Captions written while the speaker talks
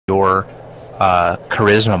your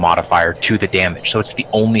charisma modifier to the damage. So it's the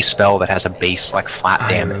only spell that has a base like flat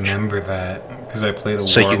damage. I remember that because I played a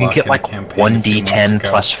so Warlock you can get like in a campaign 1d10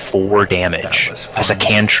 plus 4 damage as a fun.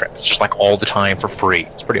 cantrip. It's just like all the time for free.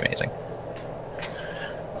 It's pretty amazing.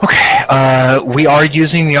 Okay, we are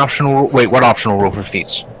using the optional. Wait, what optional rule for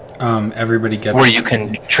feats? Everybody gets. Where you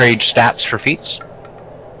can trade stats for feats.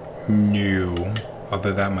 No,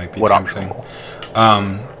 although that might be what tempting.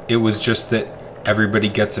 Optional? It was just that everybody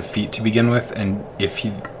gets a feat to begin with, and if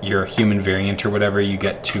you're a human variant or whatever, you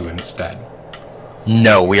get 2 instead.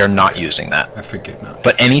 No, we are not using that. I figured not.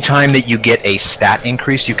 But anytime that you get a stat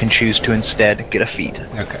increase, you can choose to instead get a feat.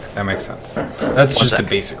 Okay, that makes sense. That's just the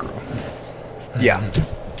basic rule. Yeah.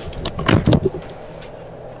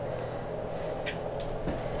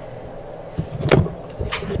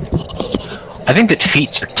 I think that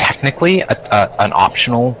feats are technically an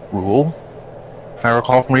optional rule, if I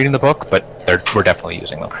recall from reading the book, but we're definitely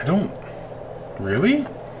using them. I don't... Really?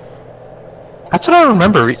 That's what I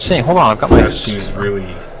remember seeing. Hold on, I've got my... That seems really...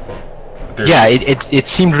 Yeah, it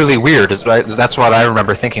seemed really weird. That's what I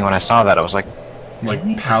remember thinking when I saw that. I was like...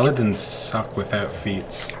 Like, paladins suck without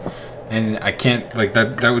feats. And I can't... Like,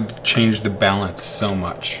 that would change the balance so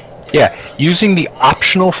much. Yeah, using the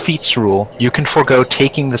optional feats rule, you can forego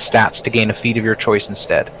taking the stats to gain a feat of your choice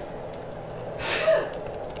instead.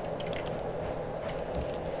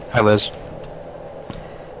 Hi, Liz.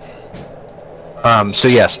 So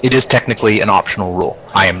yes, it is technically an optional rule.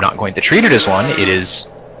 I am not going to treat it as one. It is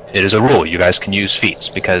a rule. You guys can use feats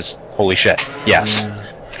because, holy shit, yes. Yeah.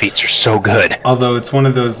 Feats are so good. Although it's one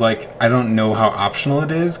of those, like, I don't know how optional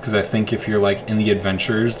it is, because I think if you're, like, in the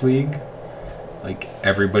Adventurers League, like,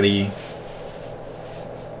 everybody...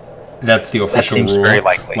 That's the official rule. Very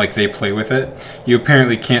likely. Like, they play with it. You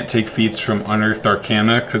apparently can't take feats from Unearthed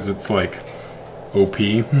Arcana, because it's, like, OP.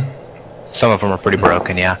 Some of them are pretty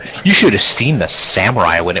broken, yeah. You should have seen the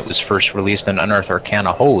Samurai when it was first released in Unearthed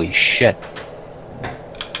Arcana. Holy shit.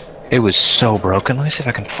 It was so broken. Let me see if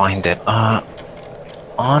I can find it.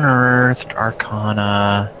 Unearthed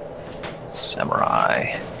Arcana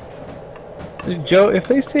Samurai. Joe, if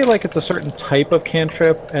they say like it's a certain type of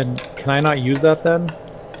cantrip, and can I not use that then?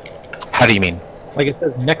 How do you mean? Like it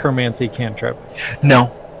says necromancy cantrip.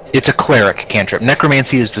 No, it's a cleric cantrip.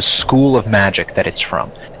 Necromancy is the school of magic that it's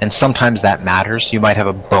from, and sometimes that matters. You might have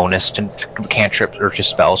a bonus to cantrips or to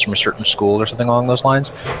spells from a certain school or something along those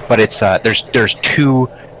lines. But it's there's 2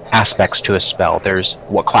 aspects to a spell. There's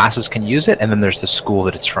what classes can use it, and then there's the school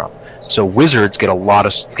that it's from. So wizards get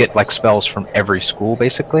like spells from every school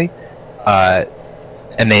basically,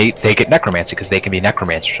 and they get necromancy because they can be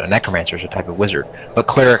necromancers. So necromancer is a type of wizard, but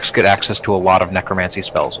clerics get access to a lot of necromancy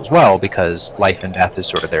spells as well because life and death is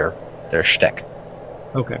sort of their shtick.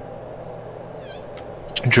 Okay.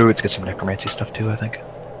 Druids get some necromancy stuff too, I think.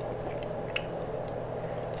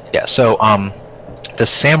 Yeah. So the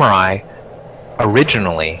samurai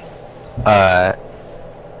originally,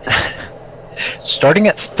 starting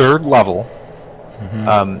at 3rd level,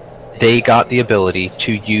 they got the ability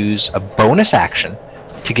to use a bonus action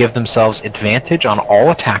to give themselves advantage on all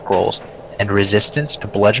attack rolls and resistance to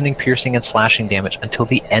bludgeoning, piercing, and slashing damage until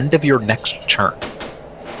the end of your next turn.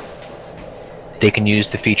 They can use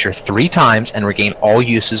the feature 3 times and regain all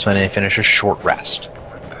uses when they finish a short rest.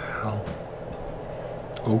 What the hell?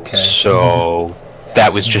 Okay. So...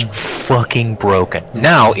 that was just fucking broken.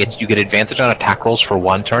 Now you get advantage on attack rolls for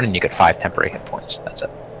 1 turn, and you get 5 temporary hit points. That's it,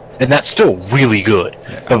 and that's still really good.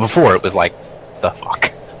 Yeah. But before it was like, the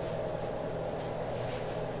fuck.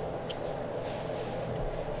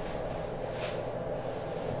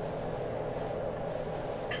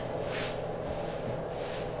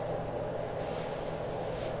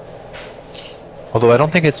 Although I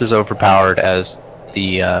don't think it's as overpowered as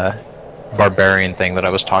the barbarian thing that I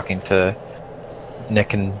was talking to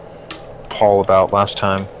Nick and Paul about last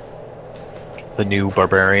time. The new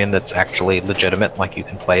barbarian that's actually legitimate, like you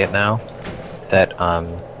can play it now, that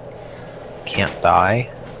can't die.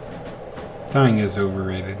 Dying is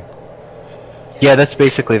overrated. Yeah, that's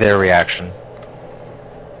basically their reaction.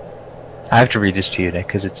 I have to read this to you, Nick,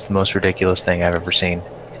 because it's the most ridiculous thing I've ever seen.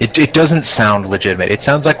 It doesn't sound legitimate. It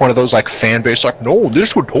sounds like one of those like fan base, like, no,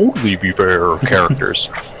 this would totally be fair characters.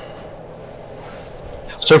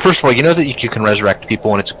 So first of all, you know that you can resurrect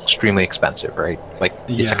people and it's extremely expensive, right? Like,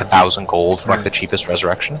 it's like 1,000 gold for like the cheapest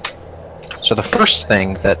resurrection. So the first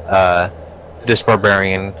thing that this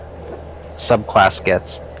barbarian subclass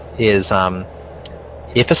gets is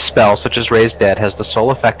if a spell such as Raise Dead has the sole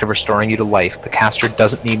effect of restoring you to life, the caster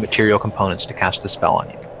doesn't need material components to cast the spell on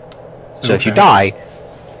you. So if you die,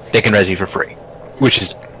 they can res you for free, which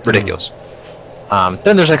is ridiculous.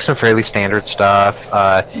 Then there's like some fairly standard stuff.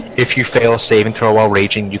 If you fail a saving throw while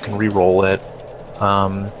raging, you can re-roll it.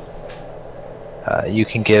 You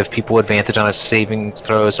can give people advantage on its saving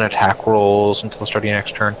throws and attack rolls until the start of your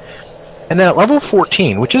next turn. And then at level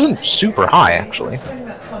 14, which isn't super high actually,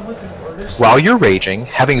 while you're raging,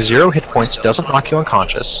 having 0 hit points doesn't knock you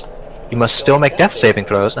unconscious. You must still make death saving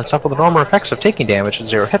throws and suffer the normal effects of taking damage at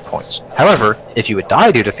 0 hit points. However, if you would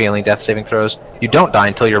die due to failing death saving throws, you don't die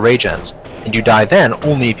until your rage ends, and you die then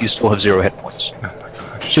only if you still have 0 hit points. Oh my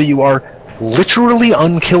gosh. So you are literally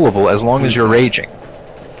unkillable as long as you're raging.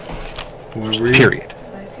 Period.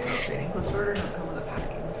 Did I see the training post order not come with a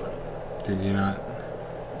packing slip? Did you not?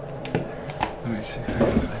 Wasn't in there. Let me see if I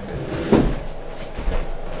can find it.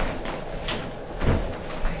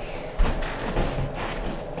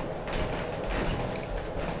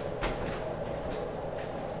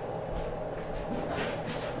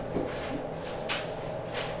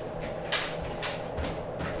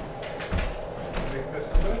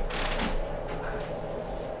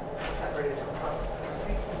 Separated from props.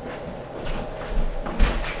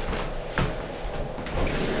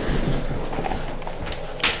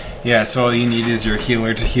 Yeah, so all you need is your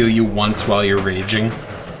healer to heal you once while you're raging.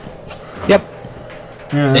 Yep.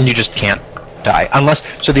 Yeah. And you just can't die. Unless,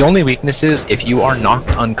 so the only weakness is if you are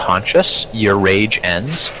knocked unconscious, your rage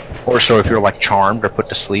ends. Or so if you're like charmed or put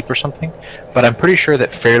to sleep or something. But I'm pretty sure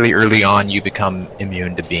that fairly early on you become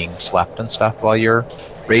immune to being slept and stuff while you're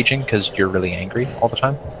raging because you're really angry all the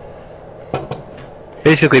time.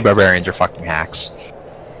 Basically, barbarians are fucking hacks.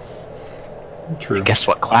 True. Guess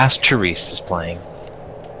what class Therese is playing?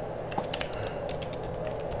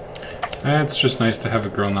 It's just nice to have a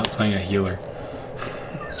girl not playing a healer.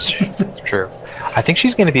 It's true. I think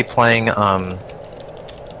she's going to be playing,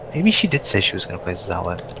 maybe she did say she was going to play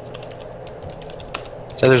Zealot.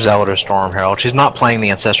 It's either Zealot or Storm Herald. She's not playing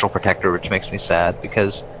the Ancestral Protector, which makes me sad,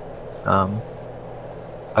 because, I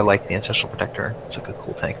like the Ancestral Protector. It's like a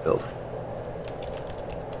cool tank build.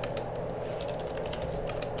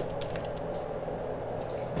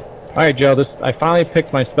 Alright, Joe, I finally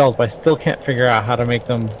picked my spells, but I still can't figure out how to make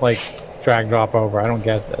them, like, drag drop over. I don't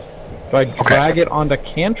get this. Do I drag it onto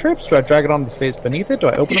cantrips? Do I drag it onto the space beneath it? Do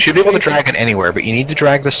I open You up should the be able to space? drag it anywhere, but you need to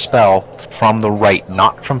drag the spell from the right,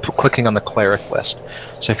 not from clicking on the cleric list.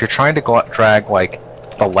 So if you're trying to drag, like,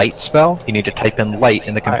 the light spell, you need to type in light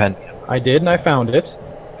in the compendium. I did, and I found it.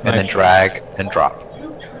 And then drag and drop.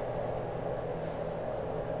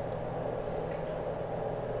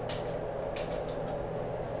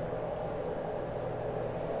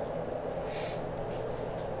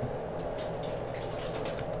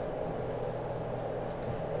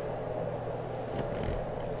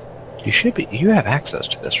 You should be. You have access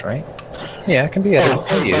to this, right? Yeah, it can be. Oh,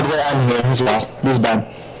 by the way, I'm here as well. This is bad.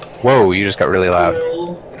 Whoa! You just got really loud.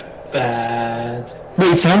 Real bad.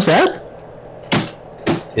 Wait, it sounds bad?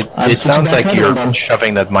 It sounds like you're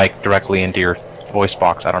shoving the mic directly into your voice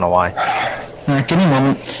box. I don't know why. Give me a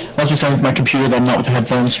moment. I'll just sound with my computer then, not with the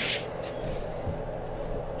headphones.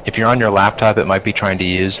 If you're on your laptop, it might be trying to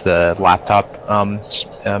use the laptop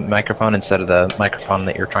microphone instead of the microphone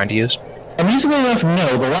that you're trying to use. Amusingly enough,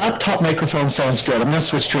 no. The laptop microphone sounds good. I'm gonna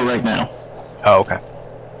switch to it right now. Oh, okay. Are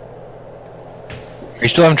you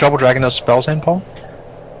still having trouble dragging those spells in, Paul?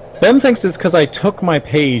 Ben thinks it's because I took my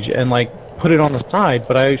page and, like, put it on the side,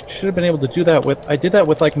 but I should have been able to do that with... I did that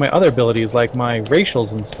with, like, my other abilities, like my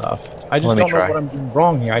racials and stuff. I just Let me don't know try. what I'm doing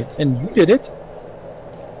wrong here. And you did it?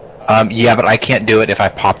 Yeah, but I can't do it if I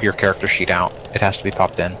pop your character sheet out. It has to be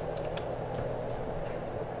popped in.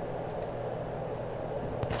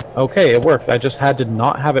 Okay, it worked. I just had to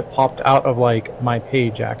not have it popped out of, like, my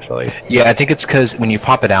page, actually. Yeah, I think it's because when you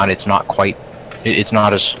pop it out, it's not quite... It's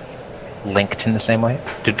not as linked in the same way.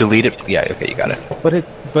 To delete it... Yeah, okay, you got it.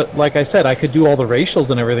 But like I said, I could do all the racials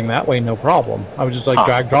and everything that way, no problem. I would just, like,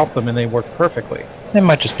 drag drop them and they work perfectly. It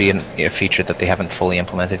might just be a feature that they haven't fully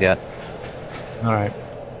implemented yet. Alright.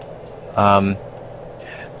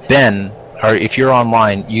 Ben, or if you're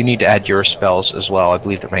online, you need to add your spells as well. I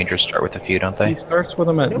believe the Rangers start with a few, don't they? He starts with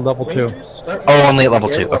them at level 2. Oh, only at level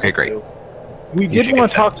 2. Okay, great. We You did should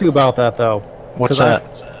want get to talk to you about that, though. What's 'cause that?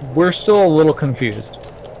 We're still a little confused.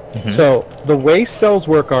 Mhm. So, the way spells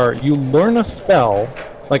work are, you learn a spell,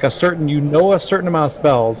 like a certain amount of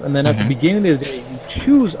spells, and then at the Mhm. beginning of the day, you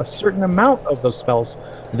choose a certain amount of those spells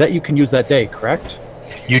that you can use that day, correct?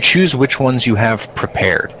 You choose which ones you have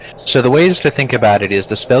prepared. So the ways to think about it is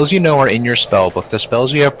the spells you know are in your spell book, the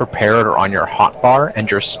spells you have prepared are on your hotbar, and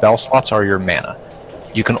your spell slots are your mana.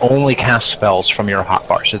 You can only cast spells from your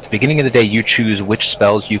hotbar. So at the beginning of the day, you choose which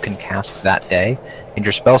spells you can cast that day, and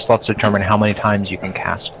your spell slots determine how many times you can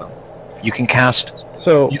cast them. You can cast.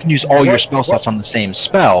 So You can use all your spell slots on the same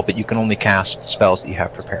spell, but you can only cast spells that you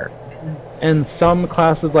have prepared. And some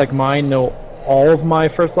classes like mine know all of my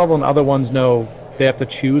first level, and other ones know they have to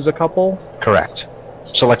choose a couple. Correct.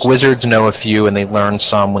 So like wizards know a few, and they learn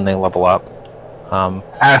some when they level up.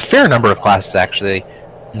 A fair number of classes actually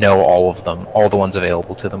know all of them, all the ones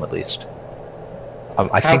available to them at least.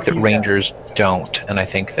 I think that rangers don't, and I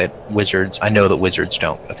think that wizards. I know that wizards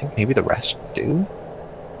don't. I think maybe the rest do.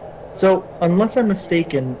 So, unless I'm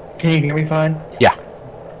mistaken, can you hear me fine? Yeah.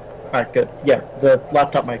 Alright, good. Yeah, the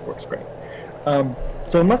laptop mic works great.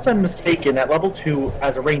 So unless I'm mistaken, at level 2,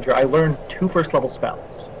 as a ranger, I learn 2 first level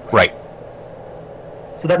spells. Right.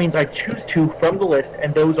 So that means I choose 2 from the list,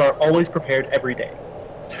 and those are always prepared every day.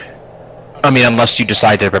 I mean, unless you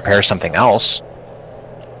decide to prepare something else.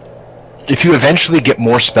 If you eventually get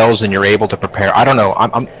more spells than you're able to prepare, I don't know.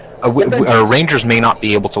 Rangers may not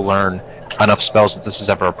be able to learn enough spells that this is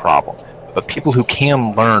ever a problem. But people who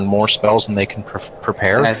can learn more spells than they can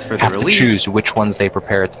prepare As for the have release, to choose which ones they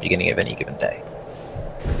prepare at the beginning of any given day.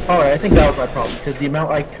 Alright, I think that was my problem, because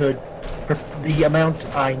the amount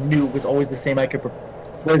I knew was always the same I could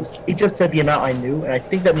it just said the amount I knew, and I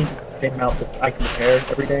think that means it's the same amount that I can prepare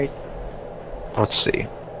every day. Let's see.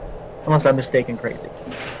 Unless I'm mistaken crazy.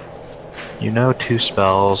 You know 2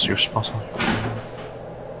 spells, you're supposed to...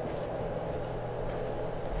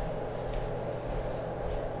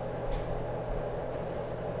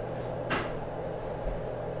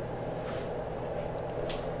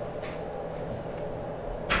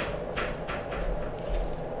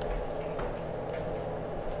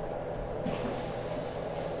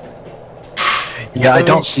 Yeah, I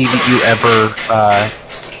don't see that you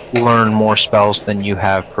ever learn more spells than you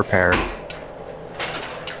have prepared.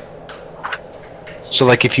 So,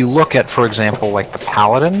 like, if you look at, for example, like the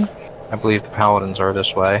Paladin, I believe the Paladins are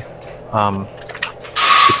this way.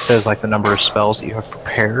 It says, like, the number of spells that you have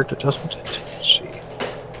prepared, doesn't it? Let's see.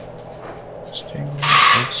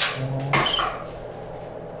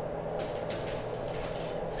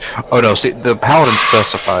 Oh no, see, the Paladin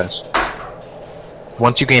specifies.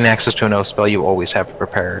 Once you gain access to an oath spell, you always have it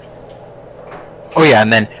prepared. Oh yeah,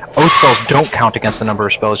 and then oath spells don't count against the number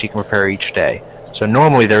of spells you can prepare each day. So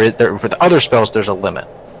normally for the other spells there's a limit,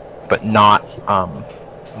 but not doesn't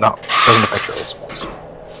affect your oath spells.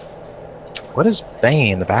 What is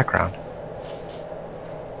banging in the background?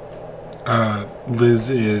 Liz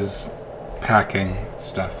is packing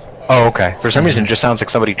stuff. Oh, okay. For some reason, it just sounds like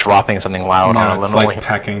somebody dropping something loud on a No, it's linoleum. like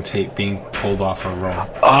packing tape being pulled off a roll.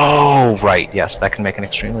 Oh, right. Yes, that can make an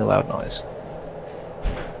extremely loud noise.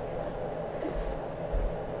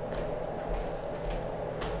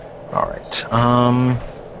 All right.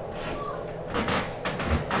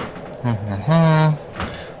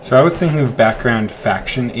 So I was thinking of background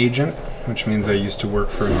faction agent, which means I used to work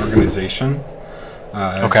for an organization.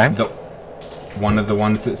 Okay. One of the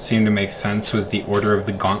ones that seemed to make sense was the Order of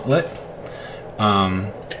the Gauntlet.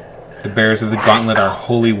 The bearers of the Gauntlet are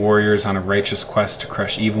holy warriors on a righteous quest to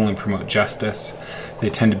crush evil and promote justice. They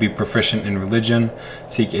tend to be proficient in religion,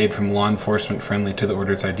 seek aid from law enforcement friendly to the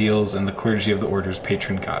Order's ideals, and the clergy of the Order's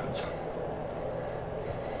patron gods.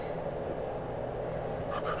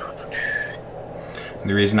 And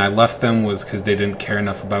the reason I left them was because they didn't care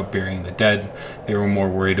enough about burying the dead. They were more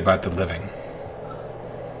worried about the living.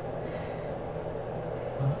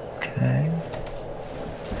 Okay.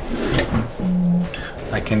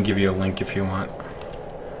 I can give you a link if you want.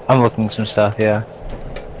 I'm looking some stuff, yeah.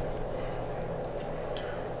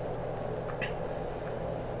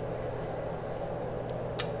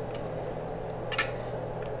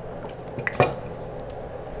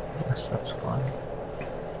 Yes, that's fine.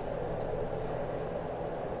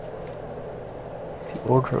 The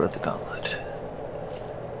Order of the Gauntlet.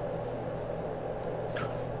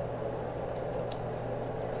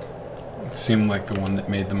 It seemed like the one that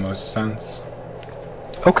made the most sense.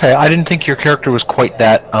 Okay, I didn't think your character was quite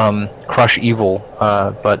that crush evil,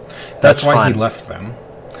 but That's why fine. he left them.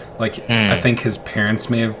 Like, I think his parents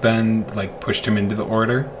may have been, like, pushed him into the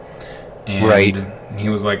Order. And Right. he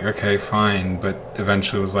was like, okay, fine, but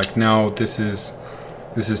eventually was like, no, this is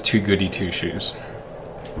too goody two shoes.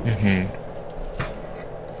 Mm-hmm.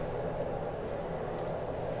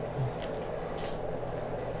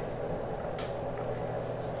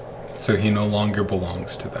 So he no longer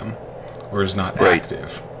belongs to them, or is not Right.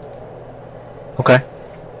 active. Okay.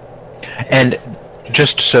 And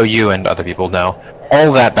just so you and other people know,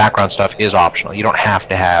 all that background stuff is optional. You don't have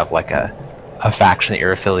to have like a faction that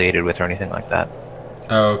you're affiliated with or anything like that.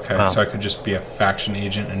 Oh, okay. Oh. So I could just be a faction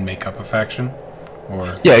agent and make up a faction?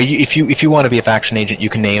 Or Yeah, if you want to be a faction agent, you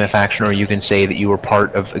can name a faction, or you can say that you were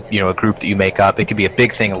part of a group that you make up. It could be a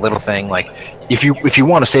big thing, a little thing. Like if you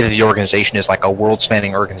want to say that the organization is like a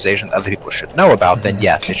world-spanning organization that other people should know about, then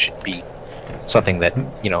yes, it should be something that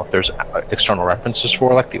there's external references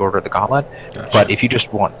for, like the Order of the Gauntlet. Gotcha. But if you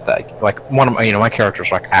just want like one of my characters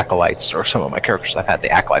are like acolytes, or some of my characters I've had the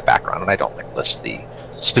acolyte background, and I don't like list the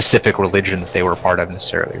specific religion that they were a part of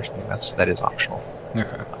necessarily, or something. That is optional.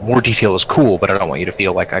 okay. More detail is cool, but I don't want you to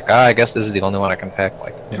feel like I guess this is the only one I can pick.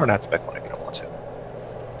 Like, you don't have to pick one if you don't want to.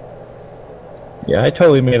 Yeah, I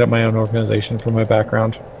totally made up my own organization for my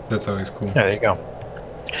background. That's always cool. Yeah, there you go.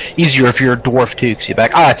 Easier if you're a dwarf too, because you're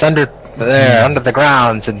like, it's under there, under the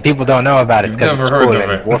grounds, and people don't know about it because Never it's heard cool of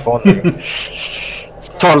and it. dwarf only. It's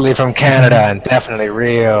totally from Canada and definitely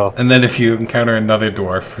real. And then if you encounter another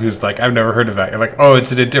dwarf who's like, I've never heard of that, you're like, oh,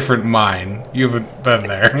 it's in a different mine. You haven't been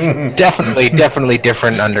there. Definitely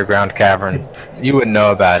different underground cavern. You wouldn't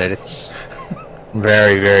know about it. It's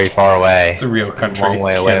very, very far away. It's a real country. Long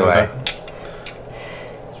way away. Canada.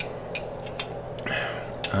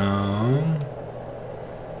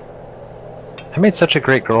 I made such a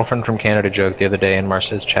great girlfriend from Canada joke the other day in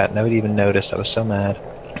Marce's chat. Nobody even noticed. I was so mad. I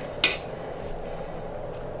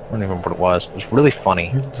don't even remember what it was. It was really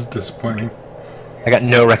funny. It's disappointing. I got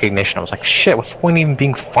no recognition. I was like, shit, what's the point of even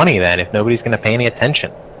being funny then if nobody's going to pay any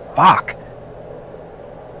attention? Fuck.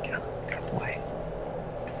 Get out of the way.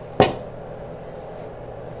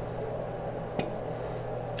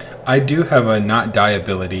 I do have a not die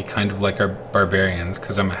ability, kind of like our barbarians,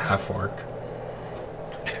 because I'm a half-orc.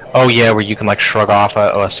 Oh yeah, where you can like shrug off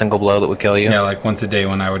a single blow that would kill you? Yeah, like once a day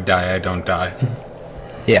when I would die, I don't die.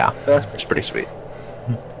 Yeah, that's pretty sweet.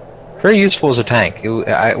 Very useful as a tank.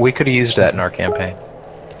 We could have used that in our campaign.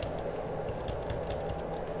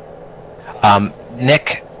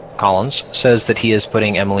 Nick Collins says that he is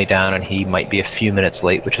putting Emily down and he might be a few minutes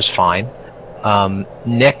late, which is fine.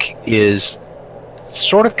 Nick is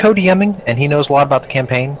sort of co-DMing and he knows a lot about the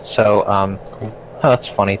campaign, so Cool. Oh, that's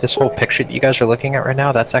funny. This whole picture that you guys are looking at right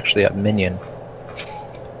now, that's actually a minion.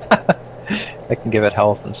 I can give it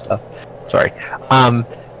health and stuff. Sorry.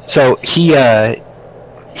 So he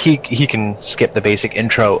can skip the basic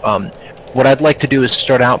intro. What I'd like to do is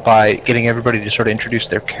start out by getting everybody to sort of introduce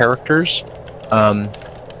their characters,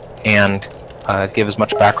 and give as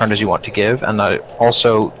much background as you want to give, and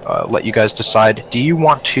also let you guys decide, do you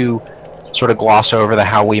want to sort of gloss over the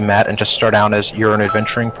how we met and just start out as you're an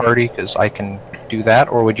adventuring party, because I can do that,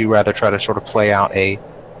 or would you rather try to sort of play out a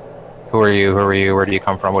who are you, where do you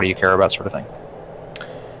come from, what do you care about sort of thing?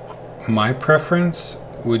 My preference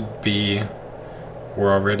would be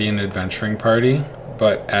we're already an adventuring party,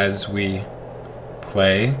 but as we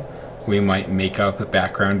play, we might make up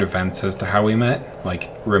background events as to how we met, like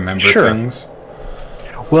remember Sure. things.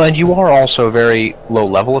 Well, and you are also very low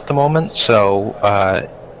level at the moment, so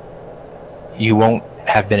you won't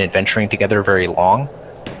have been adventuring together very long,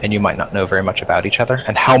 and you might not know very much about each other.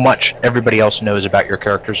 And how much everybody else knows about your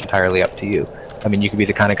character is entirely up to you. I mean, you could be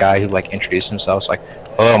the kind of guy who like introduced himself like,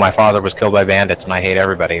 "Oh, my father was killed by bandits, and I hate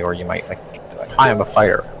everybody," or you might like, "I am a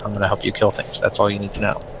fighter. I'm going to help you kill things." That's all you need to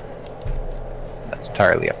know. That's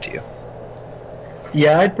entirely up to you.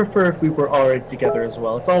 Yeah, I'd prefer if we were already together as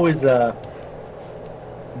well. It's always a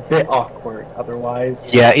bit awkward otherwise.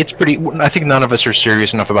 Yeah, it's pretty. I think none of us are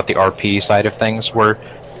serious enough about the RP side of things.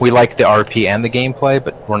 We like the RP and the gameplay,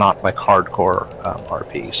 but we're not like hardcore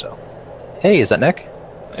RP. So, hey, is that Nick?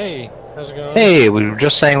 Hey, how's it going? Hey, we were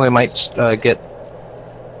just saying we might get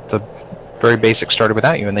the very basic started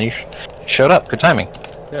without you, and then you showed up. Good timing.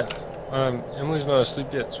 Yeah. Emily's not asleep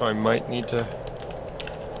yet, so I might need to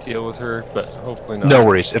deal with her, but hopefully not. No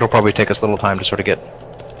worries. It'll probably take us a little time to sort of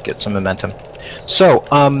get some momentum. So,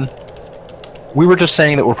 we were just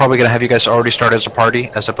saying that we're probably going to have you guys already start as a party,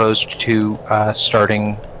 as opposed to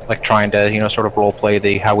starting, like, trying to, sort of role-play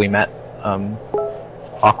the how we met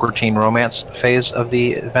awkward teen romance phase of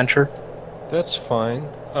the adventure. That's fine.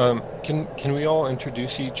 Can we all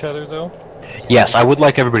introduce each other, though? Yes, I would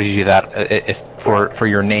like everybody to do that, if for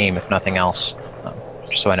your name, if nothing else,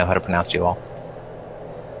 just so I know how to pronounce you all.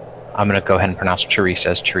 I'm going to go ahead and pronounce Therese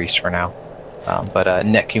as Therese for now. But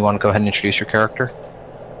Nick, you want to go ahead and introduce your character?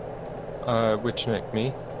 Which Nick?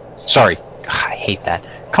 Me? Sorry, I hate that.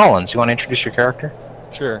 Collins, you want to introduce your character?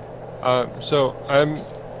 Sure. So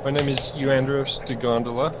my name is Euandros de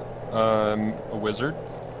Gondola. I'm a wizard,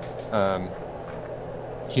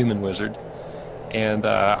 human wizard, and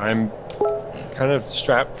I'm kind of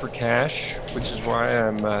strapped for cash, which is why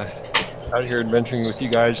I'm out here adventuring with you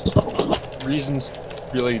guys. Reasons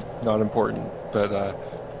really not important, but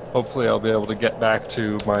hopefully I'll be able to get back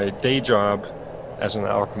to my day job as an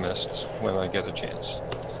alchemist when I get a chance.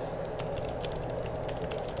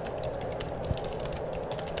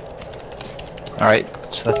 All right,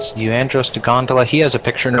 so that's you, Andros de Gondola. He has a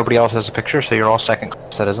picture. Nobody else has a picture, so you're all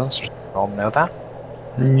second-class citizens. Just all know that.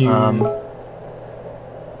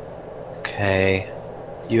 Okay.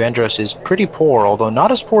 You, Andros, is pretty poor, although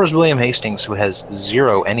not as poor as William Hastings, who has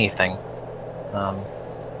 0 anything.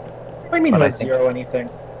 What do you mean But by I think- 0 anything?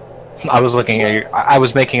 I was looking at I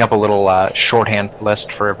was making up a little shorthand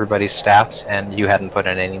list for everybody's stats, and you hadn't put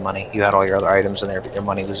in any money. You had all your other items in there, but your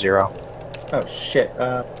money was 0. Oh shit.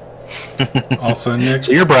 Also, Nick,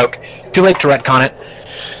 So you're broke. Too late to retcon it.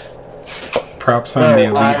 props on the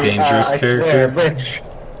Elite Dangerous I character. Swear, Rich.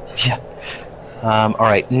 Yeah. All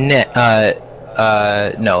right. No.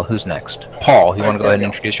 Who's next? Paul. You want to go ahead and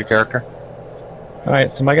introduce your character? Alright,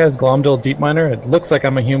 so my guy's Glomdil Deep Miner. It looks like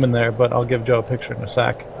I'm a human there, but I'll give Joe a picture in a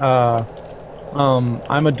sec. I'm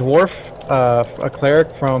a dwarf, a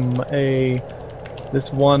cleric from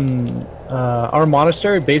our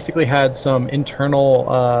monastery basically had some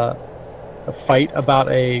internal fight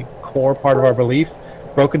about a core part of our belief,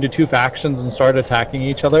 broke into 2 factions and started attacking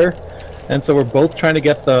each other. And so we're both trying to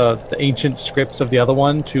get the ancient scripts of the other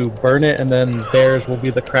one to burn it, and then theirs will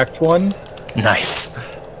be the correct one. Nice.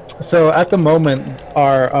 So at the moment,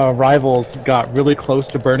 our rivals got really close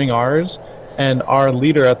to burning ours, and our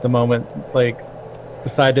leader at the moment,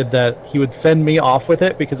 decided that he would send me off with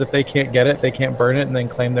it, because if they can't get it, they can't burn it and then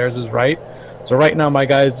claim theirs is right. So right now, my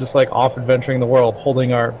guy is just off adventuring the world,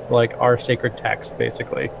 holding our sacred text,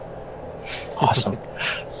 basically. Awesome.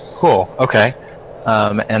 Cool. Okay.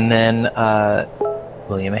 And then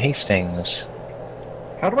William Hastings.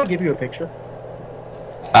 How do I give you a picture?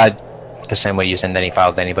 The same way you send any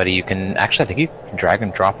file to anybody, you can actually, I think you can drag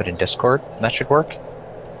and drop it in Discord. That should work.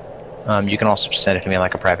 You can also just send it to me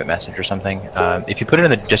like a private message or something. If you put it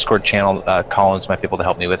in the Discord channel, Collins might be able to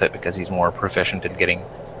help me with it because he's more proficient in getting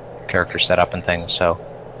characters set up and things. So,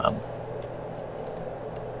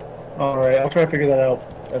 All right, I'll try to figure that out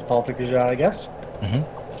as Paul figures it out, I guess. Mhm.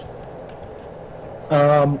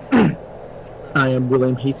 I am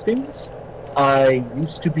William Hastings. I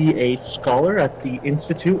used to be a scholar at the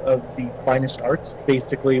Institute of the Finest Arts.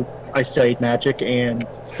 Basically, I studied magic and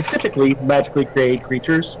specifically magically created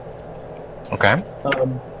creatures. Okay.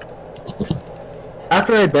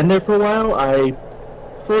 After I'd been there for a while, I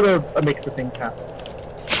sort of a mix of things happened.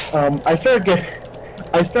 I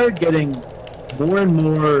started getting more and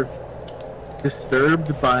more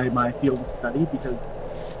disturbed by my field of study because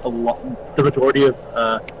the majority of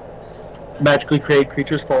magically created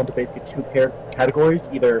creatures fall into basically 2 categories,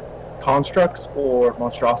 either constructs or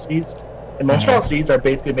monstrosities. And monstrosities are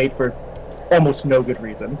basically made for almost no good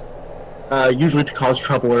reason, usually to cause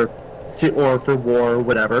trouble or for war or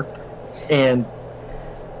whatever. And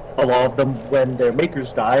a lot of them, when their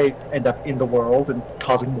makers die, end up in the world and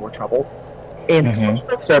causing more trouble. And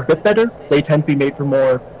constructs are a bit better. They tend to be made for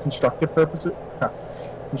more constructive purposes.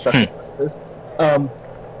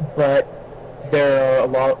 But there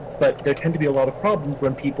tend to be a lot of problems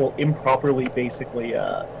when people improperly basically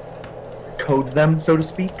code them, so to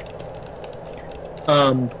speak.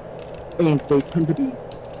 And they tend to be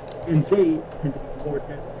more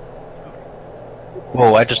deadly.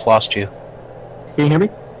 Whoa, I just lost you. Can you hear me?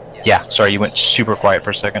 Yeah, sorry, you went super quiet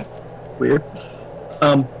for a second. Weird.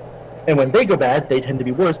 And when they go bad, they tend to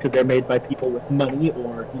be worse because they're made by people with money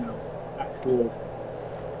or, actual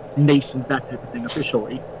nations, that type of thing,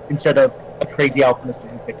 officially, instead of a crazy alchemist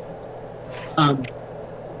who fixes it.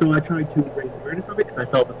 So I tried to raise awareness of it because I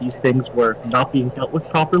felt that these things were not being dealt with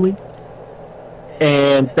properly.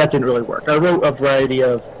 And that didn't really work. I wrote a variety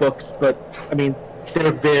of books, but,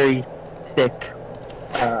 they're very thick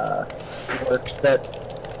works that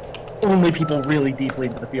only people really deeply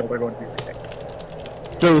into the field are going to be reading.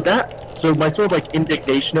 So my sort of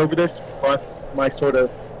indignation over this, plus my sort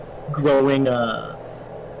of growing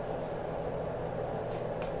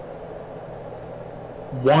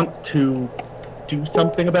want to do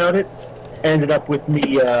something about it, ended up with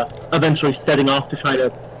me eventually setting off to try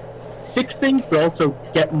to fix things, but also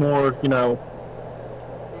get more,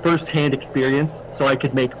 first-hand experience so I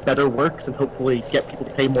could make better works and hopefully get people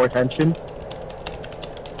to pay more attention.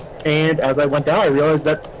 And as I went down, I realized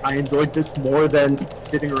that I enjoyed this more than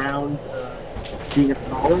sitting around being a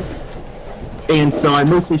scholar. And so I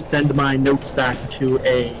mostly send my notes back to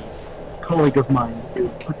a colleague of mine to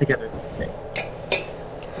put together these things.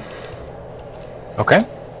 Okay.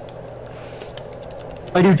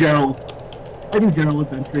 I do general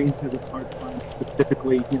adventuring because it's hard to find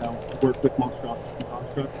specifically, work with monstrosities and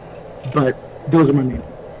constructs. But those are my main.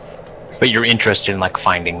 But you're interested in like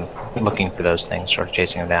looking for those things, sort of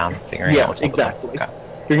chasing them down, figuring out what's up with them. exactly. Okay.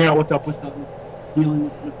 Figuring out what's up with them, dealing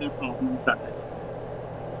with their problems, that type of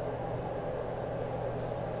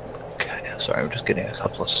thing. Okay, sorry, I'm just getting a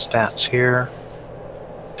couple of stats here.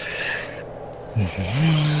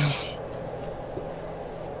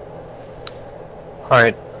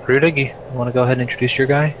 Alright, Rudig, you want to go ahead and introduce your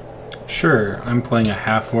guy? Sure, I'm playing a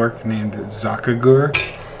half-orc named Zakagur.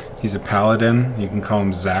 He's a paladin. You can call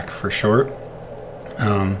him Zach for short.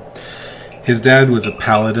 His dad was a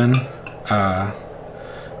paladin,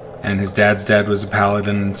 and his dad's dad was a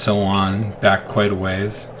paladin, and so on, back quite a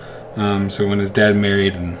ways. So when his dad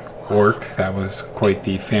married an orc, that was quite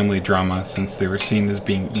the family drama, since they were seen as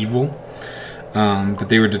being evil. But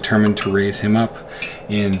they were determined to raise him up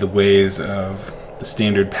in the ways of the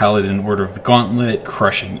standard paladin order of the gauntlet,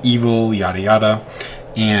 crushing evil, yada yada.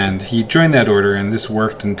 And he joined that order, and this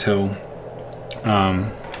worked until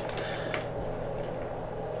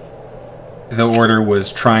the order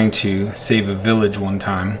was trying to save a village one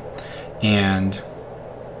time, and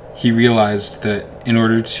he realized that in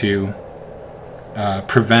order to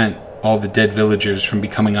prevent all the dead villagers from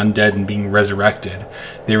becoming undead and being resurrected,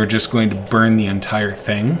 they were just going to burn the entire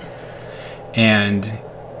thing. And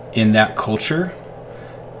in that culture,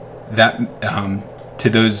 that to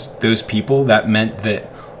those people, that meant that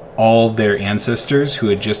all their ancestors who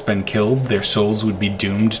had just been killed, their souls would be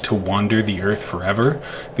doomed to wander the earth forever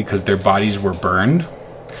because their bodies were burned.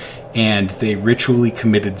 And they ritually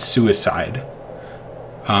committed suicide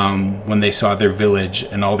when they saw their village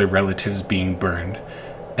and all their relatives being burned.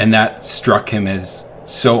 And that struck him as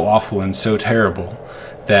so awful and so terrible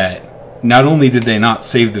that not only did they not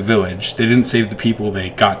save the village, they didn't save the people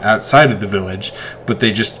they got outside of the village, but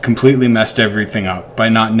they just completely messed everything up by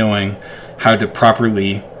not knowing how to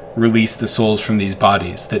properly release the souls from these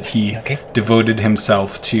bodies, that he devoted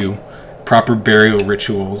himself to proper burial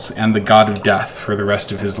rituals and the god of death for the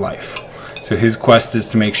rest of his life. So his quest is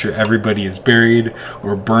to make sure everybody is buried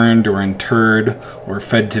or burned or interred or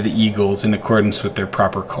fed to the eagles in accordance with their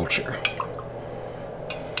proper culture.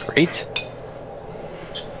 Great.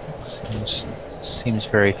 Seems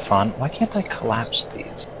very fun. Why can't I collapse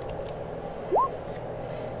these?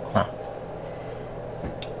 Huh.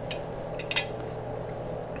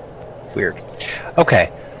 Weird.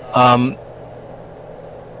 Okay.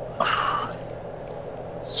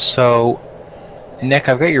 So, Nick,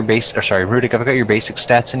 I've got your Rudik, I've got your basic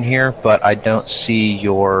stats in here, but I don't see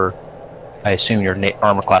your. I assume your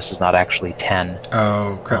armor class is not actually 10.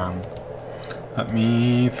 Oh, crap. Let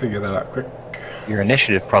me figure that out quick. Your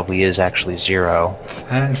initiative probably is actually 0.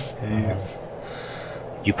 Jeez.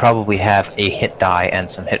 You probably have a hit die and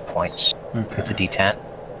some hit points. Okay. It's a D10.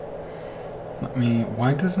 Let me.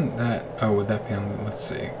 Why doesn't that? Oh, would that be on? Let's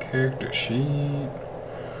see. Character sheet.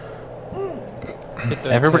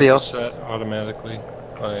 Everybody else set automatically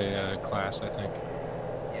by class, I think.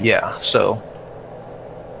 Yeah. So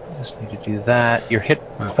just need to do that. Your hit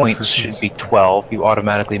points should be 12. You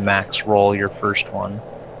automatically max roll your first one.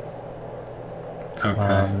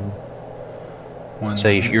 Okay. So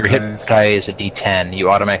if your hit die is a D10,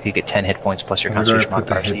 you automatically get 10 hit points plus your Constitution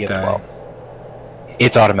modifier, so you have 12.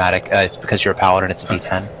 It's automatic. It's because you're a paladin. It's a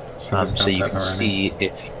D10. So you can see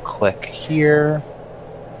if you click here.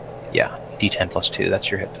 Yeah, D10 plus 2.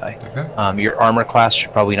 That's your hit die. Okay. Your armor class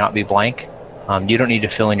should probably not be blank. You don't need to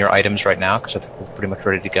fill in your items right now because I think we're pretty much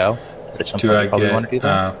ready to go. But at some point you probably want to do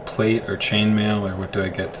that. Plate or chainmail, or what do I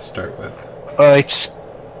get to start with?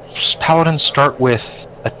 Paladins start with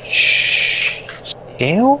a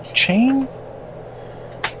scale chain.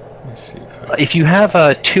 Let me see if you have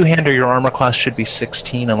a two-hander, your armor class should be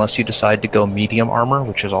 16, unless you decide to go medium armor,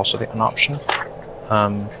 which is also an option.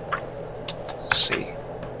 Let's see.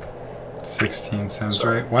 16 sounds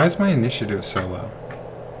right. Why is my initiative so low?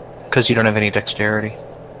 Because you don't have any dexterity.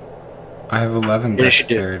 I have 11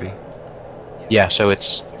 dexterity. Yeah, so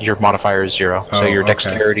it's your modifier is 0. So your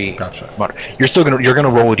dexterity. Gotcha. You're gonna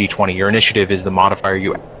roll a d20. Your initiative is the modifier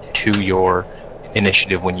you add to your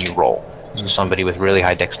initiative when you roll. So somebody with really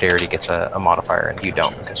high dexterity gets a modifier, and you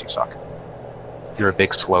don't because you suck. You're a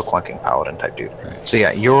big, slow, clunking paladin type dude. Right. So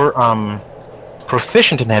yeah, you're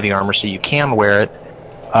proficient in heavy armor, so you can wear it.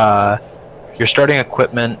 Your starting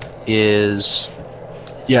equipment is,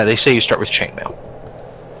 yeah, they say you start with chainmail.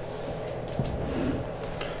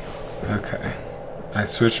 Okay. I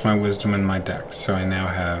switched my wisdom and my dex, so I now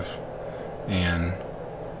have and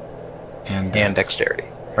dexterity.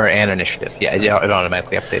 Or and initiative. Yeah, it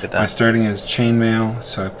automatically updated that. My starting is chainmail,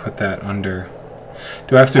 so I put that under.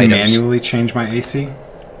 Do I have to manually change my AC?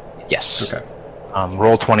 Yes. Okay.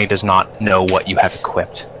 Roll20 does not know what you have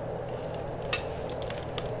equipped.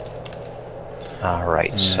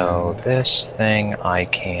 Alright, so this thing I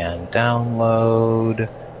can download.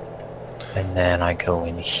 And then I go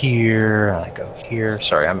in here, and I go here.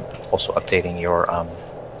 Sorry, I'm also updating your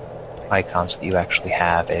icon so that you actually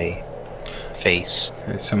have a face.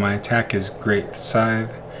 Okay, so my attack is Great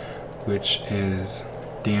Scythe, which is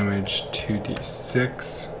damage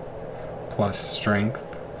 2d6 plus strength.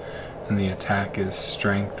 And the attack is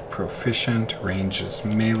strength proficient, range is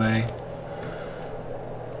melee.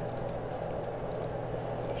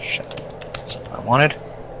 Shit. That's what I wanted.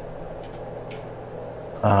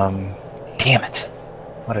 Damn it.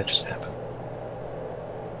 What did just happen?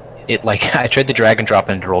 It, like, I tried to drag and drop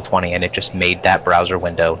into Roll20 and it just made that browser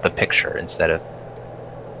window the picture instead of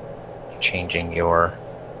changing your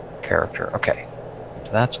character. Okay.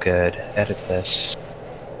 So that's good. Edit this.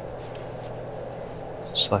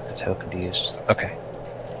 Select the token to use. Okay.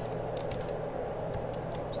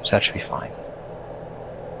 So that should be fine.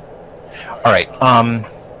 Alright,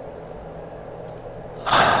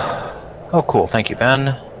 oh, cool. Thank you,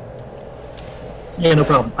 Ben. Yeah, no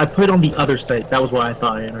problem. I put it on the other site. That was why I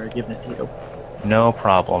thought I had already given it to you. No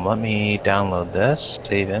problem. Let me download this.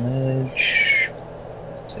 Save image.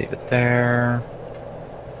 Save it there.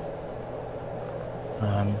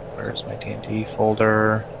 Where's my D&D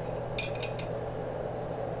folder?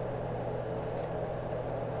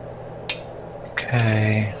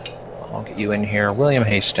 Okay. I'll get you in here. William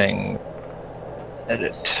Hastings.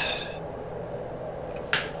 Edit.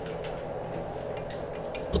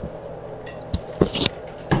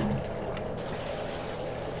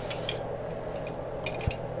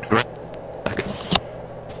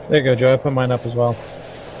 There you go, Joe. I put mine up as well.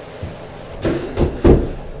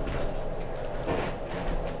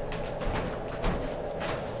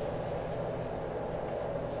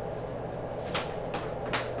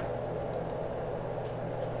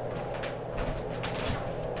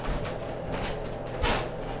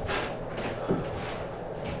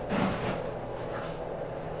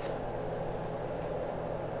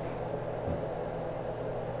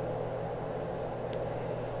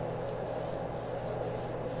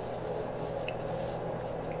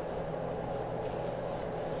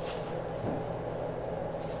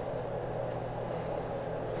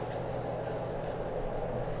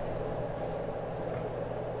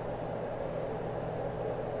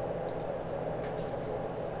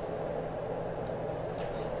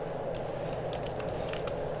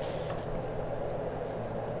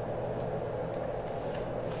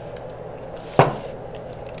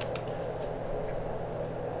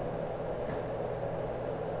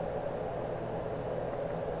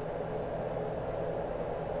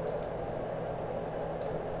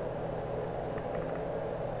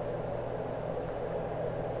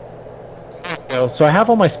 So I have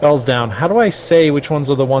all my spells down. How do I say which ones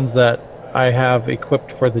are the ones that I have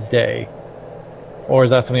equipped for the day? Or is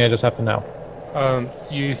that something I just have to know?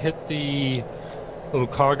 You hit the little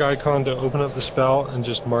cog icon to open up the spell and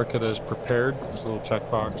just mark it as prepared. There's a little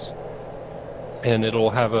checkbox. And it'll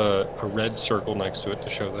have a red circle next to it to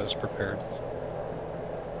show that it's prepared.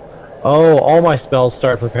 Oh, all my spells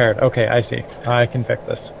start prepared. Okay, I see. I can fix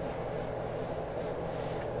this.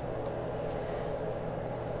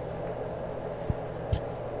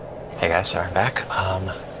 Hey guys, sorry, I'm back.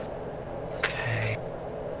 Okay.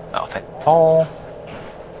 Oh, thank Paul.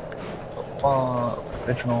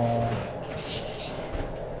 Original.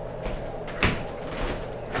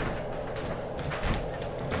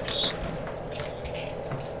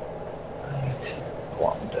 Right.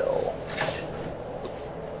 Glendale.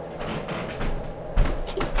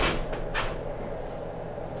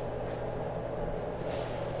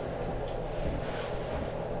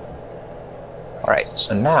 Alright,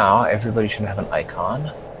 so now everybody should have an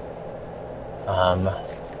icon. I'm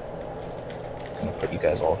gonna put you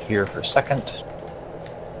guys all here for a second.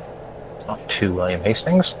 It's not too William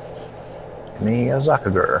Hastings. Give me a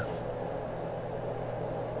Zakagur.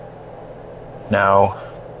 Now,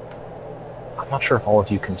 I'm not sure if all of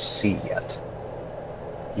you can see yet.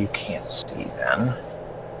 You can't see then.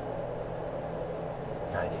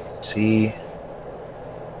 Now you can see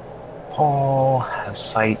Paul has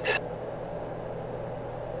sight.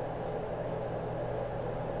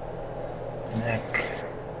 Nick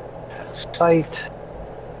has sight.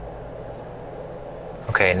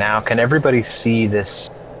 Okay, now can everybody see this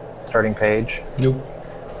starting page? Nope.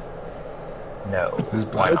 No. It's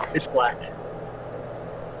Why black. not? It's black.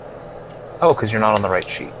 Oh, because you're not on the right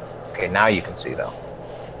sheet. Okay, now you can see though.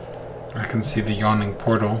 I can see the yawning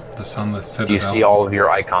portal, the sunless citadel. Do you see all of your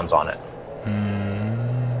icons on it?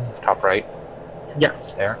 Top right,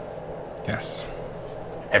 Yes. there. Yes.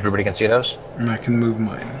 Everybody can see those? And I can move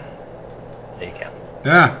mine. Yeah, you can.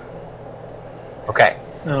 Ah! Okay.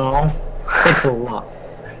 No. Thanks a lot.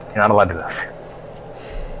 You're not allowed to move.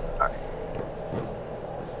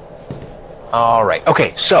 Alright.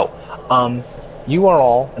 Okay, so, you are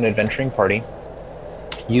all an adventuring party.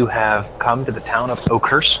 You have come to the town of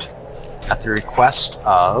Oakhurst at the request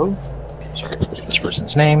of... Sorry, this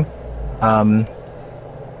person's name.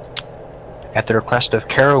 At the request of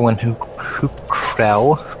Carolyn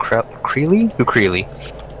Creeley,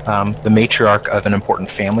 the matriarch of an important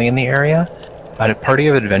family in the area. A party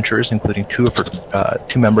of adventurers, including two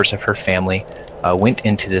members of her family, went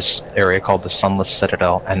into this area called the Sunless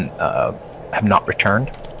Citadel and have not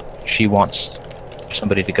returned. She wants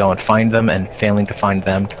somebody to go and find them, and failing to find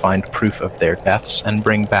them, to find proof of their deaths and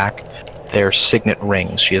bring back their signet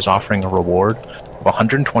rings. She is offering a reward of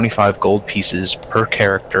 125 gold pieces per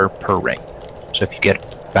character per ring. So if you get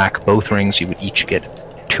back both rings, you would each get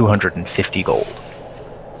 250 gold.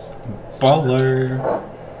 Baller.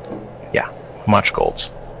 Yeah, much golds.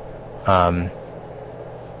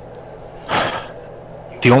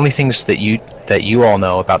 The only things that you all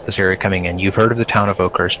know about this area coming in, you've heard of the town of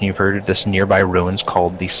Oakhurst, and you've heard of this nearby ruins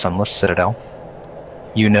called the Sunless Citadel.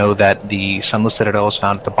 You know that the Sunless Citadel is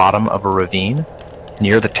found at the bottom of a ravine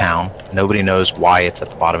near the town. Nobody knows why it's at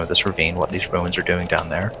the bottom of this ravine, what these ruins are doing down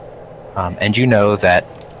there. And you know that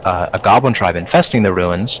a goblin tribe infesting the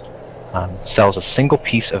ruins sells a single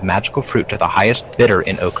piece of magical fruit to the highest bidder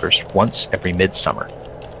in Oakhurst once every midsummer.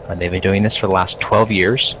 And they've been doing this for the last 12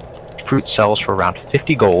 years. Fruit sells for around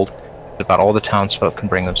 50 gold, about all the townsfolk can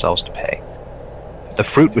bring themselves to pay. The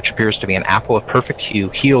fruit, which appears to be an apple of perfect hue,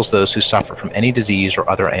 heals those who suffer from any disease or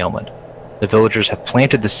other ailment. The villagers have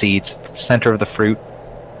planted the seeds at the center of the fruit,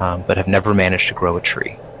 but have never managed to grow a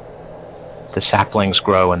tree. The saplings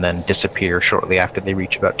grow and then disappear shortly after they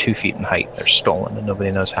reach about 2 feet in height. They're stolen, and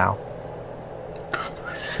nobody knows how.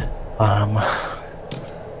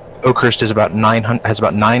 Oakhurst has about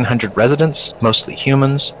 900 residents, mostly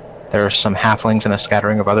humans. There are some halflings and a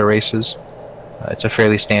scattering of other races. It's a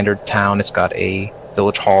fairly standard town. It's got a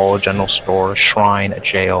village hall, a general store, a shrine, a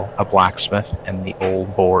jail, a blacksmith, and the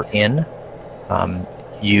Old Boar Inn.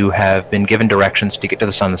 You have been given directions to get to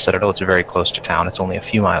the Sunless Citadel. It's very close to town. It's only a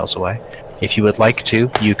few miles away. If you would like to,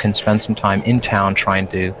 you can spend some time in town trying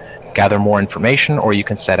to gather more information, or you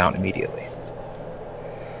can set out immediately.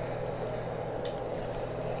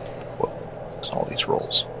 Whoa, all these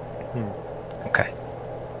rolls. Okay.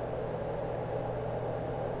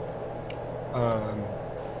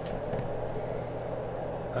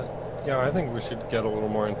 Yeah, I think we should get a little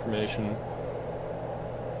more information.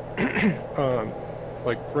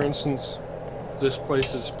 Like, for instance, this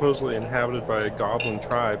place is supposedly inhabited by a goblin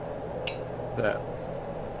tribe that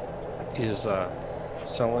is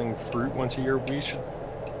selling fruit once a year. We should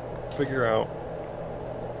figure out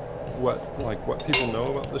what people know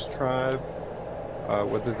about this tribe,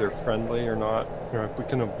 whether they're friendly or not. You know, if we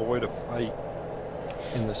can avoid a fight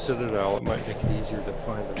in the Citadel, it might make it easier to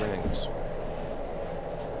find the rings.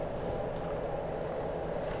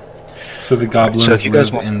 So the goblins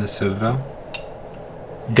live in the Citadel?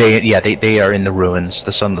 They are in the ruins.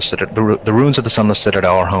 The Sunless Citadel, the ruins of the Sunless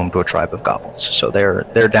Citadel are home to a tribe of goblins. So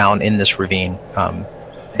they're down in this ravine.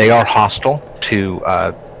 They are hostile to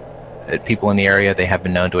people in the area. They have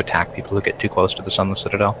been known to attack people who get too close to the Sunless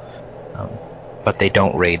Citadel. But they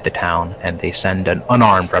don't raid the town, and they send an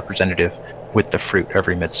unarmed representative with the fruit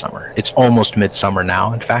every midsummer. It's almost midsummer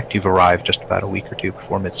now. In fact, you've arrived just about a week or two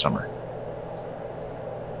before midsummer.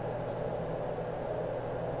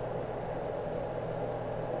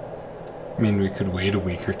 I mean, we could wait a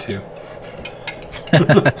week or two.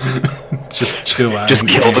 Just chill out. Just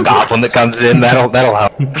kill the goblin that comes in. That'll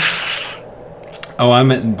help. Oh, I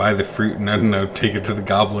meant buy the fruit and, I don't know, take it to the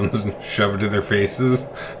goblins and shove it to their faces.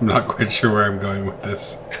 I'm not quite sure where I'm going with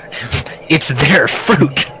this. It's their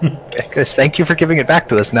fruit. Thank you for giving it back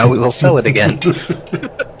to us. Now we will sell it again.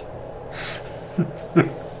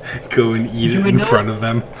 Go and eat it in front of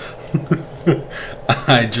them.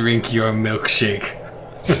 I drink your milkshake.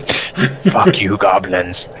 Fuck you,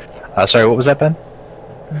 goblins. Sorry, what was that, Ben?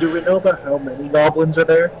 Do we know about how many goblins are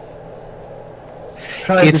there?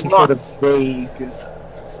 It's not sort of vague.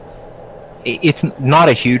 It's not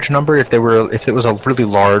a huge number. If it was a really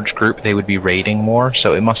large group, they would be raiding more.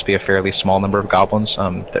 So it must be a fairly small number of goblins.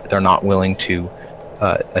 They're not willing to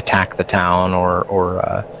attack the town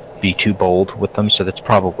or be too bold with them. So that's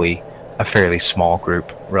probably a fairly small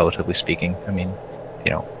group, relatively speaking. I mean,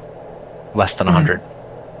 less than 100.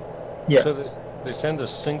 Yeah. So they send a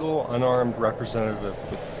single unarmed representative with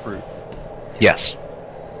the fruit. Yes.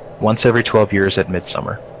 Once every 12 years at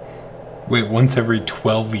midsummer. Wait, once every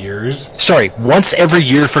 12 years? Sorry, once every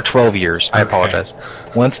year for 12 years. I Okay. apologize.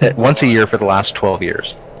 Once a year for the last 12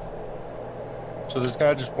 years. So this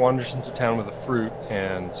guy just wanders into town with a fruit,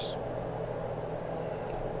 and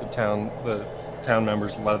the town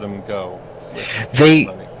members let him go. with They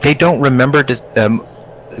money. they don't remember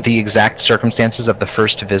the exact circumstances of the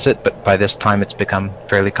first visit, but by this time it's become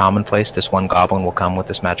fairly commonplace. This one goblin will come with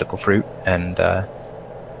this magical fruit and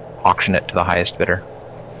auction it to the highest bidder.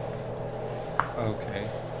 Okay.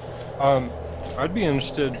 I'd be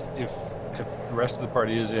interested if the rest of the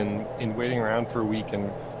party is in waiting around for a week and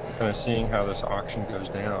kind of seeing how this auction goes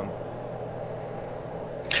down.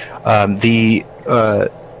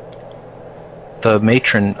 The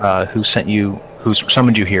matron who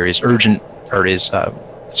summoned you here is urgent, or is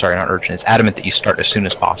sorry, not urgent. It's adamant that you start as soon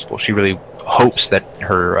as possible. She really hopes that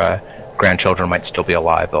her grandchildren might still be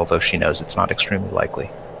alive, although she knows it's not extremely likely.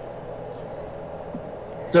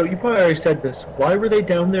 So you probably already said this. Why were they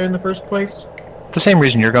down there in the first place? The same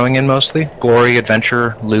reason you're going in, mostly: glory,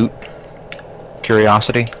 adventure, loot,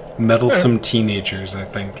 curiosity. Meddlesome teenagers, I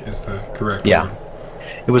think, is the correct Yeah.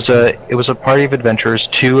 word. It was a party of adventurers.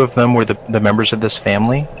 Two of them were the members of this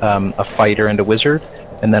family, a fighter and a wizard,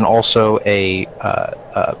 and then also a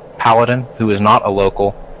paladin who is not a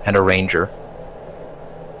local, and a ranger.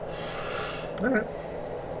 Alright.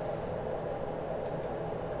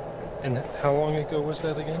 And how long ago was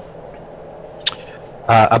that again?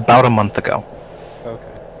 About a month ago. Okay.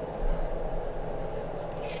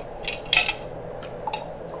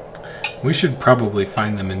 We should probably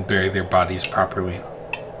find them and bury their bodies properly.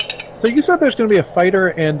 So you said there's going to be a fighter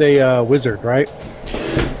and a wizard, right?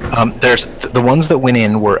 There's the ones that went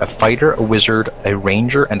in were a fighter, a wizard, a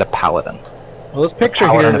ranger, and a paladin. Well, this picture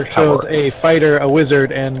Paladin here of shows power. a fighter, a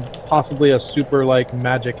wizard, and possibly a super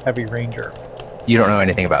magic heavy ranger. You don't know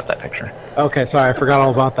anything about that picture. Okay, sorry, I forgot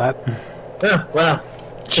all about that. Yeah, wow.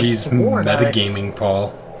 Jeez, More than I- metagaming,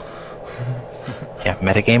 Paul. Yeah,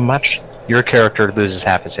 metagame much? Your character loses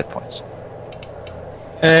half his hit points.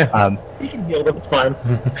 You can heal them, it's fine.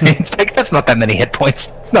 It's like, that's not that many hit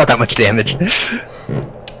points. It's not that much damage.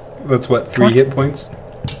 That's what, 3 hit points?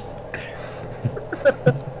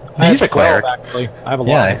 I He's have a cleric. 12, actually. I have a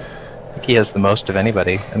Yeah, lot. I think he has the most of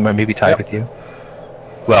anybody, and maybe tied with you.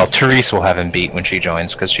 Well, Therese will have him beat when she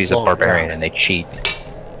joins, because she's a Oh, barbarian God. and they cheat.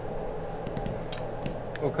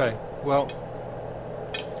 Okay. Well,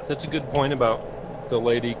 that's a good point about the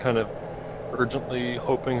lady kind of urgently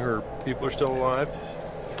hoping her people are still alive.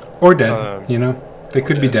 Or dead, Um, you know? They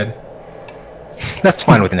could be dead. That's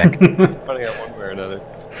fine with Nick. Finding out one way or another.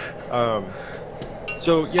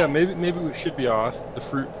 So yeah, maybe we should be off. The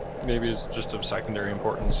fruit maybe is just of secondary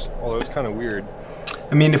importance, although it's kind of weird.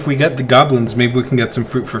 I mean, if we get the goblins, maybe we can get some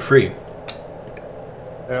fruit for free.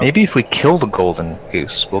 Yeah. Maybe if we kill the golden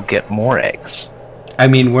goose, we'll get more eggs. I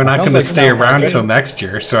mean, we're not Sounds going to like stay that around already. till next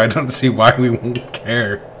year, so I don't see why we won't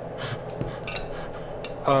care.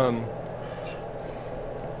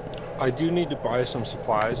 I do need to buy some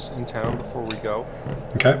supplies in town before we go.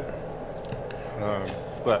 Okay.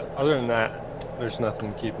 But other than that, there's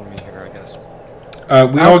nothing keeping me here, I guess.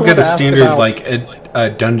 We I all also get wanted a to ask standard, about- like, a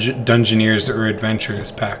Dungeoneers or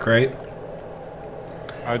Adventurers pack, right?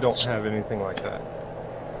 I don't have anything like that.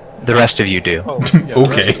 The rest of you do. Oh, yeah, the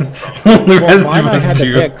Okay. rest is the problem. The Well, rest mine of I us had to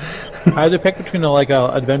do. pick. I had to pick between a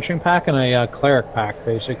adventuring pack and a cleric pack,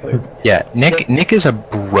 basically. Yeah, Nick is a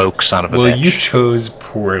broke son of a Well, bitch. you chose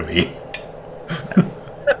poorly.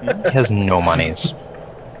 He has no monies.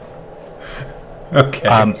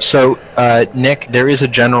 Okay. So, Nick, there is a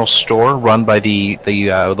general store run by the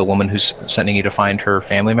woman who's sending you to find her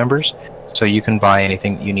family members, so you can buy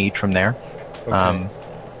anything you need from there. Okay.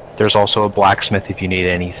 There's also a blacksmith if you need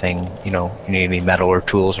anything, you need any metal or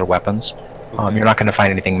tools or weapons. Okay. You're not going to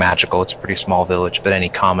find anything magical. It's a pretty small village, but any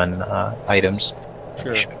common items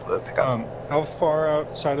Sure. you should be able to pick up. How far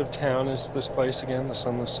outside of town is this place again? The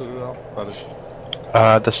Sunless Citadel?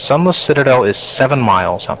 The Sunless Citadel is 7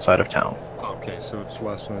 miles outside of town. Okay, so it's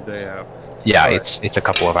less than a day out. Yeah, Alright. it's a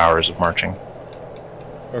couple of hours of marching.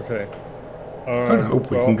 Okay. I would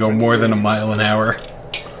hope we can go more than a mile an hour.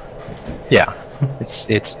 Yeah, it's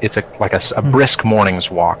a brisk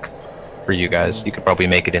morning's walk for you guys. You could probably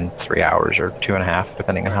make it in 3 hours or 2.5,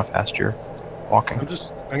 depending on how fast you're walking.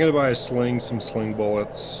 I'm gonna buy a sling, some sling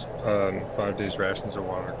bullets, 5 days rations of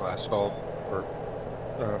water, glass salt, or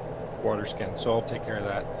water skin. So I'll take care of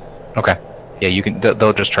that. Okay. Yeah, you can.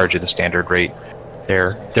 They'll just charge you the standard rate.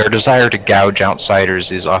 Their desire to gouge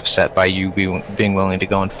outsiders is offset by you being willing to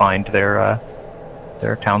go and find their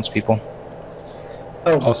townspeople.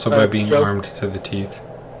 Oh, Also by being Joe, armed to the teeth.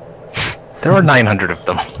 There are 900 of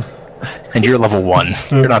them. And you're level 1.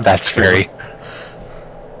 You're not that scary.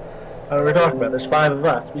 What are we talking about? There's 5 of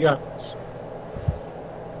us. We got this.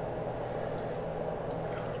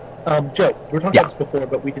 Joe, we were talking about this before,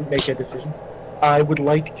 but we didn't make a decision. I would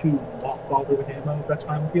like to not bother with ammo, if that's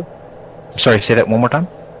fine with you. Sorry, say that one more time?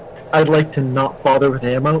 I'd like to not bother with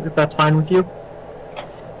ammo, if that's fine with you.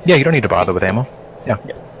 Yeah, you don't need to bother with ammo. Yeah.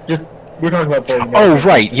 Just, we're talking about boarding. Oh,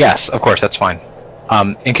 right, yes, of course, that's fine.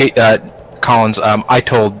 In case, Collins, I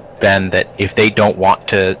told Ben that if they don't want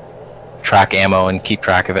to track ammo and keep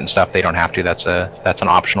track of it and stuff, they don't have to. That's an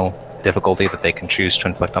optional difficulty that they can choose to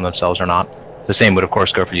inflict on themselves or not. The same would, of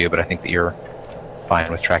course, go for you, but I think that you're fine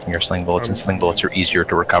with tracking your sling bullets, and sling bullets are easier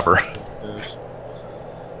to recover.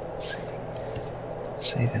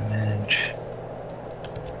 Save image.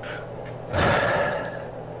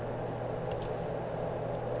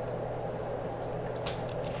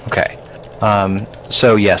 Okay.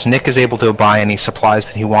 So yes, Nick is able to buy any supplies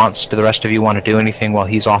that he wants. Do the rest of you want to do anything while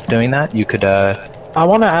he's off doing that? You could, I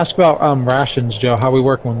want to ask about rations, Joe. How are we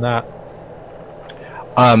working on that?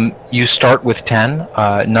 You start with 10.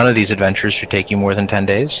 None of these adventures should take you more than 10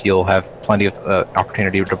 days. You'll have plenty of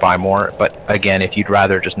opportunity to buy more. But again, if you'd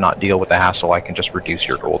rather just not deal with the hassle, I can just reduce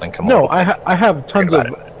your gold income. No, I have tons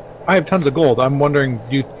of gold. I'm wondering,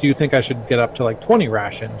 do you think I should get up to like 20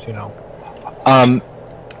 rations? You know.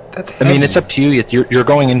 That's I mean, it's up to you. You're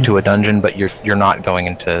going into a dungeon, but you're not going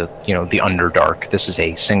into, you know, the Underdark. This is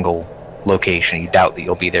a single location. You doubt that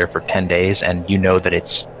you'll be there for 10 days, and you know that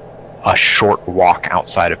it's a short walk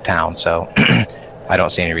outside of town, so I don't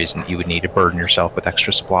see any reason that you would need to burden yourself with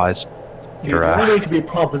extra supplies. The only way it could be a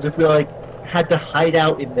problem is if we like had to hide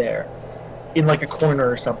out in there, in like a corner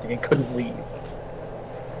or something, and couldn't leave.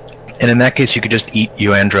 And in that case, you could just eat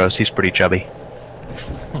Euandros. He's pretty chubby.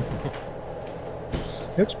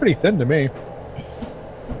 Looks pretty thin to me.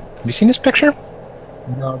 Have you seen this picture?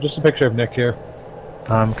 No, just a picture of Nick here.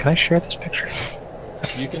 Can I share this picture?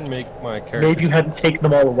 You can make my character. Maybe you hadn't taken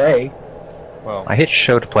them all away. Well, I hit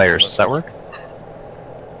show to players. Does that work?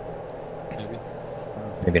 maybe.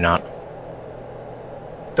 Maybe not.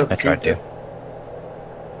 Doesn't I tried seem to.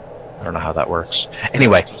 I don't know how that works.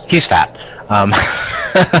 Anyway, he's fat.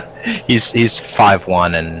 He's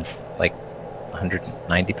 5'1" and like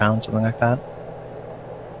 190 pounds, something like that.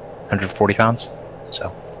 140 pounds.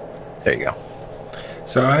 So, there you go.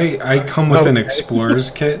 So I come with an explorer's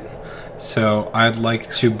kit. So I'd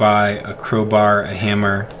like to buy a crowbar, a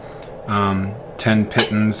hammer, 10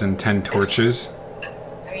 pitons, and 10 torches.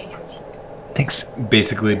 Thanks.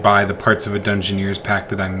 Basically buy the parts of a Dungeoneer's pack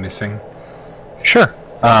that I'm missing. Sure.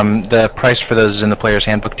 The price for those is in the player's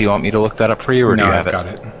handbook. Do you want me to look that up for you, or do you have I've got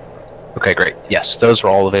it. Okay, great. Yes, those are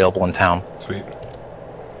all available in town. Sweet.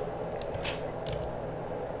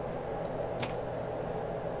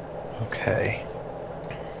 Okay.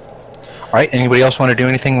 Alright, anybody else want to do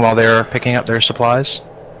anything while they're picking up their supplies?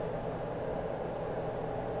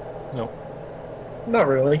 No. Not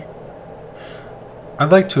really.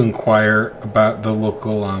 I'd like to inquire about the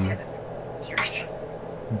local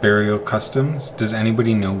burial customs. Does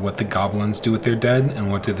anybody know what the goblins do with their dead, and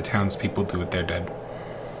what do the townspeople do with their dead?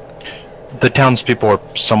 The townspeople are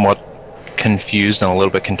somewhat confused and a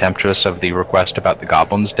little bit contemptuous of the request about the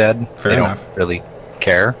goblins dead. Fair they enough. Don't really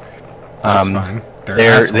care. That's fine.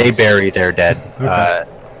 They bury their dead. Okay.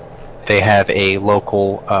 They have a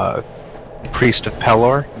local priest of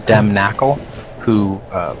Pelor, Dem Knackle, who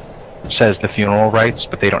says the funeral rites,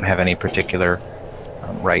 but they don't have any particular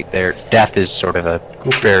rite. Their death is sort of a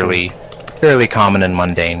fairly common and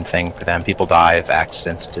mundane thing for them. People die of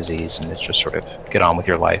accidents, disease, and it's just sort of get on with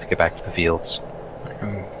your life, get back to the fields.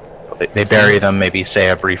 They bury them, maybe say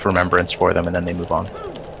a brief remembrance for them, and then they move on.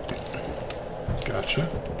 Gotcha.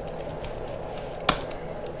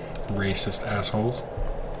 Racist assholes.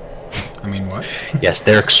 I mean, what? Yes,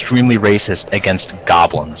 they're extremely racist against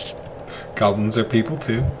goblins. Goblins are people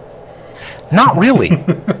too. Not really,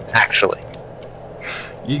 actually.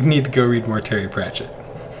 You need to go read more Terry Pratchett.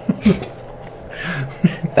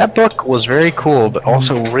 That book was very cool, but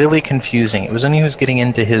also really confusing. It was when he was getting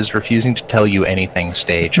into his refusing to tell you anything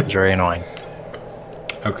stage. It was very annoying.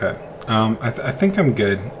 Okay. I think I'm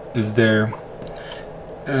good. Is there...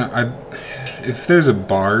 if there's a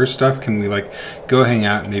bar or stuff, can we, like, go hang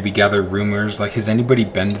out and maybe gather rumors? Like, has anybody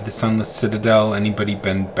been to the Sunless Citadel? Anybody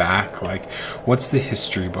been back? Like, what's the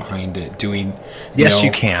history behind it? Do we know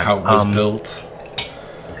you can. how it was built?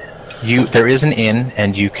 There is an inn,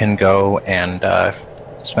 and you can go and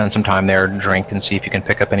spend some time there, drink, and see if you can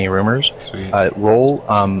pick up any rumors. Sweet. Roll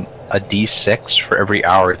a d6 for every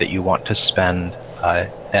hour that you want to spend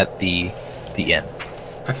at the inn.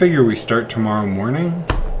 I figure we start tomorrow morning.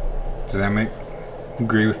 Does that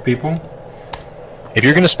agree with people? If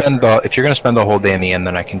you're gonna spend the whole day in the inn,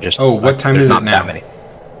 then I can just. Oh, what time there's is it not now? that many.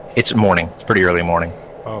 It's morning. It's pretty early morning.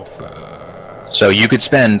 Oh, So you could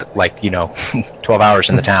spend 12 hours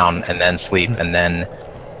in the town and then sleep and then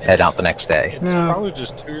head out the next day. it's No. probably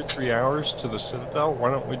just 2 or 3 hours to the Citadel. Why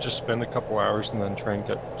don't we just spend a couple hours and then try and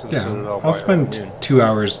get to the Citadel? I'll by spend noon? 2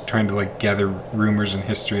 hours trying to gather rumors and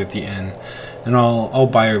history at the inn, and I'll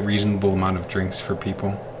buy a reasonable amount of drinks for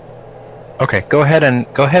people. Okay, go ahead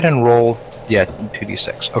and roll. Yeah,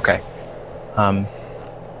 2d6. Okay.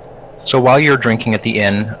 So while you're drinking at the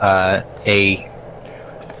inn, a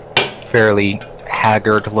fairly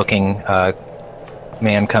haggard-looking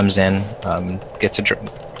man comes in, gets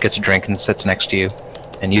a drink and sits next to you,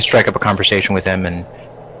 and you strike up a conversation with him. And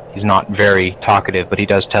he's not very talkative, but he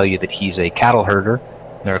does tell you that he's a cattle herder.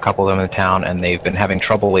 There are a couple of them in the town, and they've been having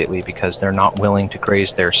trouble lately because they're not willing to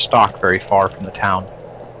graze their stock very far from the town.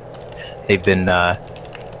 They've been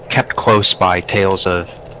kept close by tales of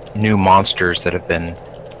new monsters that have been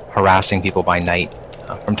harassing people by night.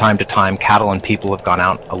 From time to time, cattle and people have gone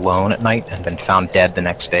out alone at night and been found dead the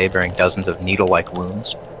next day, bearing dozens of needle-like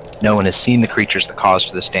wounds. No one has seen the creatures that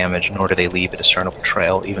caused this damage, nor do they leave a discernible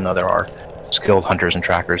trail, even though there are skilled hunters and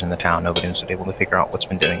trackers in the town. Nobody's been able to figure out what's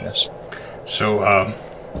been doing this. So,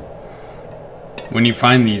 when you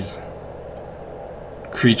find these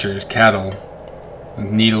creatures, cattle,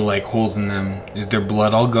 with needle-like holes in them, is their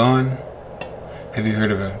blood all gone? Have you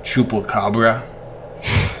heard of a chupacabra?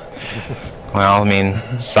 Well, I mean,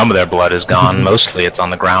 some of their blood is gone. Mostly it's on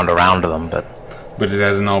the ground around them, but But it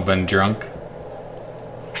hasn't all been drunk?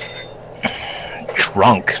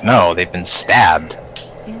 drunk? No, they've been stabbed.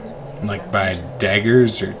 Like by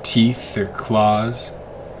daggers or teeth or claws?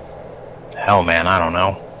 Hell, man, I don't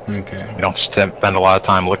know. Okay. We don't spend a lot of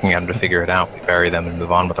time looking at them to figure it out. We bury them and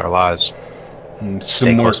move on with our lives. And Stay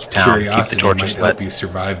some more close to town, keep the curiosity torches might help lit. you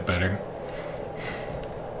survive better.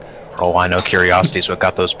 For all I know, curiosity's what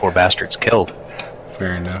got those poor bastards killed.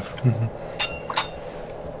 Fair enough.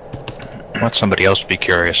 Let somebody else be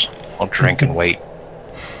curious. I'll drink and wait.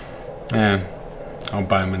 Yeah, I'll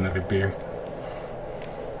buy him another beer.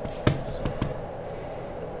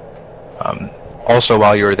 Also,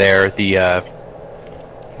 while you were there, the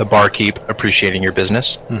barkeep, appreciating your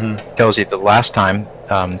business, tells you that the last time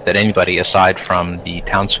that anybody, aside from the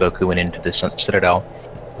townsfolk who went into the Citadel,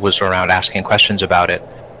 was around asking questions about it,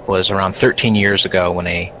 was around 13 years ago when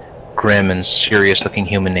a grim and serious-looking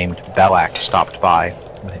human named Belak stopped by.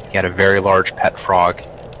 He had a very large pet frog.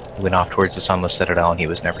 He went off towards the Sunless Citadel, and he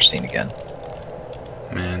was never seen again.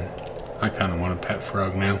 Man, I kind of want a pet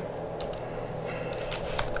frog now.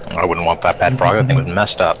 I wouldn't want that pet frog. I think it was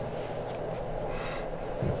messed up.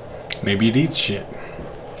 Maybe it eats shit.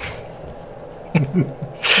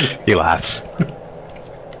 He laughs.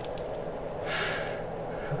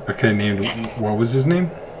 Okay, named... What was his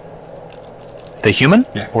name? The human?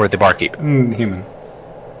 Yeah. Or the barkeep? Human.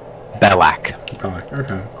 Belak. Belak.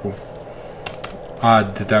 Okay, cool.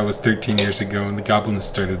 Odd that was 13 years ago and the goblins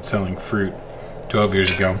started selling fruit 12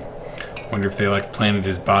 years ago. Wonder if they planted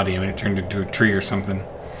his body and it turned into a tree or something.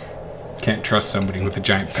 Can't trust somebody with a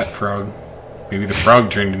giant pet frog. Maybe the frog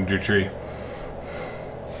turned into a tree.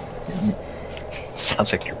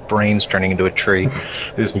 Sounds like your brain's turning into a tree.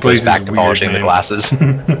 This He place goes is back to weird, polishing the man. glasses.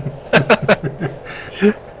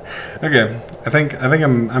 Okay, I think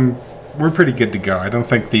we're pretty good to go. I don't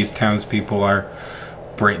think these townspeople are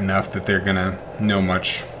bright enough that they're gonna know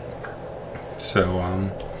much. So,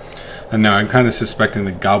 and now I'm kind of suspecting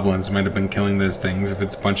the goblins might have been killing those things. If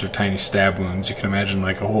it's a bunch of tiny stab wounds, you can imagine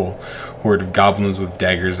a whole horde of goblins with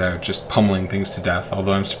daggers out just pummeling things to death.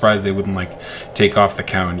 Although I'm surprised they wouldn't take off the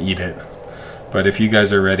cow and eat it. But if you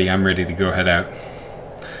guys are ready, I'm ready to go head out.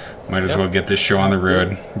 Might as well get this show on the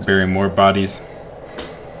road, bury more bodies.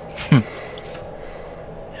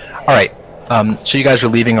 All right. So you guys are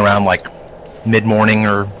leaving around mid-morning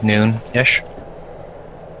or noon-ish?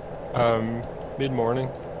 Mid-morning.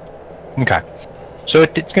 Okay. So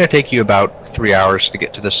it's going to take you about 3 hours to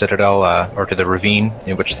get to the Citadel, or to the ravine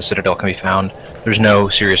in which the Citadel can be found. There's no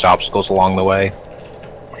serious obstacles along the way,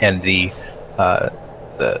 and the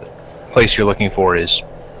place you're looking for is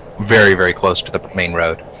very, very close to the main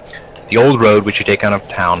road. The old road, which you take out of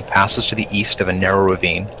town, passes to the east of a narrow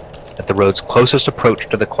ravine. At the road's closest approach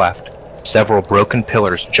to the cleft, several broken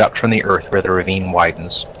pillars jut from the earth where the ravine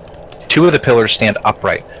widens. Two of the pillars stand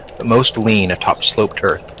upright, but most lean atop sloped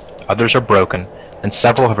earth. Others are broken, and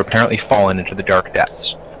several have apparently fallen into the dark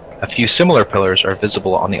depths. A few similar pillars are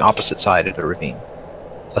visible on the opposite side of the ravine.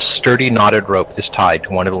 A sturdy knotted rope is tied to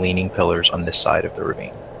one of the leaning pillars on this side of the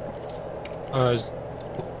ravine. Is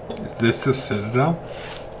Is this the Citadel?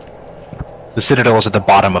 The Citadel is at the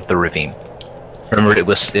bottom of the ravine. Remember,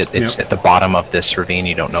 it's at the bottom of this ravine.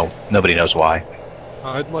 You don't know. Nobody knows why.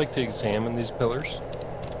 I'd like to examine these pillars.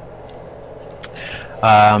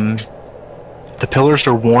 The pillars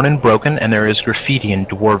are worn and broken, and there is graffiti in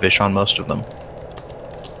Dwarvish on most of them.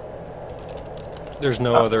 There's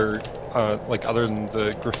no other, like other than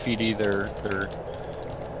the graffiti, there's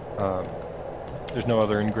no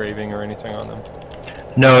other engraving or anything on them.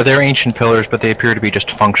 No, they're ancient pillars, but they appear to be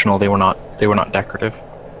just functional. They were not decorative.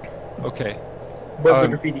 Okay. What does the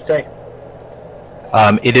graffiti say?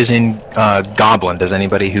 It is in Goblin. Does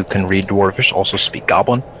anybody who can read Dwarvish also speak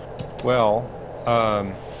Goblin? Well,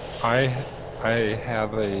 I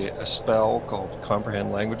have a spell called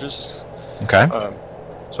Comprehend Languages. Okay.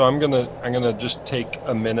 So I'm gonna just take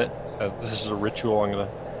a minute. This is a ritual. I'm gonna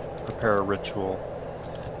prepare a ritual,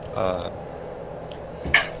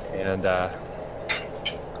 and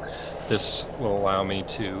this will allow me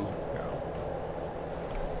to.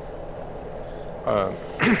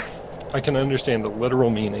 I can understand the literal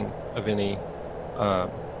meaning of any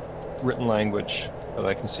written language that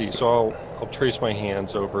I can see. So I'll trace my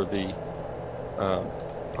hands over the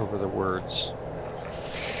words.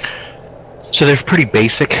 So they're pretty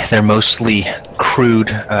basic. They're mostly crude,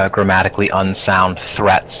 grammatically unsound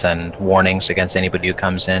threats and warnings against anybody who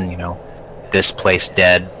comes in. You know, this place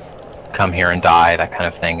dead, come here and die, that kind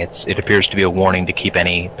of thing. It appears to be a warning to keep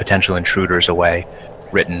any potential intruders away,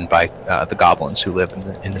 written by the goblins who live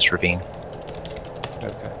in this ravine.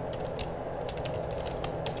 Okay.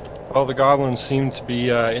 Well, the goblins seem to be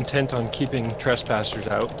intent on keeping trespassers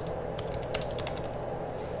out.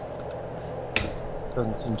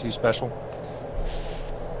 Doesn't seem too special.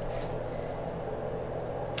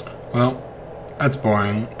 Well, that's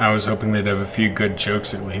boring. I was hoping they'd have a few good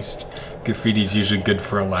jokes at least. Graffiti's usually good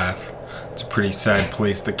for a laugh. It's a pretty sad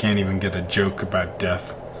place that can't even get a joke about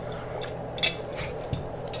death.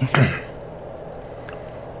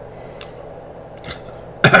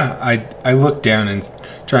 I look down and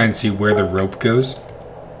try and see where the rope goes.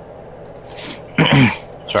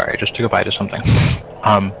 Sorry, I just took a bite of something.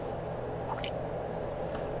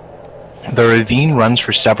 The ravine runs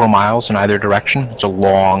for several miles in either direction. It's a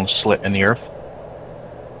long slit in the earth.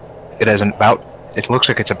 It looks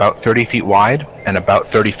like it's about 30 feet wide and about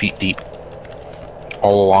 30 feet deep,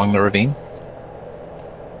 all along the ravine.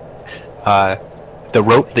 The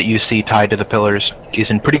rope that you see tied to the pillars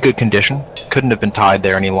is in pretty good condition. Couldn't have been tied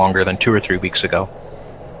there any longer than 2 or 3 weeks ago.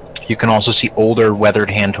 You can also see older, weathered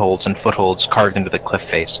handholds and footholds carved into the cliff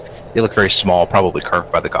face. They look very small, probably carved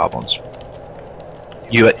by the goblins.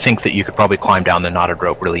 You think that you could probably climb down the knotted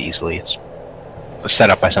rope really easily. It's set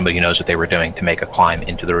up by somebody who knows what they were doing to make a climb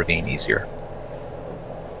into the ravine easier.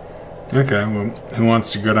 Okay, well, who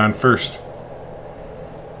wants to go down first?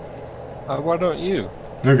 Why don't you?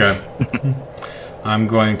 Okay. I'm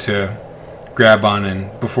going to grab on,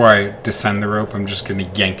 and before I descend the rope, I'm just going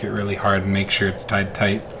to yank it really hard and make sure it's tied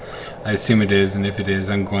tight. I assume it is, and if it is,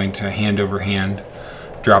 I'm going to hand over hand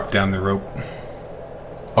drop down the rope.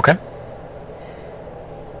 Okay.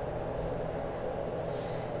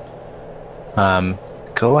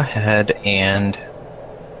 Go ahead and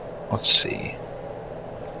let's see.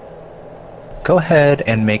 Go ahead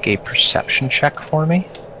and make a perception check for me.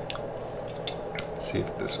 Let's see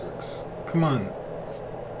if this works. Come on.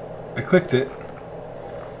 I clicked it.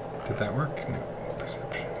 Did that work? No.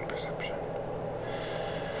 Perception.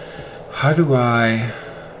 How do I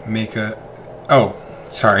make a... Oh,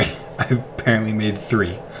 sorry. I apparently made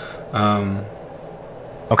 3.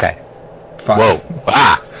 Okay. 5. Whoa.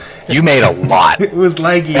 Ah! You made a lot. It was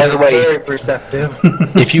laggy. By the way, Very perceptive.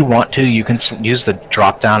 if you want to, you can use the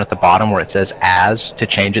drop down at the bottom where it says "as" to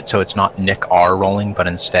change it so it's not Nick R rolling, but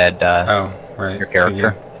instead oh, right. your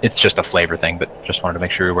character. Yeah. It's just a flavor thing, but just wanted to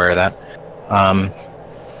make sure you're aware of that.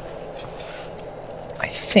 I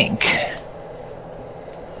think.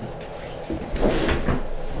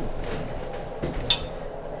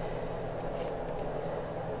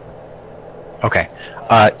 Okay.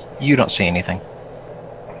 You don't see anything.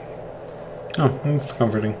 Oh, that's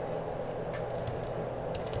comforting.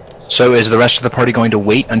 So is the rest of the party going to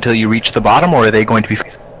wait until you reach the bottom, or are they going to be...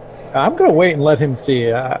 I'm gonna wait and let him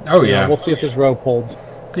see. Oh, yeah. We'll see if this rope holds.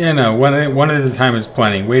 Yeah, no, one at a time is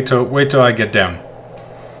plenty. Wait till I get down.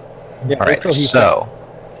 Yeah, Alright, wait till he's so...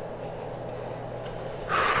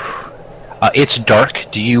 it's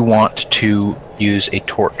dark. Do you want to use a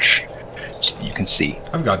torch so you can see?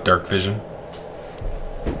 I've got dark vision.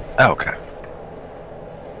 Oh, okay.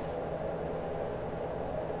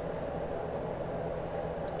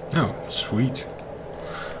 Oh, sweet.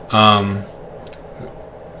 I'm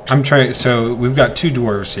trying. So we've got 2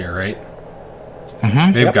 dwarves here, right?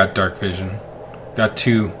 Mm-hmm. They've got dark vision. Got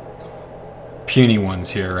 2 puny ones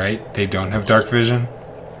here, right? They don't have dark vision?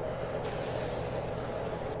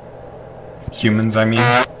 Humans, I mean?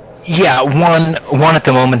 Yeah, one at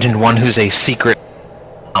the moment, and one who's a secret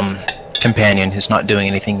companion who's not doing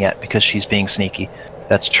anything yet because she's being sneaky.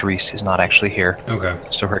 That's Therese, who's not actually here. Okay,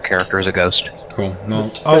 So her character is a ghost. cool. The Well,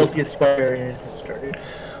 stealthiest barbarian has started.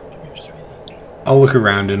 I'll look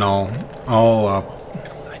around and I'll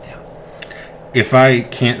if I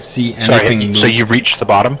can't see anything Sorry, so you reached the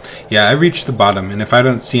bottom? Yeah, I reached the bottom, and if I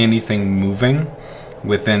don't see anything moving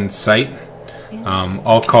within sight,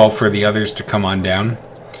 I'll call for the others to come on down.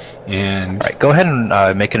 And Alright, go ahead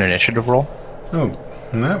and make an initiative roll. oh,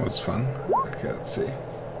 that was fun. Okay, let's see.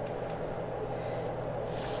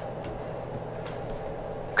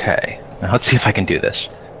 Okay, now let's see if I can do this.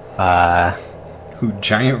 Ooh,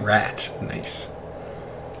 giant rat. Nice.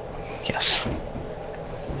 Yes.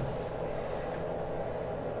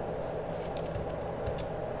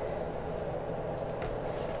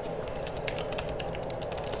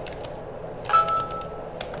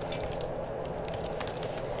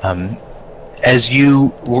 As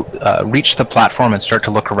you reach the platform and start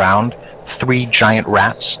to look around, 3 giant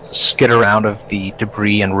rats skitter out of the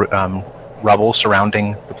debris and rubble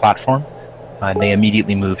surrounding the platform, and they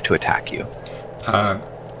immediately move to attack you.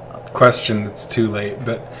 Question that's too late,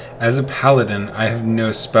 but as a paladin, I have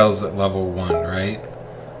no spells at level 1, right?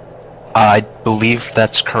 I believe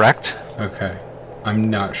that's correct. Okay. I'm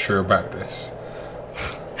not sure about this.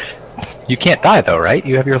 You can't die though, right?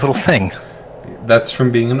 You have your little thing. That's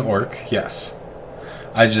from being an orc, yes.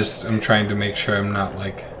 I'm trying to make sure I'm not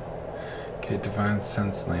like... Okay, Divine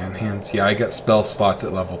Sense, Lay on Hands. Yeah, I got spell slots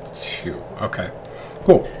at level 2. Okay,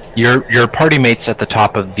 cool. Your party mates at the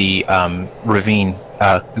top of the ravine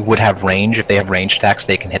would have range. If they have range attacks,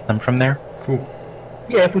 they can hit them from there. Cool.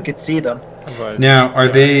 Yeah, if we could see them. Right. Now, are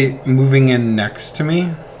they moving in next to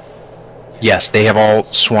me? Yes, they have all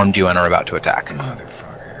swarmed you and are about to attack.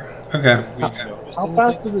 Motherfucker. Okay. We noticed How anything?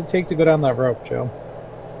 fast does it take to go down that rope, Joe?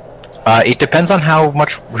 It depends on how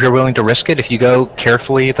much you're willing to risk it. If you go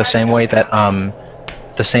carefully, the same way that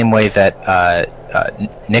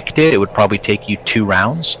Nick did, it would probably take you 2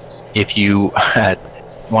 rounds. If you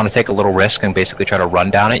want to take a little risk and basically try to run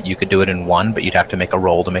down it, you could do it in 1, but you'd have to make a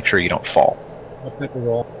roll to make sure you don't fall. What type of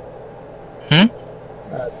roll? Hmm?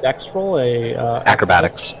 Dex roll?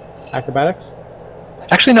 Acrobatics. Acrobatics?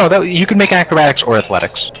 Actually, no. You can make acrobatics or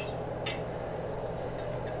athletics.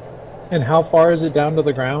 And how far is it down to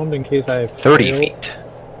the ground in case I 30 fail? feet.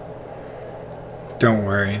 Don't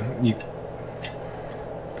worry.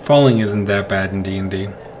 Falling isn't that bad in D&D.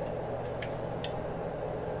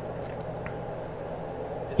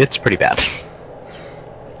 It's pretty bad.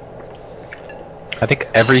 I think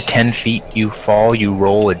every 10 feet you fall, you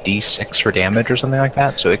roll a d6 for damage or something like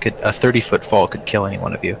that. So a 30-foot fall could kill any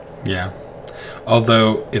one of you. Yeah.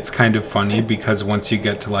 Although, it's kind of funny because once you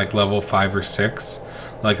get to like level 5 or 6,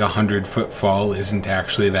 like 100-foot fall isn't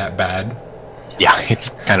actually that bad. Yeah, it's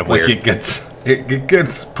kind of Like weird. it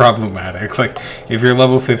gets problematic. Like if you're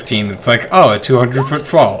level 15, it's like, oh, a 200-foot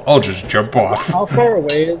fall. I'll just jump off. How far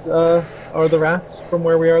away are the rats from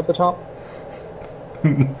where we are at the top?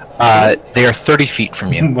 They are 30 feet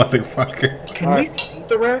from you. Motherfucker. Can we see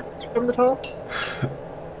the rats from the top?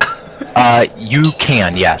 You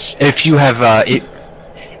can, yes. If you have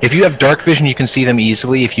dark vision, you can see them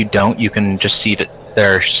easily. If you don't, you can just see that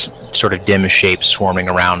they're sort of dim shapes swarming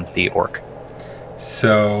around the orc.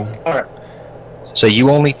 So, Alright. So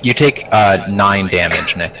you take 9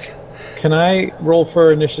 damage, Nick. Can I roll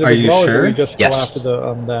for initiative Are as you well, or sure? do we just Yes. go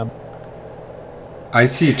after them? I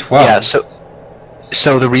see 12. Yeah.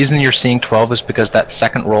 So the reason you're seeing 12 is because that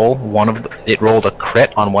second roll, it rolled a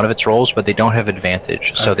crit on one of its rolls, but they don't have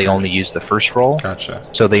advantage, so they Okay. only use the first roll. Gotcha.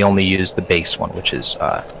 So they only use the base one, which is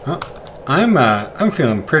I'm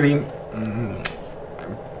feeling pretty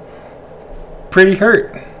pretty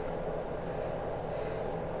hurt.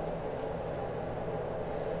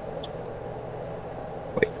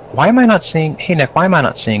 Wait, why am I not seeing? Hey Nick, why am I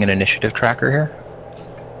not seeing an initiative tracker here?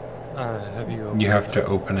 Have you? You have to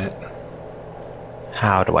open it.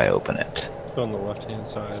 How do I open it? On the left-hand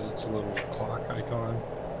side, it's a little clock icon.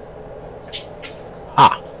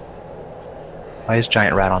 Ah. Why is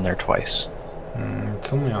giant rat on there twice?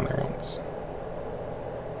 It's only on there once.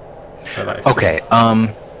 That I see. Okay. I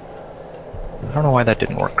don't know why that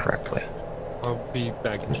didn't work correctly. I'll be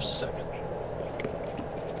back in just a second.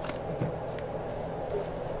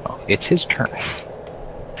 Oh, it's his turn.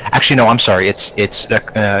 Actually, no. I'm sorry. It's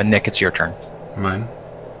Nick. It's your turn. Mine?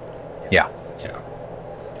 Yeah. Yeah.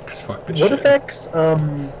 Cause fuck this What shit. affects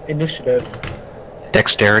initiative?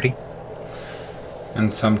 Dexterity.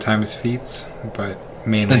 And sometimes feats, but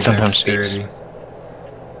mainly And sometimes dexterity.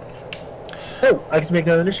 Oh, I get to make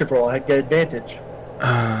another initiative roll. I get advantage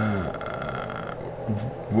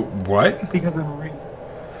What? because I'm a ranger.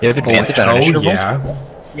 You have advantage on hell initiative rolls? yeah.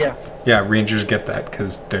 Yeah, Yeah, rangers get that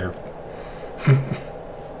because they're...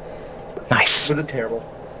 Nice. was it terrible?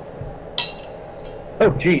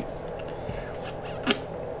 Oh, jeez.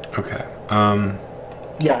 Okay.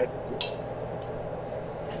 Yeah, I can see it.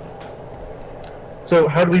 So,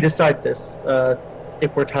 how do we decide this?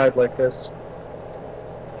 If we're tied like this?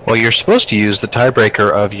 Well, you're supposed to use the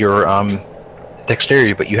tiebreaker of your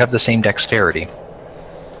dexterity, but you have the same dexterity.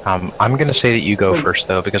 I'm going to say that you go Wait, first,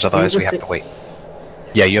 though, because otherwise we have to wait.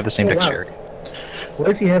 Yeah, you have the same Oh, wow. dexterity. Why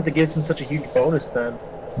does he have that gives him such a huge bonus then?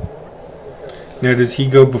 Now, does he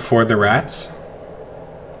go before the rats?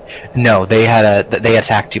 No, they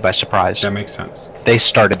attacked you by surprise. That makes sense. They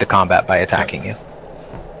started the combat by attacking you.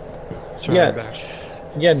 Sorry, Yeah. I'm back.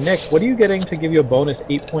 Yeah, Nick, what are you getting to give you a bonus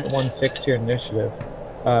 8.16 to your initiative?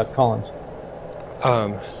 Collins.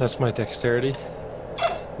 That's my dexterity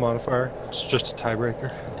modifier. It's just a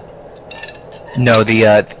tiebreaker. No, he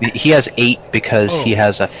has 8 because he Oh.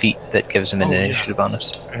 has a feat that gives him an Oh, yeah. initiative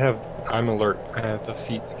bonus. I'm alert. I have a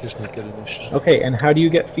feat that gives me good initiative. Okay, and how do you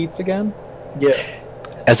get feats again? Yeah.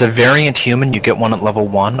 As a variant human, you get one at level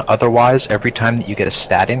 1. Otherwise, every time that you get a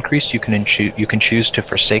stat increase, you can choose to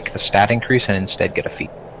forsake the stat increase and instead get a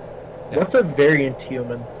feat. What's a variant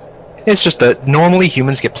human? It's just that normally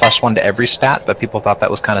humans get +1 to every stat, but people thought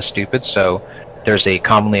that was kind of stupid, so there's a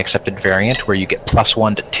commonly accepted variant where you get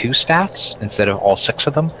 +1 to 2 stats instead of all 6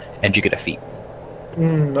 of them, and you get a feat.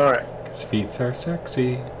 Alright. Because feats are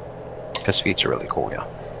sexy. Because feats are really cool, yeah.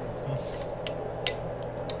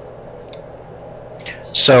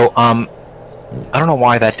 So, I don't know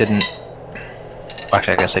why that didn't...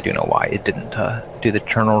 Actually, I guess I do know why it didn't do the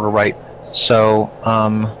turn order right. So,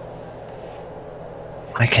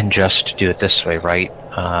 I can just do it this way, right?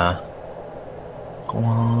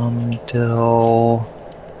 Glomdil...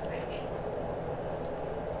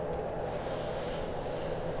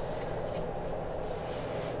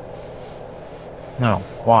 No,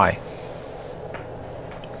 why?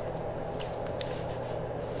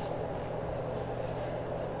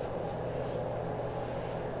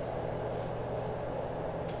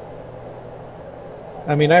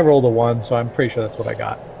 I mean, I rolled a 1, so I'm pretty sure that's what I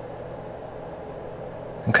got.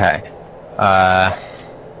 Okay. Why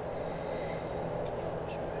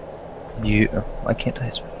can't I...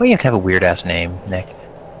 Why you have to have a weird-ass name, Nick?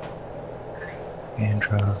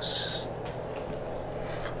 Andros...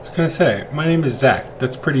 I was gonna say, my name is Zach.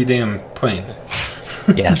 That's pretty damn plain.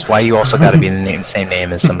 Yes, why you also gotta be the same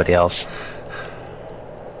name as somebody else?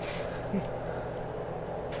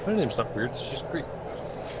 My name's not weird. It's just Greek.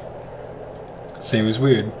 Same as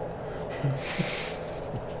weird.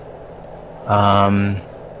 And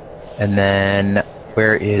then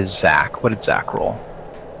where is Zach? What did Zach roll?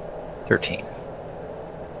 13.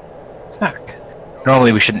 Zach.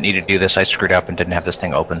 Normally we shouldn't need to do this. I screwed up and didn't have this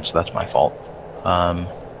thing open, so that's my fault.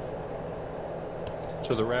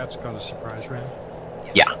 So the rats got a surprise round?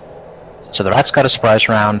 Yeah. So the rat's got a surprise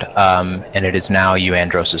round, and it is now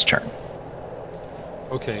Andros' turn.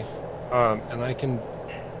 Okay. And I can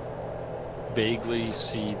vaguely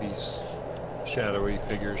see these shadowy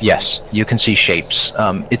figures. Yes, you can see shapes.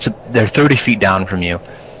 They're 30 feet down from you,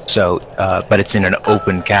 so but it's in an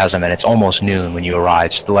open chasm, and it's almost noon when you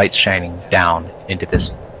arrive. So the light's shining down into this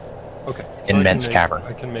Okay. So immense cavern.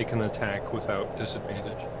 I can make an attack without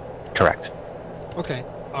disadvantage. Correct. Okay.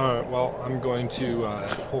 Well, I'm going to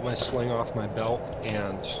pull my sling off my belt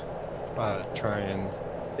and try and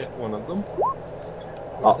hit one of them.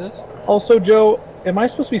 With it. Also, Joe, am I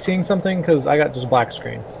supposed to be seeing something? Because I got just black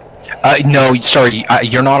screen. No, sorry,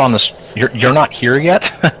 you're not on this. You're not here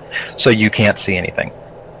yet, so you can't see anything.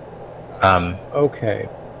 Okay.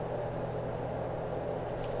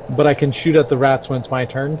 But I can shoot at the rats when it's my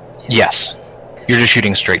turn? Yes, you're just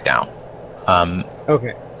shooting straight down.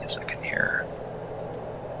 Okay. A second here.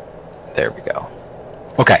 There we go.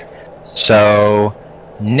 Okay, so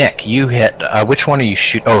Nick, you hit. Which one are you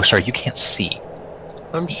shoot? Oh, sorry, you can't see.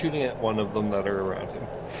 I'm shooting at one of them that are around him.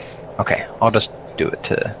 Okay, I'll just do it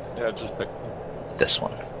to Yeah, just pick one. this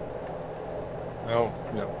one. Oh,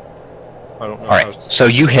 no. I don't know. All right, so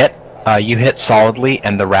you hit. You hit solidly,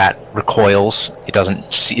 and the rat recoils. It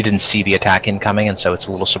didn't see the attack incoming, and so it's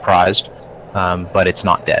a little surprised. But it's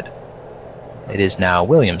not dead. It is now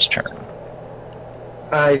William's turn.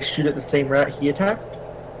 I shoot at the same rat he attacked.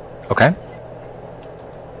 Okay.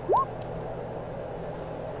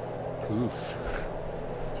 Oof.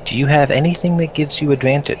 Do you have anything that gives you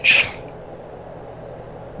advantage?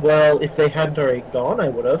 Well, if they hadn't already gone, I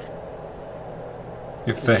would have.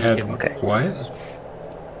 If they had Okay. what?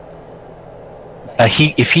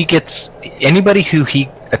 If he gets anybody who he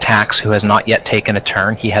attacks who has not yet taken a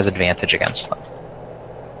turn, he has advantage against them.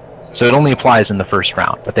 So it only applies in the first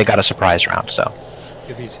round, but they got a surprise round, so.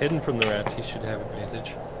 If he's hidden from the rats, he should have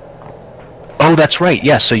advantage. Oh, that's right.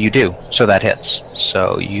 Yes, so you do. So that hits.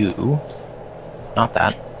 So you... Not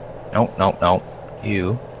that. No.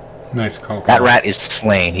 You... Nice call. That rat is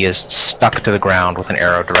slain. He is stuck to the ground with an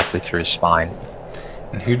arrow directly through his spine.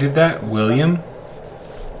 And who did that? William?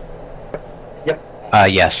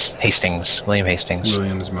 Yes. Hastings. William Hastings.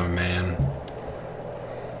 William's my man.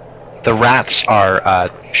 The rats are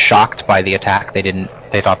shocked by the attack.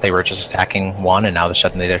 They thought they were just attacking one, and now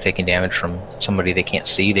suddenly they're taking damage from somebody they can't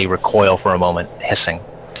see. They recoil for a moment, hissing.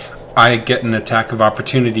 I get an attack of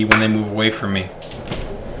opportunity when they move away from me.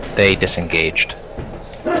 They disengaged.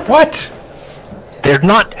 What? They're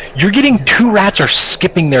not... You're getting 2 rats are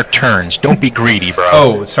skipping their turns. Don't be greedy, bro.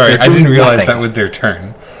 Oh, sorry. They're I didn't doing realize nothing. that was their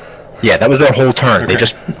turn. Yeah, that was their whole turn. Okay. They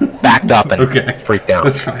just backed up and freaked out.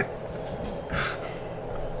 That's fine.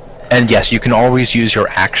 And yes, you can always use your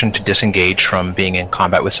action to disengage from being in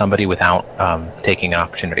combat with somebody without taking an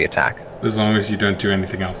opportunity attack. As long as you don't do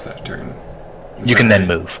anything else that turn. You can then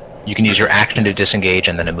move. You can use your action to disengage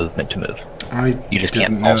and then a movement to move. You just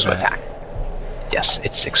can't also attack. Yes,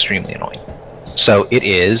 it's extremely annoying. So it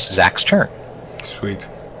is Zach's turn. Sweet.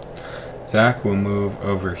 Zach will move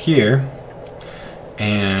over here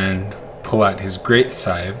and pull out his great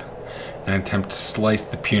scythe and attempt to slice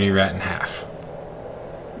the puny rat in half.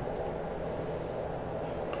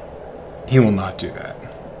 He will not do that.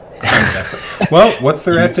 I'm guessing. Well, what's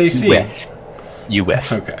the rat's AC? You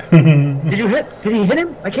whiff. Okay. Did you hit? Did he hit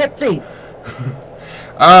him? I can't see.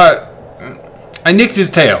 I nicked his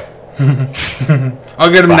tail. I'll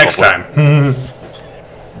get him next time.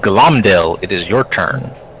 Glomdil, it is your turn.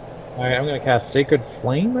 Alright, I'm gonna cast Sacred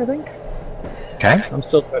Flame, I think. Okay. I'm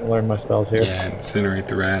still trying to learn my spells here. Yeah, incinerate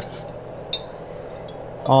the rats.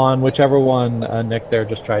 On whichever one Nick there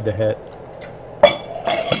just tried to hit.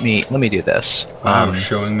 Let me do this.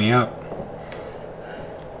 Showing me up.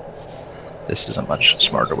 This is a much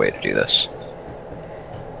smarter way to do this.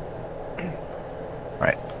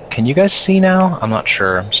 Right. Can you guys see now? I'm not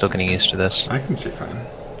sure. I'm still getting used to this. I can see fine.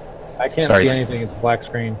 I can't Sorry. see anything. It's a black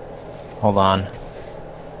screen. Hold on.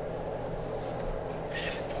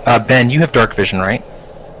 Ben, you have dark vision, right?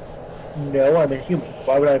 No, I'm a human.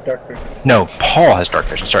 Why would I have dark vision? No, Paul has dark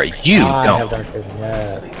vision. Sorry, you I don't. have dark vision,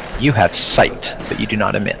 yeah. You have sight, but you do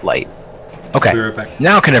not emit light. Okay. Be right back.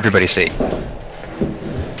 Now can everybody see?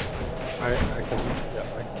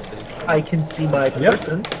 I can see my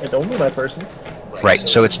person, and only my person. Right,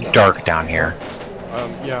 so it's dark down here.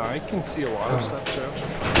 Yeah, I can see a lot of stuff, Joe.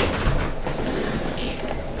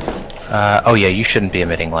 Oh yeah, you shouldn't be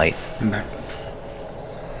emitting light. I'm back.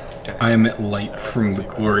 Okay. I emit light from the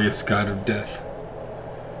glorious god of death.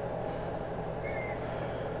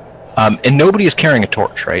 And nobody is carrying a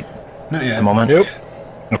torch, right? Not yet. At the moment? Nope.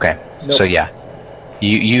 Okay, Nope. so yeah.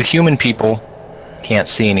 You human people can't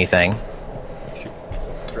see anything.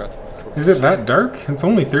 Is it that dark? It's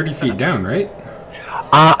only 30 feet down, right?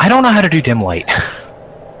 I don't know how to do dim light.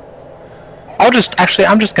 I'm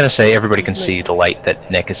just gonna say everybody can see the light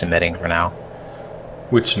that Nick is emitting for now.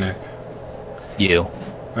 Which Nick? You.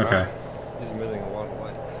 Okay. He's emitting a lot of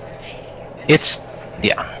light. It's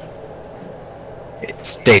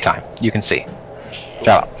daytime. You can see. Shut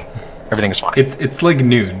up. Everything is fine. It's like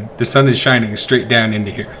noon. The sun is shining straight down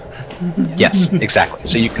into here. Yes, exactly.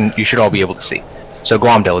 So you should all be able to see. So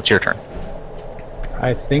Glomdale, it's your turn.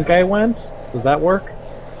 I think I went. Does that work?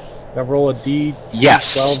 I roll a D12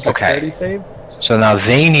 Yes. Okay. dexterity save? So now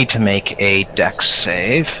they need to make a dex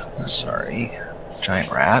save. Sorry.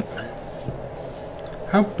 Giant rat.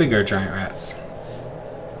 How big are giant rats?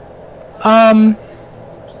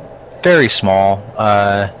 Very small.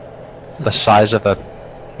 The size of a,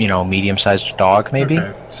 medium-sized dog, maybe?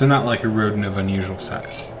 Okay. So not like a rodent of unusual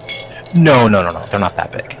size. No. They're not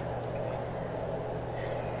that big.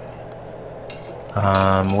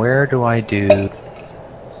 Where do I do...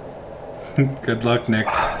 Good luck, Nick.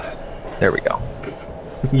 There we go.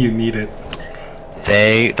 You need it.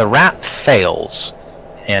 The rat fails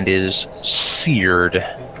and is seared.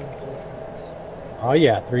 Oh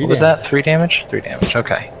yeah, 3 What was that? 3 damage? 3 damage,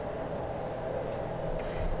 okay.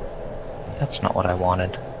 That's not what I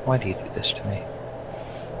wanted. Why do you do this to me?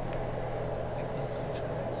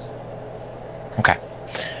 Okay.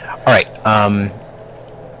 Alright,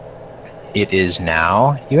 it is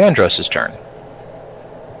now Euandros' turn.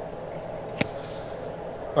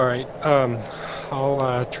 Alright,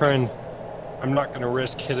 I'll try and... I'm not going to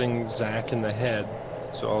risk hitting Zach in the head,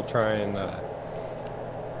 so I'll try and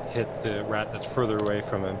hit the rat that's further away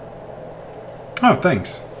from him. Oh,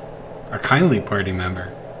 thanks. A kindly party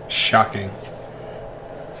member. Shocking.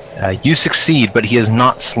 You succeed, but he is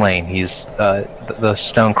not slain. He's the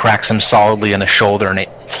stone cracks him solidly in the shoulder, and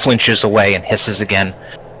it flinches away and hisses again,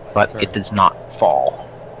 but it does not fall.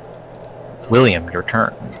 William, your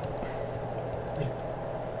turn.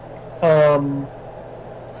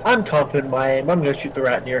 I'm confident in my aim. I'm gonna shoot the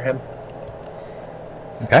rat near him.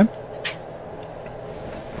 Okay.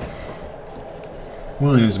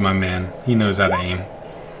 William's my man. He knows how to aim.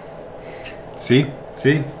 See?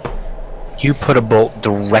 See? You put a bolt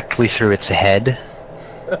directly through its head.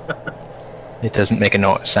 It doesn't make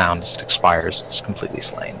a sound as it expires. It's completely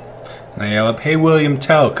slain. And I yell up, "Hey, William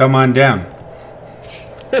Tell, come on down."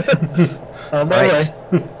 On my way.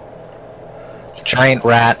 Giant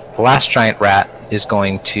rat, the last giant rat, is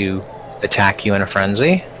going to attack you in a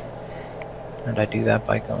frenzy. And I do that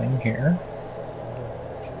by going here.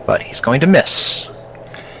 But he's going to miss.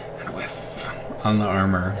 And whiff on the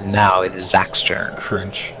armor. And now it is Zach's turn.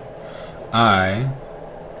 Crunch.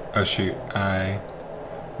 Oh shoot, I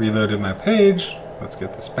reloaded my page. Let's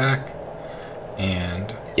get this back.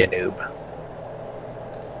 And You noob.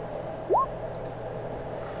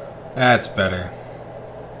 that's better.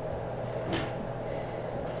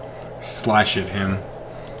 Slash at him.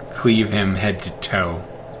 Cleave him head to toe.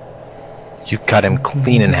 You cut him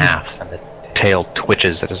clean in half, and the tail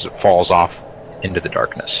twitches as it falls off into the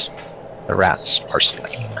darkness. The rats are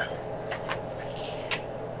slain.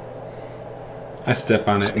 I step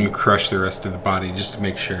on it and crush the rest of the body just to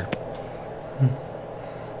make sure.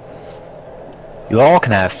 You all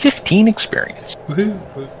can have 15 experience.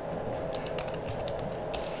 Woohoo.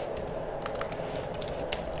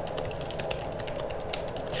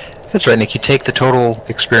 That's right, Nick. You take the total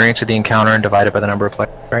experience of the encounter and divide it by the number of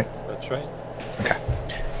players, right? That's right. Okay.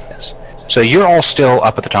 Yes. So you're all still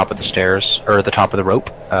up at the top of the stairs, or the top of the rope,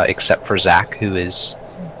 except for Zach, who is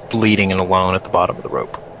bleeding and alone at the bottom of the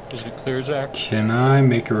rope. Is it clear, Zach? Can I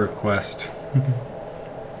make a request?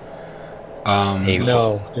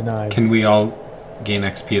 No, denied. Can we all gain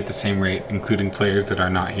XP at the same rate, including players that are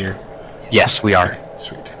not here? Yes, we are. Okay,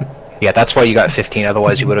 sweet. Yeah, that's why you got 15,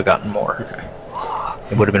 otherwise you would have gotten more. Okay.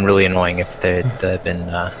 It would have been really annoying if there had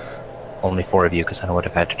been only 4 of you, because then I would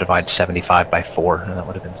have had to divide 75 by 4, and that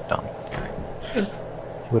would have been dumb. You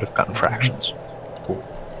would have gotten fractions. Cool.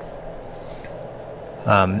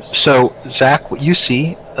 So, Zach, what you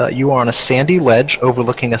see, you are on a sandy ledge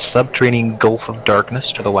overlooking a subterranean gulf of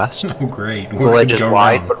darkness to the west. Oh, great. The ledge is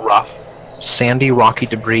wide but rough. Sandy, rocky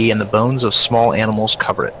debris and the bones of small animals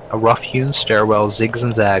cover it. A rough-hewn stairwell zigs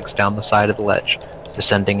and zags down the side of the ledge,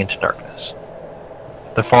 descending into darkness.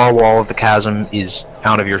 The far wall of the chasm is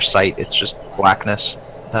out of your sight. It's just blackness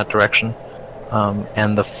that direction.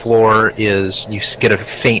 And the floor is, you get a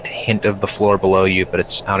faint hint of the floor below you, but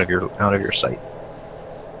it's out of your sight.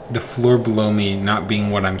 The floor below me not being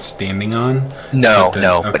what I'm standing on? No,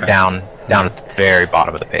 okay. but down at the very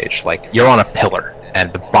bottom of the page. Like, you're on a pillar,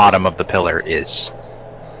 and the bottom of the pillar is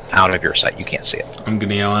out of your sight. You can't see it. I'm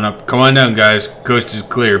gonna yell up, "Come on down, guys. Coast is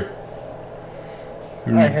clear."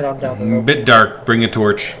 I head on down the road. Bit dark. Bring a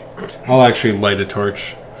torch. I'll actually light a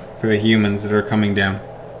torch for the humans that are coming down.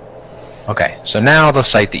 Okay, so now the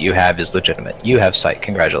sight that you have is legitimate. You have sight.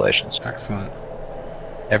 Congratulations. Excellent.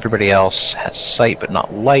 Everybody else has sight, but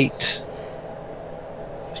not light.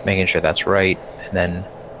 Just making sure that's right. And then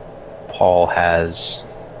Paul has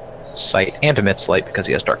sight and emits light because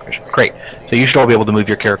he has dark vision. Great. So you should all be able to move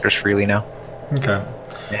your characters freely now. Okay.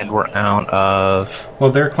 And we're out of...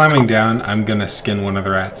 While they're climbing down, I'm gonna skin one of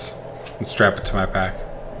the rats and strap it to my pack.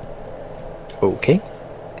 Okay.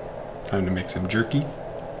 Time to make some jerky.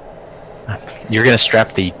 You're going to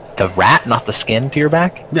strap the rat, not the skin, to your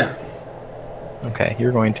back? Yeah. Okay,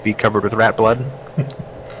 you're going to be covered with rat blood.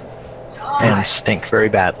 And stink very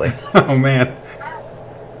badly. Oh man.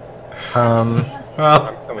 Well,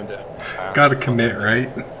 I'm coming down. gotta commit, right?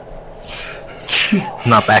 I'm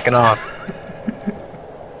not backing off.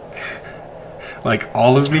 Like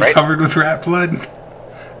all of me Right. covered with rat blood?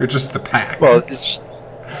 Or just the pack? Well, it's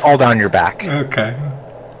all down your back. Okay.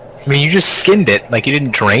 I mean, you just skinned it. Like, you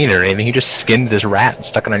didn't drain it or anything. You just skinned this rat and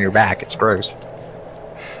stuck it on your back. It's gross.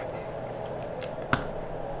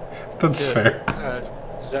 That's fair.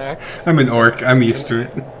 Zach, I'm an orc. I'm used to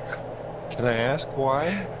it. can I ask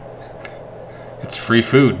why? It's free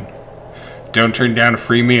food. Don't turn down a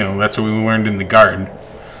free meal. That's what we learned in the guard.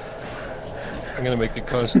 I'm gonna make a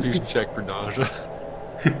constitution check for nausea.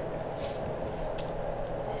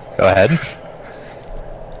 Go ahead.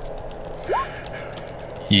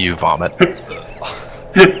 You vomit.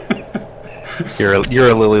 You're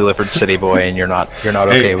a lily-livered city boy, and you're not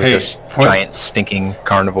okay Hey, with hey, this point- giant stinking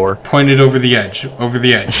carnivore. Point it over the edge. Over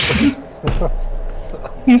the edge.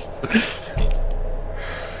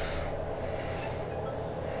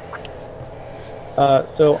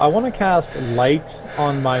 So I want to cast light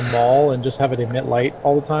on my maul and just have it emit light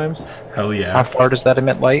all the times. Hell How yeah. far does that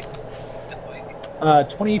emit light?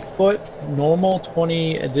 20 foot normal,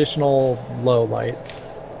 20 additional low light.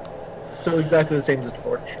 So exactly the same as a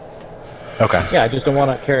torch. Okay. Yeah, I just don't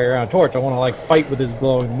want to carry around a torch. I want to like fight with his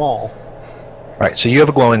glowing maul. Right. So you have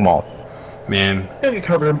a glowing maul. Man, Gonna get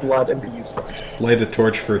covered in blood and be useless. light a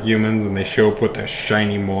torch for humans and they show up with a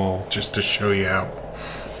shiny maul just to show you out.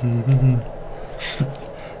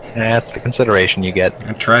 That's the consideration you get.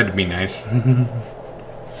 I tried to be nice.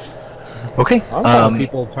 Okay. I don't want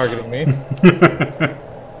people targeting me.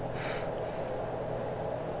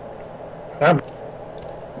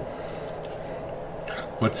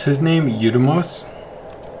 What's his name? Eudemos?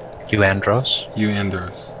 Euandros.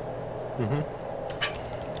 Euandros. Mm-hmm.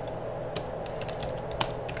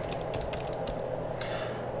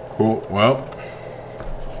 Cool. Well,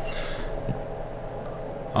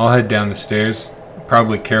 I'll head down the stairs,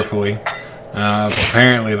 probably carefully.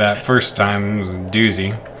 Apparently that first time was a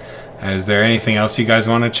doozy. Is there anything else you guys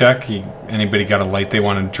want to check? Anybody got a light they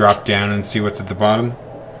want to drop down and see what's at the bottom?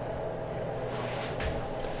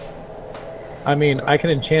 I mean, I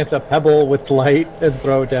can enchant a pebble with light and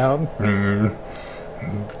throw it down.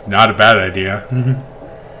 Not a bad idea.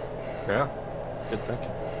 Yeah. Good thinking.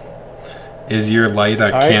 Is your light a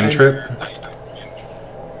Alright, cantrip?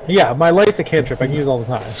 Yeah, my light's a cantrip. I can use it all the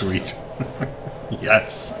time. Sweet.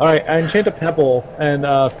 Yes. Alright, I enchant a pebble and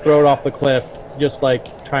throw it off the cliff, just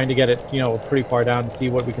like trying to get it, pretty far down to see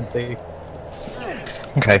what we can see.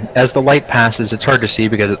 Okay. As the light passes, it's hard to see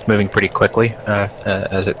because it's moving pretty quickly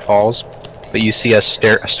as it falls. But you see a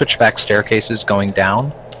switchback staircases going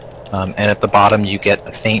down, and at the bottom you get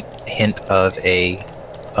a faint hint of the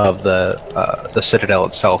citadel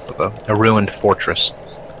itself, of a ruined fortress.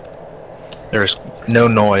 There's no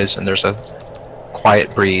noise, and there's a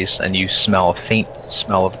quiet breeze, and you smell a faint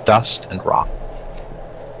smell of dust and rot.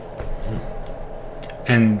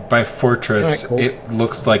 And by fortress, Alright, cool. it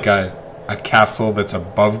looks like a castle that's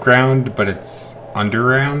above ground, but it's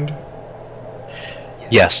underground.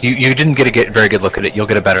 Yes, you didn't get a very good look at it. You'll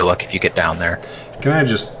get a better look if you get down there. Can I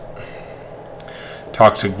just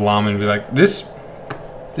talk to Glom and be like, this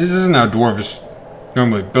isn't how dwarves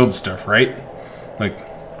normally build stuff, right? Like,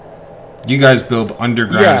 you guys build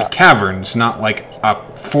underground caverns, not like a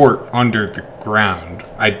fort under the ground.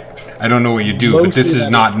 I don't know what you do, but this Mostly is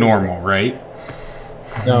that not is normal, right?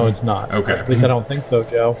 No, it's not. Okay. At least I don't think so,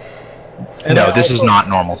 Joe. And No, I this is also- not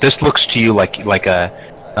normal. This looks to you like a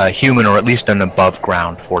human, or at least an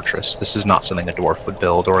above-ground fortress. This is not something a dwarf would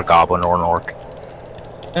build, or a goblin, or an orc.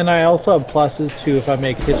 And I also have pluses too if I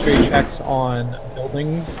make history checks on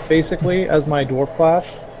buildings, basically, as my dwarf class.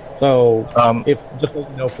 So, if just let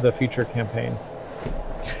you know for the future campaign.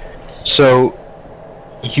 So,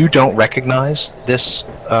 you don't recognize this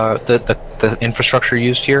the infrastructure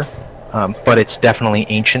used here, but it's definitely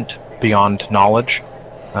ancient beyond knowledge,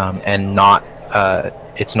 and not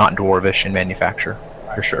it's not dwarvish in manufacture.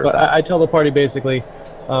 For sure. But I tell the party basically,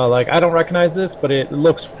 I don't recognize this, but it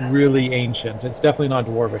looks really ancient. It's definitely not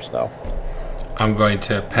dwarvish though. I'm going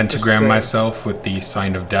to pentagram Strange. myself with the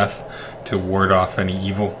sign of death to ward off any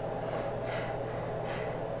evil.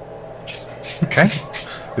 Okay.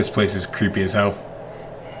 This place is creepy as hell.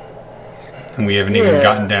 And we haven't even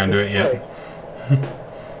gotten down to it yet.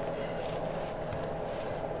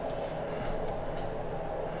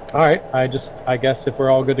 All right, I guess if we're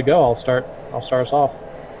all good to go, I'll start us off.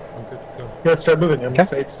 I'm good to go. Yeah, let's start moving. I'm Okay.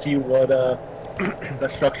 excited to see what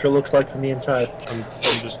that structure looks like from the inside. I'm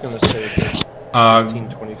just going to stay a good 15,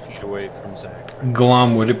 20 feet away from Zach.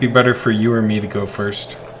 Glom, would it be better for you or me to go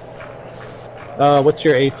first? What's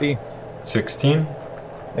your AC 16?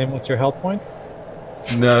 and what's your health point?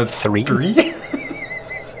 The 3? 3?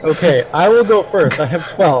 Okay, I will go first. I have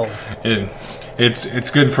 12. It's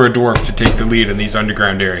good for a dwarf to take the lead in these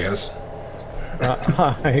underground areas.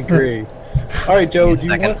 I agree. All right, Joe, do you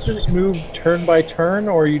Second. want us to just move turn by turn,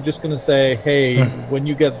 or are you just going to say, hey, when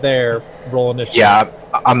you get there, roll initiative? Yeah,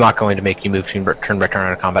 I'm not going to make you move turn by turn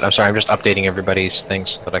out of combat. I'm sorry, I'm just updating everybody's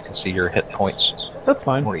things so that I can see your hit points That's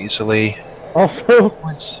fine. more easily. Also,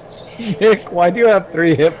 Nick, why do you have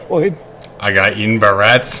 3 hit points? I got eaten by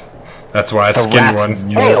rats. That's why I The skinned rats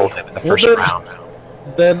one. nailed him in the Well, first then- round.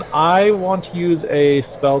 Then I want to use a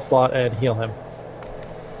spell slot and heal him.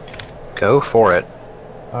 Go for it.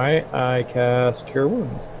 Alright, I cast Cure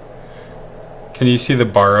Wounds. Can you see the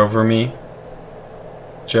bar over me,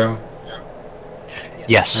 Joe?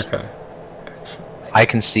 Yes, Okay. I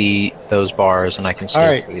can see those bars, and I can see All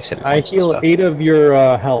everybody's hit right, I points and heal stuff. 8 of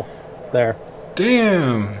your health there.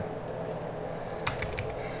 Damn.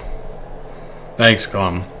 Thanks,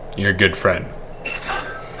 Glum. You're a good friend.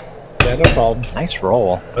 Yeah, no problem. Nice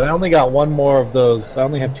roll. But I only got one more of those. I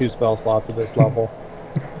only have 2 spell slots at this level.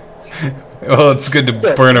 Well, it's good to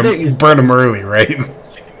Still, burn you didn't use them early, right?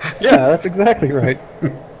 Yeah, that's exactly right.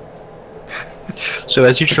 So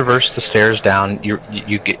as you traverse the stairs down, you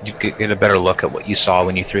get a better look at what you saw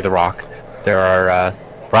when you threw the rock. There are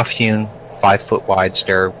rough-hewn, 5-foot wide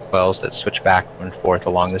stairwells that switch back and forth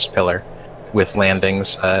along this pillar, with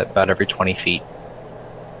landings about every 20 feet.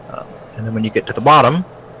 And then when you get to the bottom,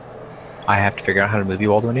 I have to figure out how to move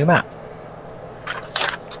you all to a new map.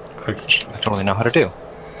 Which I totally know how to do.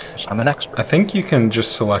 So I'm an expert. I think you can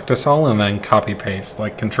just select us all and then copy paste,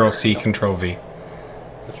 like Control-C, Control-V.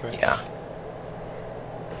 That's right. Yeah.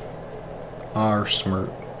 R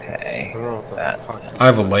smart. Okay. I don't know if That. pocket- I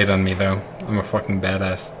have a light on me though. I'm a fucking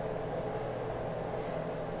badass.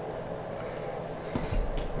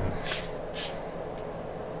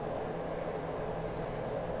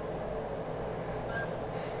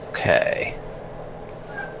 Okay.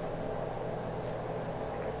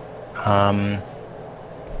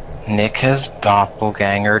 Nick has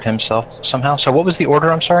doppelgangered himself somehow. So what was the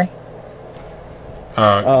order? I'm sorry.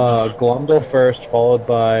 Glumdal first, followed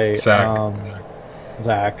by Zach.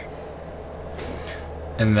 Zach.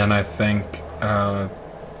 And then I think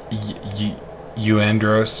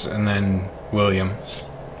Euandros, and then William.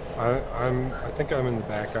 I think I'm in the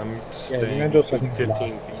back. I'm staying you're just looking for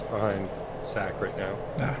 15 feet behind Zach right now.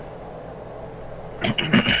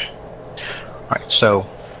 Alright, so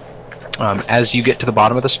as you get to the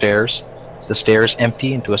bottom of the stairs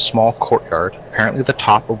empty into a small courtyard, apparently the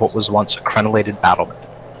top of what was once a crenellated battlement.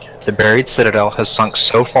 The buried citadel has sunk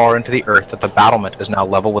so far into the earth that the battlement is now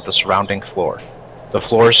level with the surrounding floor. The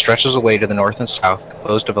floor stretches away to the north and south,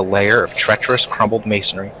 composed of a layer of treacherous crumbled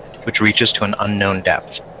masonry, which reaches to an unknown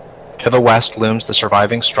depth. To the west looms the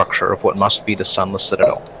surviving structure of what must be the Sunless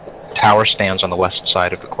Citadel. The tower stands on the west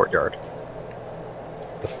side of the courtyard.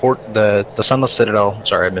 The Sunless Citadel,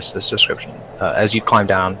 sorry I missed this description. As you climb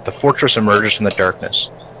down, the fortress emerges from the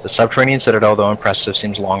darkness. The subterranean citadel, though impressive,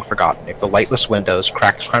 seems long forgotten, if the lightless windows,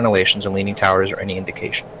 cracked crenellations, and leaning towers are any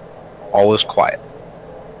indication. All is quiet.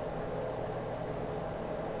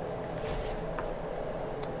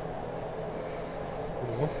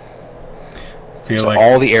 Feel So like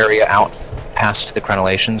all the area out past the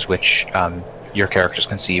crenellations, which your characters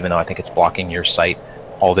can see, even though I think it's blocking your sight,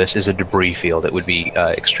 all this is a debris field. It would be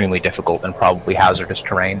extremely difficult and probably hazardous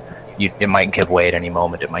terrain. It might give way at any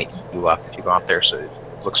moment. It might eat you up if you go out there, so it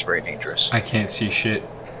looks very dangerous. I can't see shit.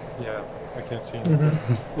 Yeah, I can't see anything.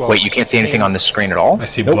 Well, Wait, you can't see anything on this screen at all? I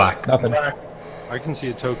see Nope, black. nothing. I can see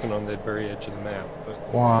a token on the very edge of the map, but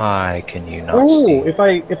Why can you not Oh, see? if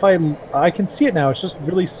I can see it now. It's just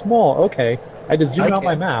really small. Okay, I just zoom out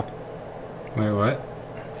my map. Wait, what?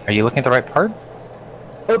 Are you looking at the right part?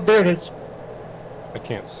 Oh, there it is. I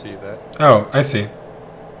can't see that. Oh, I see.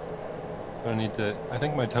 I need to. I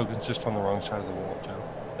think my token's just on the wrong side of the wall, Joe.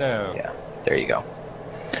 No. Yeah, there you go.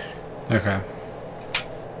 Okay.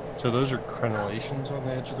 So those are crenellations on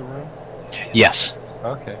the edge of the room? Yes,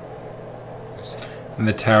 Okay. I see. And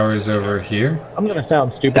the tower's over here. I'm gonna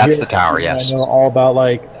sound stupid. That's here. the tower, yes. I know all about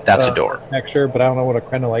like that's a door. texture, but I don't know what a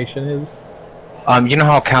crenellation is. You know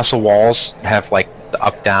how castle walls have like the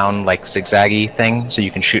up-down, like zigzaggy thing, so you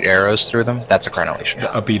can shoot arrows through them? That's a crenellation.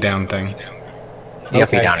 The uppy down thing. The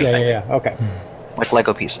uppy Okay, downy yeah, thing. yeah. Okay. Like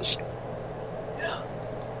Lego pieces.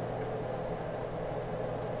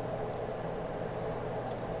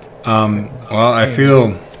 Well, I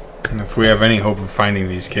feel if we have any hope of finding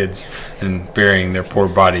these kids and burying their poor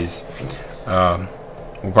bodies,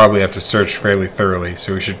 we'll probably have to search fairly thoroughly,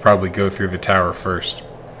 so we should probably go through the tower first.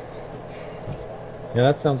 Yeah,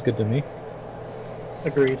 that sounds good to me.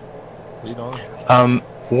 Agreed. Lead on.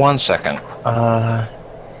 1 second.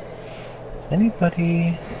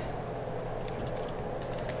 Anybody?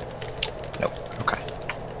 Nope. Okay.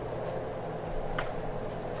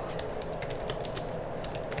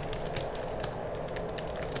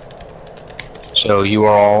 So you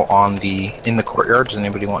are all in the courtyard. Does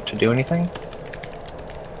anybody want to do anything?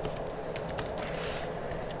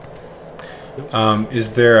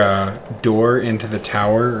 Is there a door into the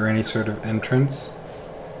tower or any sort of entrance?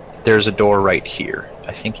 There's a door right here.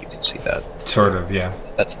 I think you can see that. Sort of, yeah.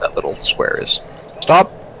 That's that little square is.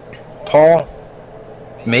 Stop. Paul,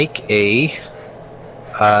 make a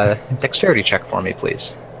dexterity check for me,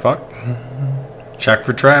 please. Fuck. Check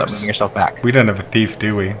for Stop traps. moving yourself back. We don't have a thief,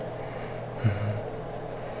 do we?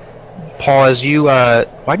 Paul, as you,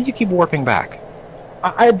 why do you keep warping back?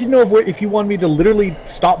 I didn't know if you want me to literally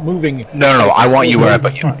stop moving. No, I want you where,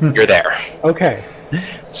 but you're there. Okay.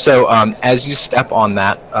 So, as you step on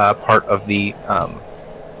that part of the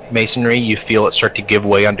masonry, you feel it start to give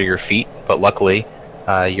way under your feet, but luckily,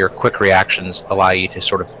 your quick reactions allow you to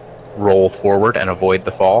sort of roll forward and avoid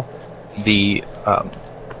the fall. The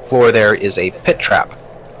floor there is a pit trap.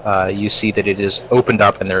 You see that it is opened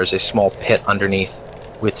up and there is a small pit underneath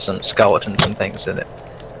with some skeletons and things in it.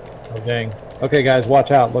 Oh, dang. Okay, guys,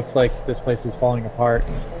 watch out. Looks like this place is falling apart.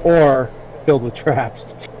 Or filled with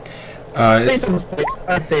traps. Based on mistakes,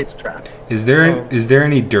 I'd say it's a trap. Is there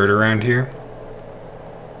any dirt around here?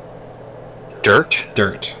 Dirt?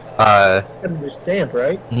 Dirt. And there's sand,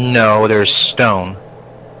 right? No, there's stone.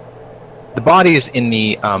 The bodies in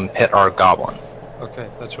the pit are goblin. Okay,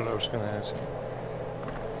 that's what I was going to ask.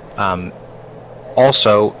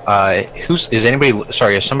 Also,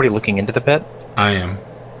 is somebody looking into the pit? I am.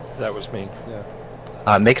 That was me,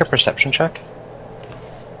 yeah. Make a perception check.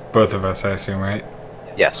 Both of us, I assume, right?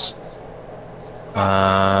 Yes.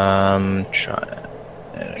 Try.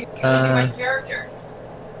 Character.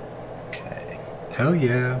 Okay. Hell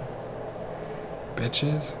yeah.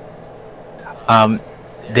 Bitches.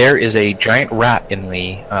 There is a giant rat in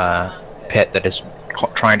the pit that is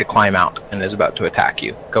trying to climb out and is about to attack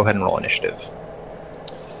you. Go ahead and roll initiative.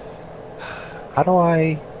 How do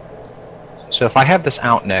I... So if I have this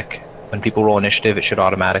out, Nick, when people roll initiative, it should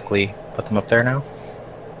automatically put them up there now?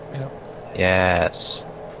 Yeah. Yes.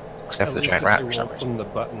 Except for the giant rat for some reason. From the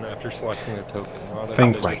button after selecting a token.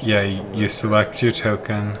 You select your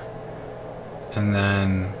token, and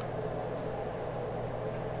then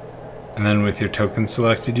with your token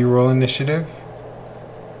selected, you roll initiative.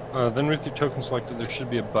 Then with your token selected, there should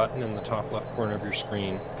be a button in the top left corner of your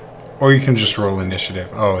screen. Or you can just roll initiative.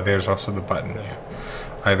 Oh, there's also the button. Yeah.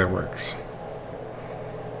 Either works.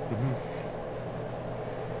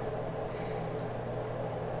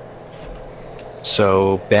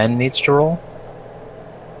 So Ben needs to roll?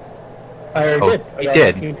 I already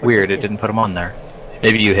did. He did. Weird, it didn't put him on there.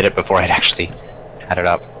 Maybe you hit it before I'd actually had it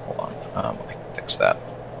up. Hold on. I can fix that.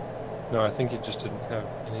 No, I think it just didn't have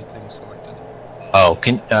anything selected. Oh,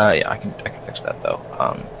 yeah, I can fix that though.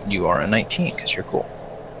 You are a 19 because you're cool.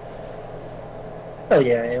 Hell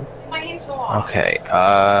yeah, I am. Okay,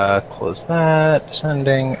 close that.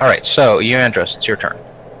 Descending. Alright, so, Andros, it's your turn.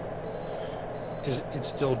 Is it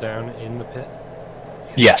still down in the pit?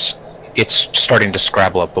 Yes. It's starting to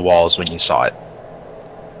scrabble up the walls when you saw it.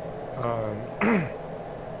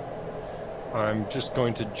 I'm just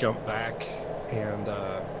going to jump back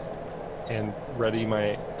and ready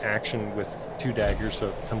my action with 2 daggers, so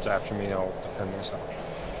if it comes after me, I'll defend myself.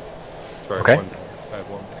 So I have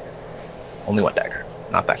one dagger. Only 1 dagger.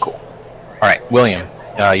 Not that cool. Alright, William,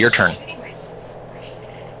 your turn.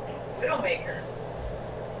 Widowmaker.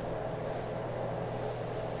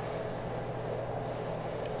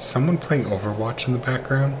 Someone playing Overwatch in the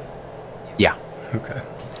background? Yeah. Okay.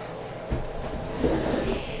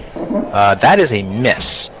 That is a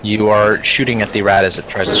miss. You are shooting at the rat as it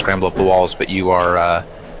tries to scramble up the walls, but you are a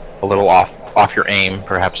little off your aim,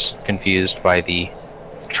 perhaps confused by the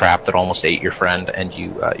trap that almost ate your friend, and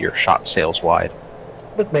your shot sails wide.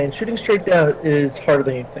 Look, man, shooting straight down is harder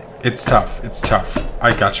than you think. It's tough. It's tough.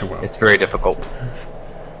 I got you, Will. It's very difficult.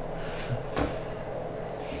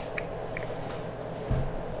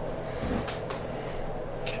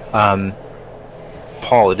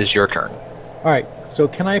 Paul, it is your turn. Alright, so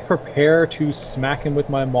can I prepare to smack him with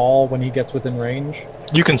my maul when he gets within range?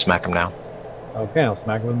 You can smack him now. Okay, I'll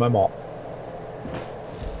smack him with my maul.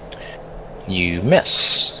 You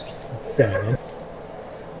miss. Dang it.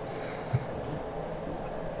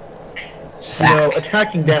 You know,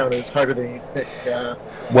 attacking down is harder than you think.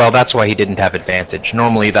 Well, that's why he didn't have advantage.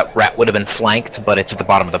 Normally that rat would have been flanked, but it's at the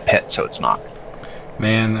bottom of the pit, so it's not.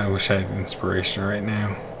 Man, I wish I had inspiration right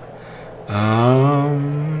now.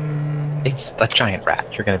 It's a giant rat.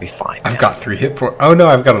 You're gonna be fine. I've got 3 hit points. Oh no,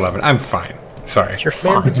 I've got 11. I'm fine. Sorry. You're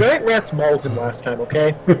Man, fine. the giant rat's mauled him last time,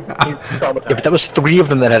 okay? He's traumatized. Yeah, but that was 3 of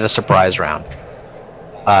them that had a surprise round.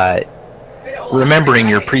 Remembering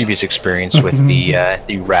your previous experience with the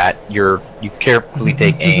rat, you carefully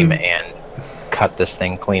take aim and cut this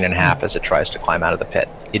thing clean in half as it tries to climb out of the pit.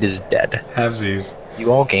 It is dead. Halvesies.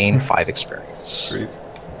 You all gain 5 experience. Sweet.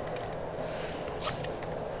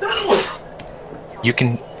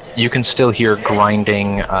 You can still hear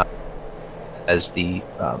grinding as the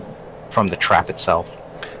from the trap itself.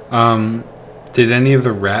 Did any of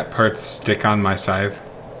the rat parts stick on my scythe?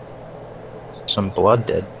 Some blood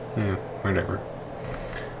did. Yeah, whatever.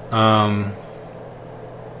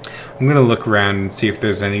 I'm going to look around and see if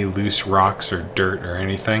there's any loose rocks or dirt or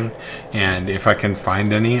anything. And if I can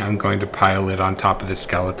find any, I'm going to pile it on top of the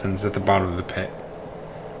skeletons at the bottom of the pit.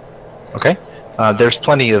 Okay. There's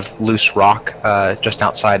plenty of loose rock just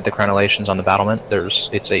outside the crenellations on the battlement.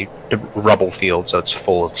 It's a rubble field, so it's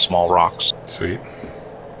full of small rocks. Sweet.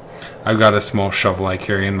 I've got a small shovel I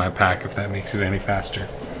carry in my pack if that makes it any faster.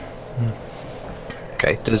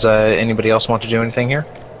 Okay. Does anybody else want to do anything here?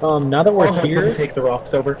 Now that we're I'll have here, them take the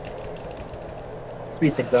rocks over.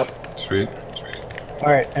 Speed things up. Sweet.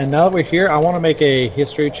 all right, and now that we're here, I want to make a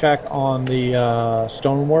history check on the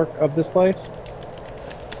stonework of this place.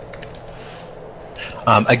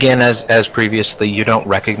 Again, as previously, you don't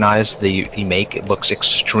recognize the make. It looks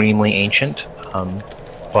extremely ancient,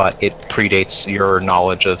 but it predates your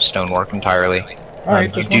knowledge of stonework entirely. All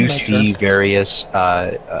right, You just wanna do make see sure. various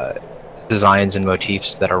designs and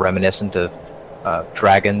motifs that are reminiscent of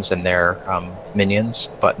dragons and their minions,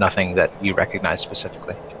 but nothing that you recognize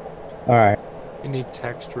specifically. All right. Any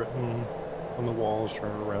text written on the walls or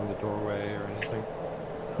around the doorway or anything?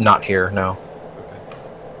 Not here, no.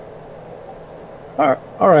 Okay.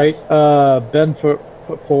 All right. Ben put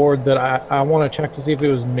forward that I want to check to see if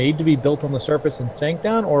it was made to be built on the surface and sank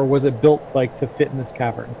down, or was it built like to fit in this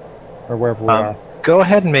cavern, or wherever we are. Go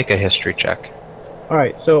ahead and make a history check. All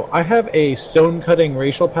right. So I have a stone cutting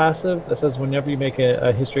racial passive that says whenever you make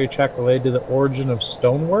a history check related to the origin of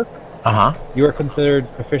stonework, you are considered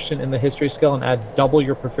proficient in the history skill and add double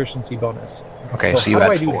your proficiency bonus. Okay, so you how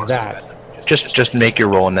do I add do 4. that? Just make your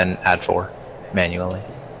roll and then add 4 manually.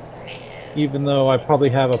 Even though I probably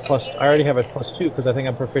have a plus, I already have a +2 because I think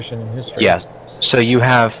I'm proficient in history. Yeah. So you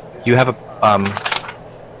have a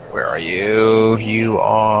where are you? You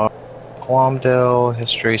are Glomdale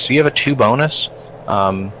history. So you have a 2 bonus.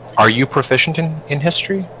 Are you proficient in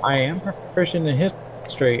history? I am proficient in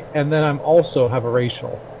history, and then I'm also have a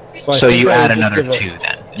racial. I So think you I add would just another give 2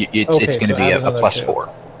 then. Okay, It's going to so be add a another plus 2. 4.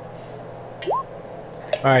 All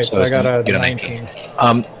right, So so I it's got gonna a get a 19.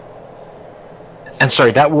 And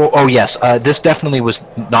sorry, that will. Oh yes, this definitely was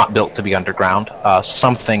not built to be underground.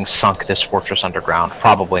 Something sunk this fortress underground.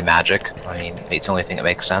 Probably magic. I mean, it's the only thing that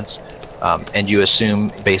makes sense. And you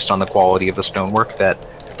assume, based on the quality of the stonework, that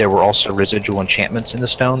there were also residual enchantments in the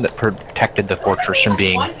stone that protected the fortress from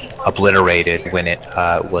being obliterated when it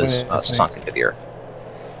was sunk into the earth.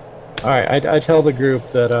 All right, I tell the group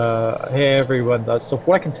that hey everyone, so from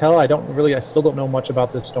what I can tell, I still don't know much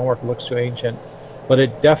about this stonework. It looks too ancient, but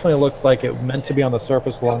it definitely looked like it meant to be on the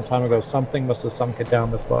surface a long time ago. Something must have sunk it down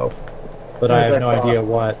this low, but I have no idea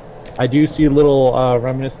what. I do see little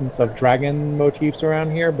reminiscence of dragon motifs around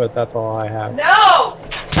here, but that's all I have. No!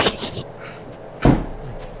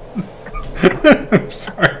 I'm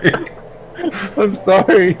sorry. I'm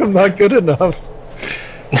sorry, I'm not good enough.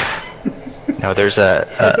 No, there's It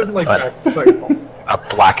doesn't like that. a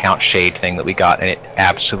blackout shade thing that we got, and it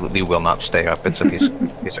absolutely will not stay up. It's a piece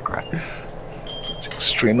of crap. It's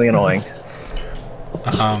extremely annoying.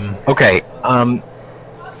 Okay.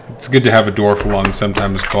 It's good to have a dwarf along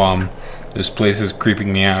sometimes, Glom. This place is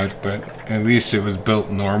creeping me out, but at least it was built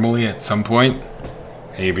normally at some point.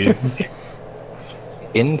 Maybe.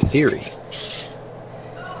 In theory.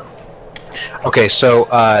 Okay,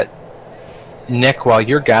 so Nick, while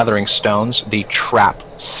you're gathering stones, the trap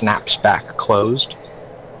snaps back closed,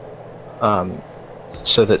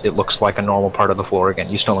 so that it looks like a normal part of the floor again.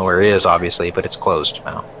 You still know where it is, obviously, but it's closed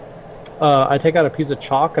now. I take out a piece of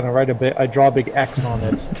chalk and I draw a big X on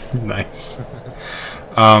it. Nice.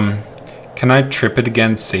 Can I trip it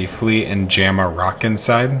again safely and jam a rock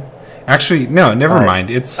inside? Actually, no, never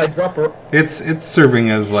mind. It's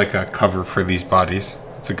serving as like a cover for these bodies.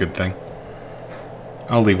 It's a good thing.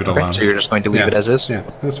 I'll leave it alone. So you're just going to leave it as is? Yeah,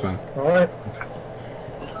 that's fine. All right.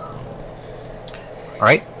 All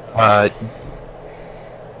right.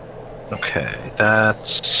 Okay,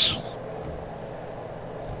 that's.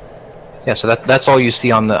 Yeah, so that's all you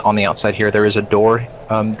see on the outside here. There is a door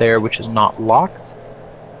there which is not locked.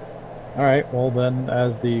 All right, well then,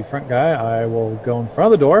 as the front guy, I will go in front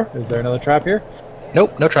of the door. Is there another trap here?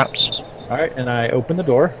 Nope, no traps. All right, and I open the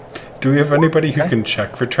door. Do we have anybody who can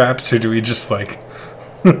check for traps, or do we just like?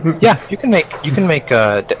 Yeah, you can make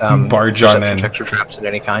barge on in checks or traps at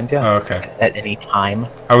any kind. Yeah. Oh, okay. At any time.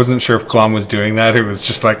 I wasn't sure if Glom was doing that. It was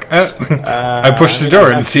just like I push the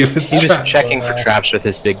door and see if it's He was trapped. checking for traps with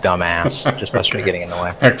his big dumb ass, just must be getting in the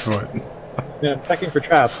way. Excellent. Yeah, checking for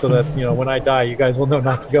traps so that when I die, you guys will know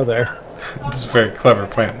not to go there. It's a very clever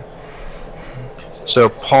plan. So,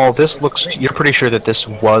 Paul, this looks. You're pretty sure that this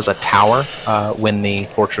was a tower when the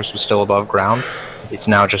fortress was still above ground. It's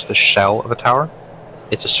now just the shell of a tower.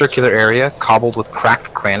 It's a circular area cobbled with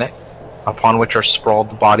cracked granite. upon which are sprawled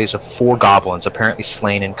the bodies of 4 goblins apparently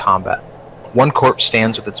slain in combat. One corpse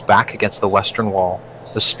stands with its back against the western wall,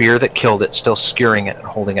 the spear that killed it still skewering it and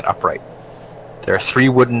holding it upright. There are 3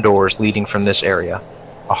 wooden doors leading from this area.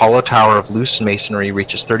 A hollow tower of loose masonry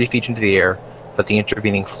reaches 30 feet into the air, but the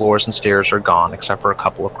intervening floors and stairs are gone except for a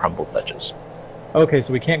couple of crumbled ledges. Okay,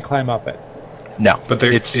 so we can't climb up it. No, But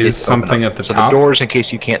there is something at the so top. the doors, in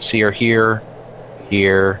case you can't see, are here,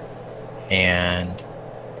 here, and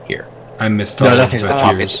here. I missed all No, of nothing's the at the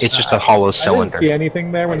top. here's. It's just a hollow I didn't cylinder. see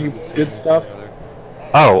anything there when you did stuff.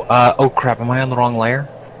 Oh crap! Am I on the wrong layer?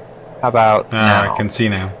 How about now? I can see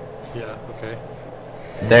now. Yeah, okay.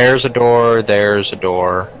 There's a door. There's a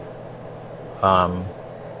door.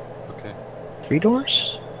 Okay. 3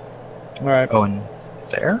 doors? All right. Oh, and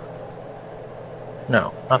there?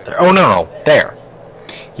 No, not there. Oh no, there.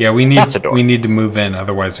 Yeah, we That's a door. need to move in,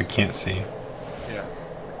 otherwise we can't see.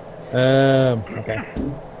 Yeah. Okay.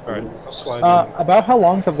 Alright, I'll slide in. About how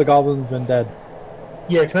long have the goblins been dead?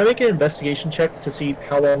 Yeah, can I make an investigation check to see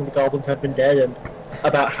how long the goblins have been dead and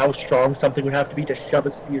about how strong something would have to be to shove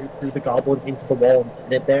a spear through the goblin into the wall and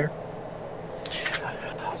pin it there?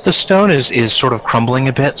 The stone is sort of crumbling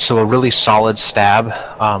a bit, so a really solid stab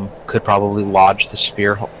could probably lodge the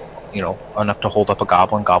spear, enough to hold up a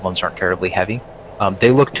goblin. Goblins aren't terribly heavy.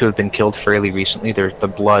 They look to have been killed fairly recently. The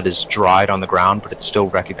blood is dried on the ground, but it's still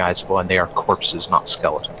recognizable, and they are corpses, not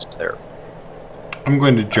skeletons. They're... I'm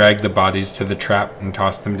going to drag the bodies to the trap and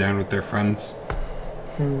toss them down with their friends.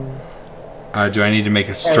 Do I need to make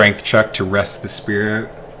a strength check to wrest the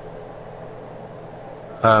spear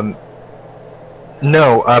out?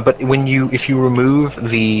 No, but if you remove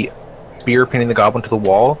the spear pinning the goblin to the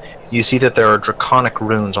wall, you see that there are draconic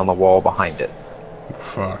runes on the wall behind it.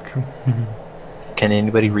 Fuck. Can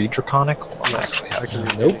anybody read draconic? Hold on, actually, I can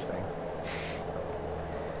read Nope. anything.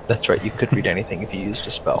 that's right. You could read anything if you used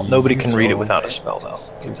a spell. Nobody can read it without a spell, though.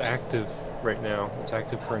 It's active right now. It's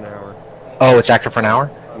active for an hour. Oh, it's active for an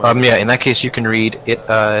hour. Yeah. In that case, you can read it.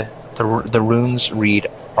 The runes read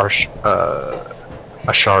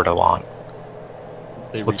Ashardalon.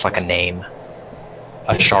 They Looks read like a name.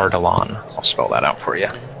 Ashardalon. I'll spell that out for you.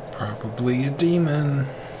 Probably a demon.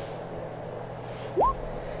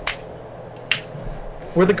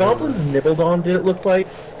 Were the goblins nibbled on, did it look like?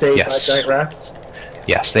 Say, Yes. by giant rats?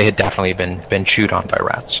 Yes, they had definitely been chewed on by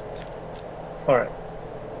rats. Alright.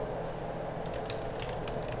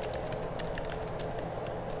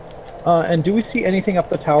 And do we see anything up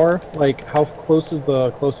the tower? Like, how close is the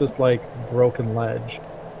closest, broken ledge?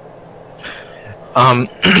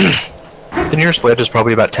 The nearest ledge is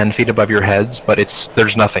probably about 10 feet above your heads, but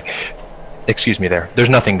there's nothing. Excuse me there. There's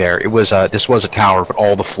nothing there. This was a tower, but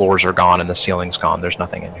all the floors are gone and the ceiling's gone. There's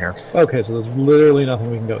nothing in here. Okay, so there's literally nothing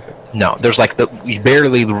we can go to. No, there's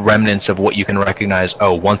barely the remnants of what you can recognize.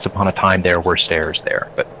 Oh, once upon a time there were stairs there,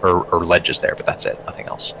 or ledges there, but that's it. Nothing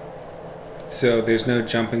else. So there's no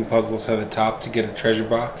jumping puzzles at the top to get a treasure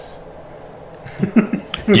box?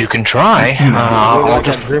 You can try. I'll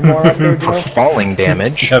just Grimoire up there, for Joe? falling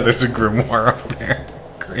damage. Yeah, there's a grimoire up there.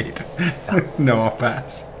 Great. No, I'll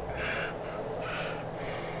pass.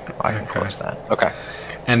 I can close that. Okay.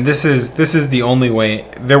 And this is the only way.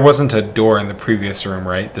 There wasn't a door in the previous room,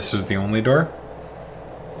 right? This was the only door?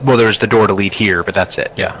 Well, there's the door to lead here, but that's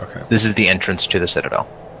it. Yeah. Okay. This is the entrance to the Citadel.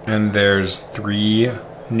 And there's 3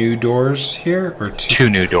 new doors here? Or 2? 2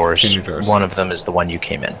 new doors. 2 new doors. One of them is the one you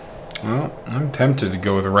came in. Well, I'm tempted to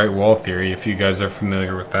go with the right wall theory if you guys are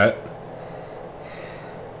familiar with that.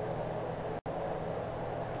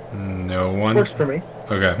 No one? Works for me.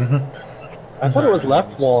 Okay. I thought it was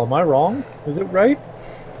left wall. Am I wrong? Is it right?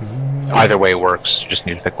 Either way works. You just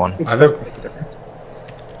need to pick one. Either.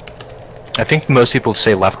 I think most people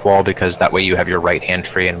say left wall because that way you have your right hand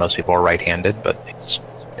free, and most people are right-handed. But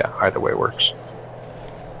either way works.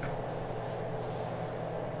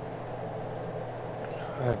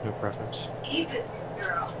 I have no preference.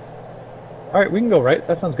 Alright, we can go right.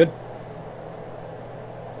 That sounds good.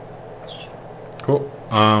 Cool.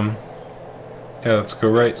 Yeah, let's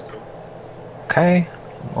go right. Okay.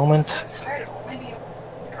 A moment.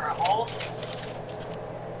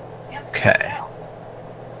 Okay.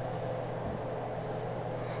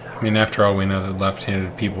 I mean, after all, we know that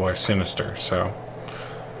left-handed people are sinister, so...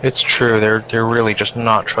 It's true. They're really just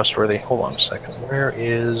not trustworthy. Hold on a second. Where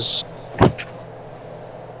is?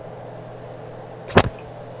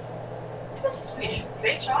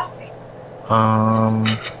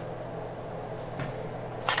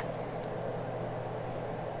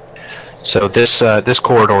 So this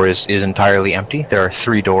corridor is entirely empty. There are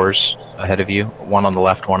 3 doors ahead of you. One on the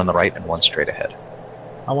left, one on the right, and one straight ahead.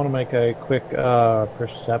 I want to make a quick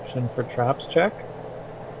perception for traps check.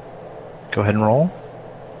 Go ahead and roll.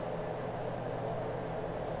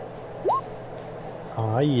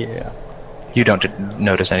 Ah, yeah. You don't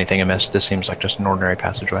notice anything amiss. This seems like just an ordinary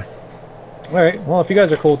passageway. Alright, well, if you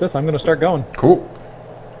guys are cool with this, I'm going to start going. Cool.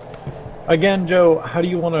 Again, Joe, how do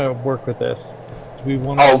you want to work with this? Do we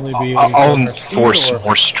want to only be... I'll on our speed, enforce or-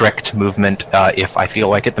 more strict movement if I feel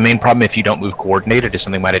like it. The main problem if you don't move coordinated is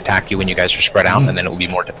something might attack you when you guys are spread out, and then it will be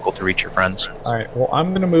more difficult to reach your friends. Alright, well, I'm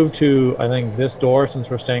going to move to, I think, this door since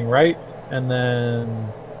we're staying right, and then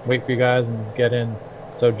wait for you guys and get in.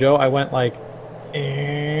 So, Joe, I went like...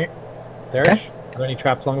 there-ish? Okay. Are there any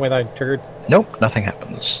traps along the way that I triggered? Nope, nothing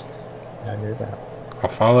happens. Yeah, I knew that. I'll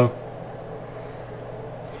follow.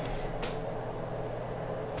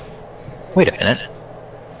 Wait a minute.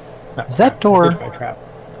 No, Is that door- my trap.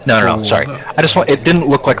 No, sorry. I just want. It didn't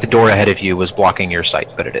look like the door ahead of you was blocking your sight,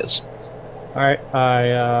 but it is. Alright,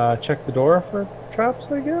 I checked the door for traps,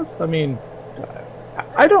 I guess? I mean,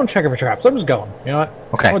 I don't check it for traps. I'm just going. You know what?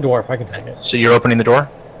 Okay. I'm a dwarf. I can take it. So you're opening the door?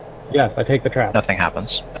 Yes, I take the trap. Nothing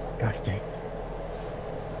happens. Gosh dang.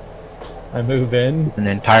 I move in. It's an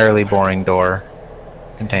entirely boring door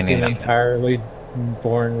containing In an nothing. entirely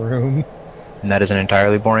boring room. And that is an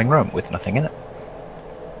entirely boring room with nothing in it.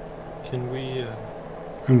 Can we?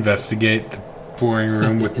 Investigate the boring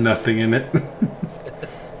room with nothing in it.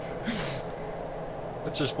 I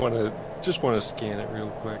just want to scan it real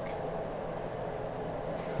quick.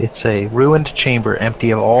 It's a ruined chamber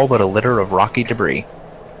empty of all but a litter of rocky debris.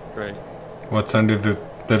 Great. What's under the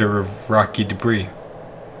litter of rocky debris?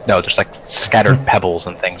 No, there's like scattered pebbles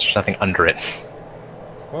and things. There's nothing under it.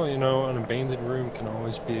 Well, you know, an abandoned room can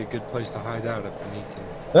always be a good place to hide out if we need to.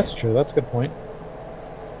 That's true. That's a good point.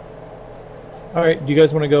 Alright, do you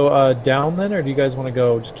guys want to go down then, or do you guys want to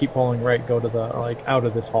go just keep following right, go to the, like, out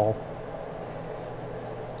of this hall?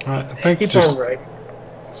 I think Keep just going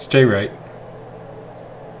right. stay right.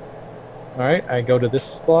 Alright, I go to this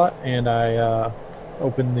spot, and I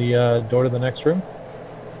open the door to the next room.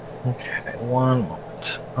 Okay, one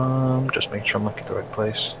moment. Just make sure I'm looking at the right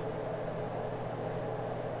place.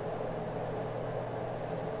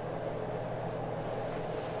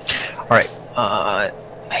 Alright, I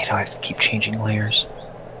don't have to keep changing layers.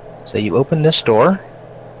 So you open this door.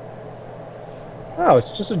 Oh,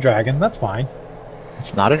 it's just a dragon. That's fine.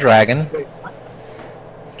 It's not a dragon.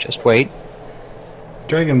 Just wait.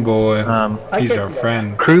 Dragon Boy. He's I our can-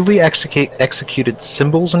 friend. Crudely executed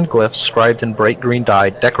symbols and glyphs scribed in bright green dye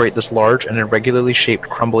decorate this large and irregularly shaped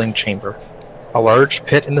crumbling chamber. A large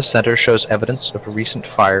pit in the center shows evidence of a recent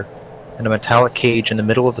fire, and a metallic cage in the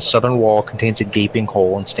middle of the southern wall contains a gaping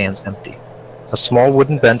hole and stands empty. A small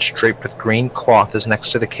wooden bench draped with green cloth is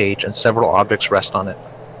next to the cage, and several objects rest on it.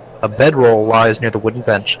 A bedroll lies near the wooden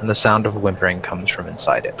bench, and the sound of whimpering comes from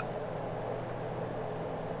inside it.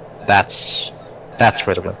 That's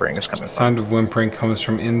where the whimpering is coming The from. sound of whimpering comes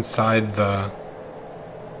from inside the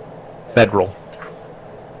Bedroll.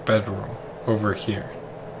 bedroll over here.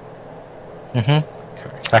 Mm-hmm.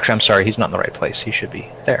 Okay. Actually, I'm sorry, he's not in the right place. He should be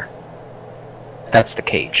there. That's the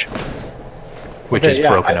cage. Which Okay, is yeah,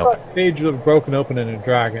 broken I open. thought cage was broken open in a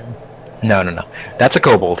dragon. No. That's a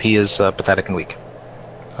kobold. He is pathetic and weak.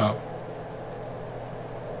 Oh.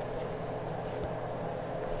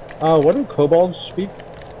 What do kobolds speak?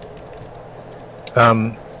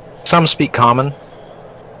 Some speak common.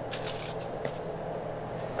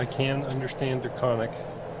 I can understand Draconic,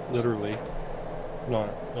 literally. Not,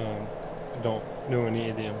 I don't know any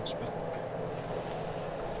idioms, but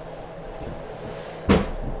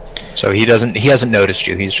So he hasn't noticed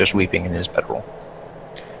you. He's just weeping in his bedroll.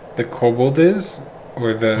 The kobold is?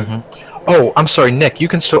 Or the... Oh, I'm sorry, Nick. You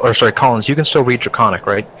can still, or sorry, Collins. You can still read Draconic,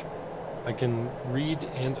 right? I can read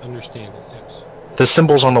and understand it, yes. The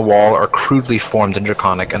symbols on the wall are crudely formed in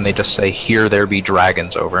Draconic, and they just say, "Here there be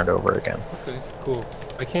dragons," over and over again. Okay, cool.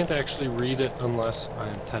 I can't actually read it unless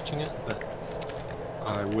I'm touching it, but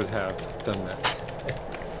I would have done that.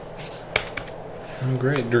 Oh,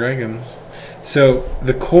 great, dragons. So,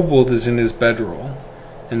 the kobold is in his bedroll,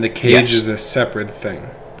 and the cage Yes. is a separate thing.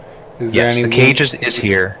 Is there Yes, any the cage is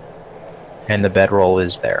here, and the bedroll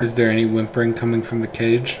is there. Is there any whimpering coming from the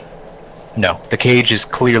cage? No, the cage is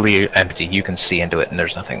clearly empty. You can see into it, and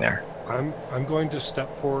there's nothing there. I'm going to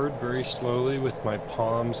step forward very slowly with my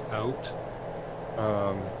palms out,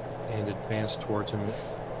 and advance towards him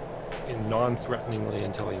non-threateningly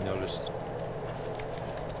until he notices.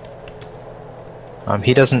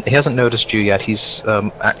 He hasn't noticed you yet. He's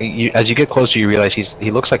as you get closer, you realize he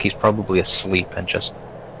looks like he's probably asleep and just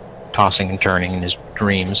tossing and turning in his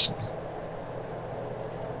dreams.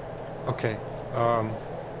 Okay, I'm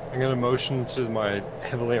going to motion to my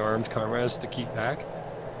heavily armed comrades to keep back,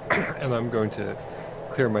 and I'm going to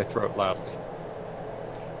clear my throat loudly.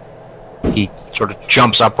 He sort of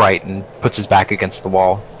jumps upright and puts his back against the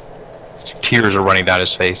wall. Tears are running down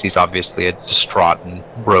his face. He's obviously a distraught and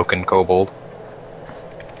broken kobold.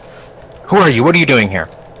 Who are you? What are you doing here?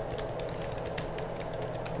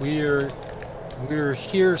 We're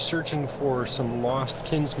here searching for some lost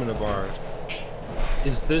kinsmen of ours.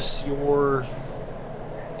 Is this your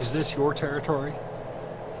territory?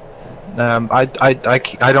 I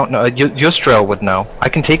don't know. Yustrael would know. I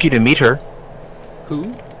can take you to meet her. Who?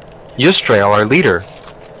 Yustrael, our leader.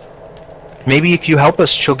 Maybe if you help us,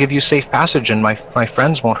 she'll give you safe passage and my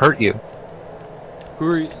friends won't hurt you. Who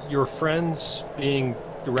are your friends, being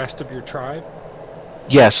the rest of your tribe?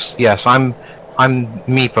 Yes, I'm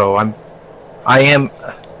Meepo.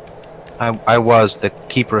 I was the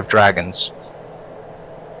keeper of dragons.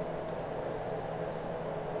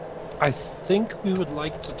 I think we would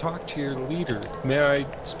like to talk to your leader. May I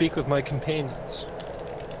speak with my companions?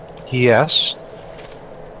 Yes.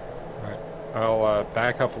 Alright, I'll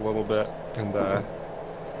back up a little bit and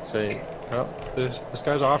say, well, this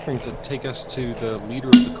guy's offering to take us to the leader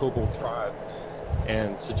of the Kobold tribe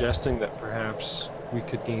and suggesting that perhaps we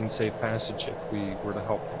could gain safe passage if we were to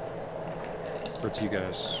help them. Or to you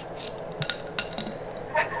guys.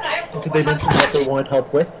 Did they mention what they wanted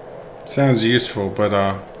help with? Sounds useful, but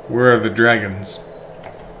where are the dragons?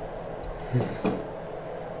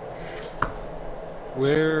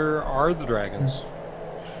 Where are the dragons?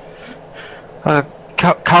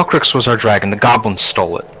 Calcrix was our dragon. The goblins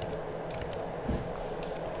stole it.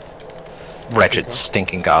 Wretched,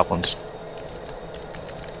 stinking goblins.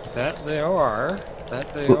 That they are. That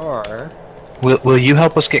they are. Will you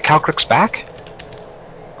help us get Calcrix back?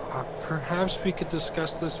 Perhaps we could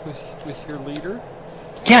discuss this with your leader?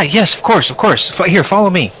 Yeah, yes, of course. Here, follow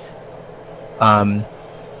me. Let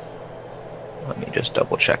me just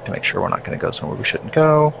double check to make sure we're not going to go somewhere we shouldn't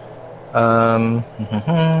go.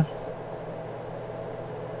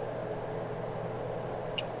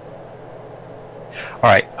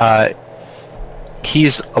 Alright,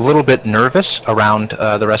 he's a little bit nervous around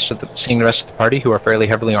seeing the rest of the party, who are fairly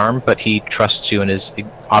heavily armed, but he trusts you and is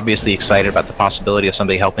obviously excited about the possibility of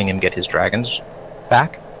somebody helping him get his dragons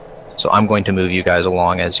back. So I'm going to move you guys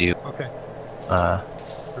along as you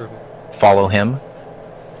follow him.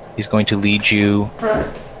 He's going to lead you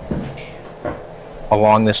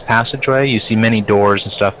along this passageway. You see many doors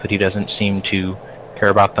and stuff, but he doesn't seem to care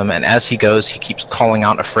about them. And as he goes, he keeps calling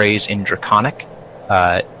out a phrase in Draconic.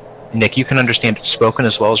 Nick, you can understand it spoken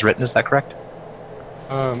as well as written, is that correct?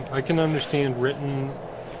 I can understand written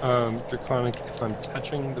Draconic if I'm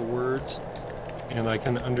touching the words, and I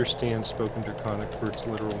can understand spoken Draconic for its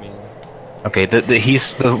literal meaning. Okay,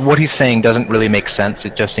 what he's saying doesn't really make sense.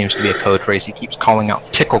 It just seems to be a code phrase. He keeps calling out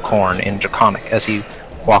ticklecorn in Draconic as he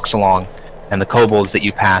walks along, and the kobolds that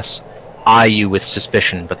you pass eye you with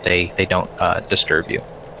suspicion, but they don't disturb you.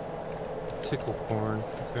 Ticklecorn,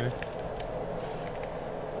 okay.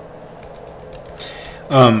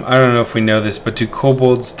 I don't know if we know this, but do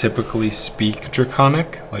kobolds typically speak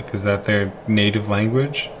Draconic? Like, is that their native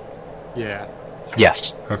language? Yeah.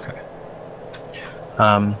 Yes. Okay.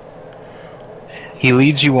 He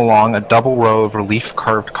leads you along a double row of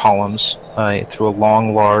relief-carved columns through a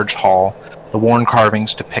long, large hall. The worn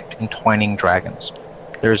carvings depict entwining dragons.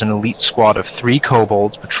 There is an elite squad of 3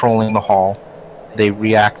 kobolds patrolling the hall. They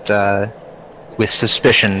react with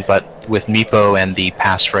suspicion, but with Meepo and the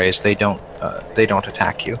passphrase, they don't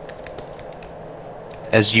attack you.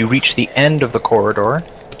 As you reach the end of the corridor,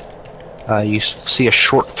 you see a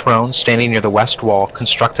short throne standing near the west wall,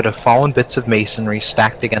 constructed of fallen bits of masonry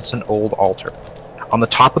stacked against an old altar. On the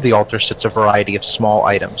top of the altar sits a variety of small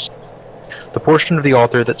items. The portion of the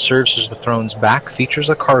altar that serves as the throne's back features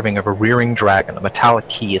a carving of a rearing dragon. A metallic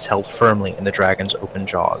key is held firmly in the dragon's open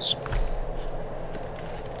jaws.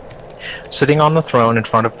 Sitting on the floor in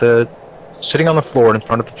front of the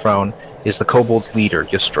throne is the kobold's leader,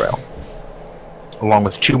 Yustrael, along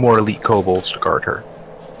with 2 more elite kobolds to guard her.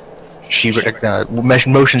 She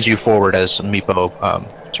motions you forward as Meepo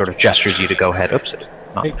sort of gestures you to go ahead. Oops,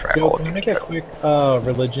 not Hey, track Joe, all of can you it. make a quick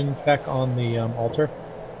religion check on the altar?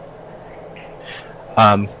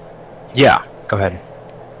 Yeah, go ahead.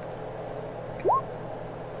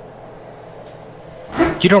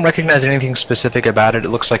 You don't recognize anything specific about it. It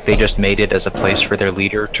looks like they just made it as a place for their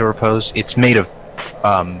leader to repose. It's made of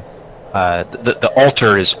the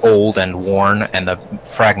altar is old and worn, and the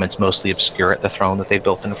fragments mostly obscure at the throne that they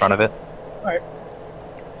built in front of it. Alright.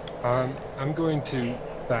 I'm going to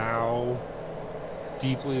bow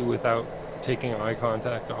deeply without taking eye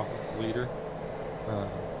contact off of the leader,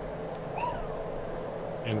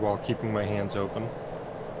 and while keeping my hands open.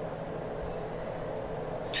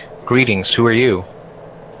 Greetings, who are you?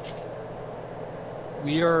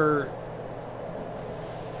 We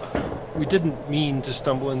didn't mean to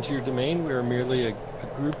stumble into your domain. We are merely a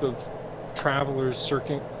group of travelers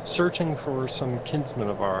searching for some kinsmen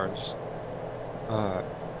of ours,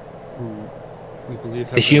 who we believe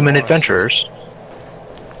have The been human lost. adventurers?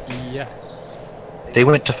 Yes. They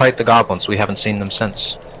went to fight the goblins. We haven't seen them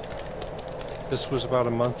since. This was about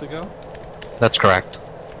a month ago? That's correct.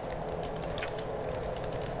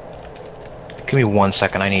 Give me 1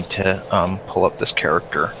 second. I need to pull up this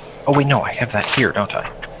character. Oh wait, no, I have that here, don't I?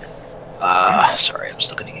 Sorry, I was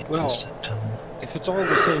looking at Well, this. if it's all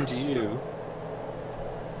the same to you,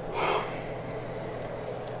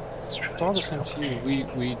 it's all the same to you.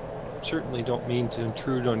 We certainly don't mean to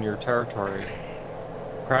intrude on your territory.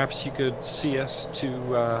 Perhaps you could see us to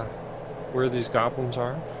where these goblins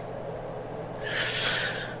are?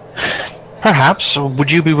 Perhaps. Would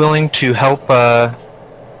you be willing to help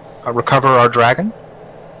recover our dragon?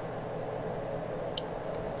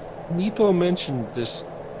 Meepo mentioned this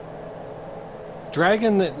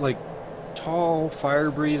dragon, that like tall,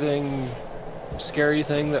 fire-breathing, scary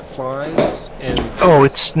thing that flies, and Oh,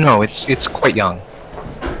 it's quite young.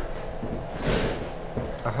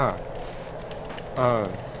 aha,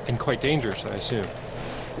 and quite dangerous, I assume.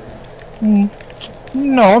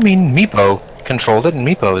 No, I mean Meepo controlled it, and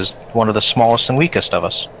Meepo is one of the smallest and weakest of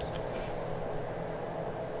us.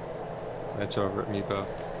 That's over at Meepo.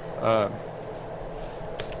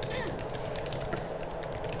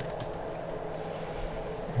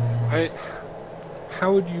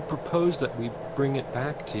 How would you propose that we bring it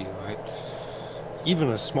back to you? Even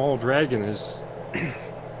a small dragon is...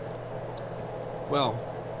 Well,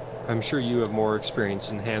 I'm sure you have more experience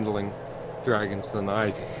in handling dragons than I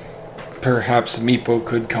do. Perhaps Meepo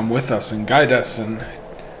could come with us and guide us and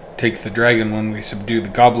take the dragon when we subdue the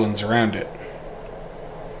goblins around it.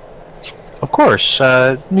 Of course,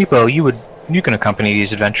 Meepo, you can accompany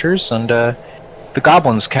these adventures, and the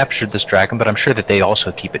goblins captured this dragon, but I'm sure that they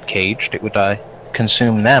also keep it caged. It would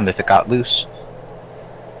consume them if it got loose.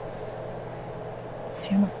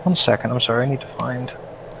 Damn it, 1 second, I'm sorry, I need to find a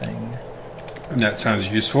thing. That sounds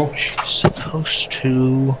useful. She's supposed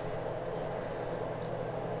to...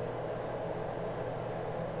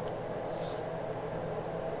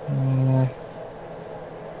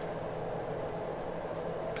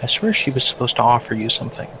 I swear she was supposed to offer you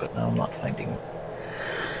something, but now I'm not finding it.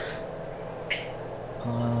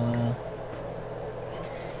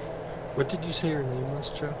 What did you say her name was,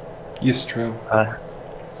 Joe? Ystrel.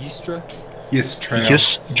 Ystra? Ystrel.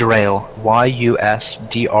 Yusdrail.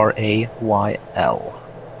 Yusdrayl.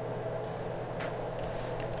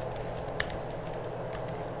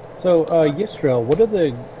 So, Yisrael, what do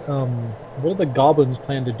the goblins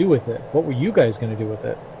plan to do with it? What were you guys going to do with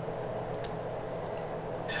it?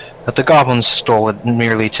 But the goblins stole it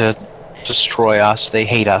merely to destroy us. They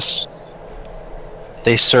hate us.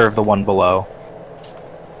 They serve the one below.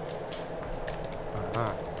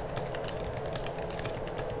 Ah.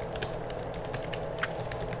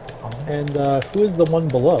 And who is the one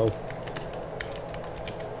below?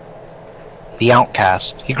 The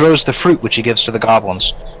outcast. He grows the fruit which he gives to the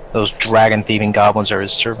goblins. Those dragon-thieving goblins are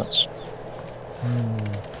his servants.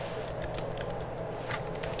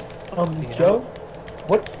 Joe?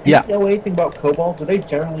 What? Do you know anything about kobolds? Are they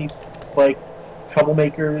generally like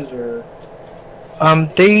troublemakers or?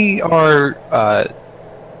 They are,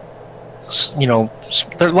 you know,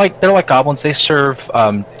 they're like goblins. They serve,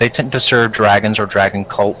 they tend to serve dragons or dragon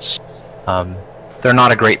cults. They're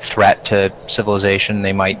not a great threat to civilization.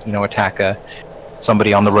 They might, you know, attack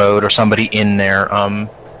somebody on the road or somebody in their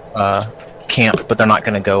camp, but they're not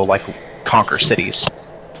going to go like conquer cities.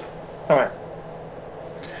 All right.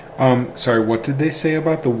 Sorry, what did they say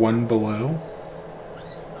about the one below?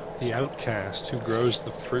 The outcast who grows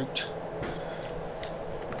the fruit.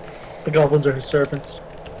 The goblins are his servants.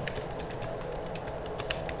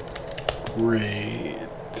 Great.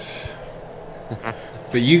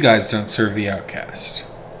 But you guys don't serve the outcast.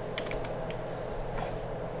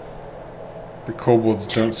 The kobolds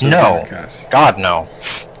don't serve the outcast. God, no.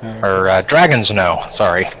 Oh. Or dragons, no.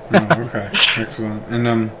 Sorry. Oh, okay, excellent.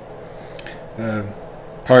 And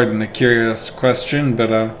pardon the curious question,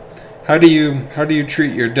 but how do you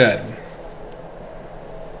treat your dead?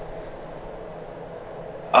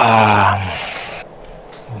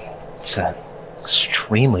 It's an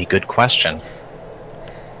extremely good question.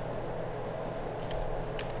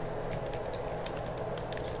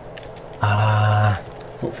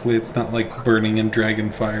 Hopefully it's not like burning in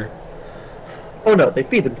dragon fire. Oh no, they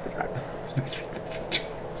feed them to the dragon.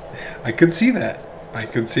 I could see that. I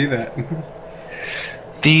could see that.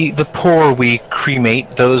 The poor we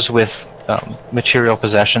cremate. Those with material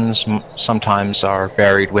possessions sometimes are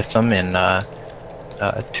buried with them in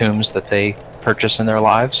tombs that they purchase in their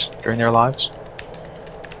lives, during their lives.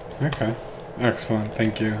 Okay. Excellent.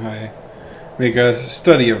 Thank you. I make a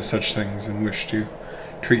study of such things and wish to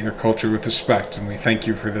treat your culture with respect, and we thank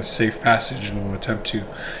you for this safe passage and will attempt to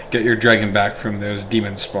get your dragon back from those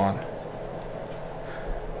demon spawn.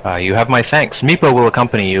 You have my thanks. Meepo will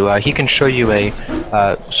accompany you. He can show you a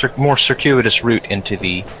more circuitous route into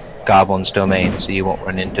the goblins' domain, so you won't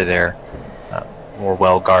run into their more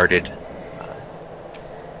well-guarded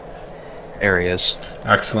areas.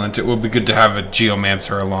 Excellent. It will be good to have a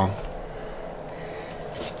geomancer along.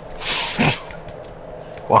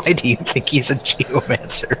 Why do you think he's a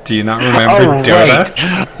geomancer? Do you not remember Dota?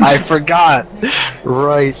 Right. I forgot.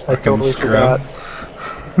 Right. I Fucking totally scrub. forgot.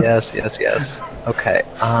 Yes. Okay.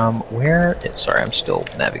 Where is... Sorry, I'm still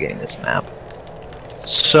navigating this map.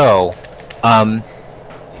 So,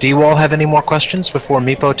 do you all have any more questions before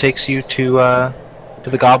Meepo takes you to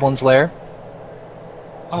the goblin's lair?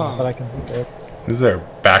 But I can do it. Is there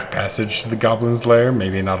a back passage to the goblin's lair?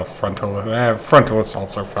 Maybe not a frontal... frontal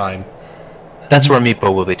assaults are fine. That's where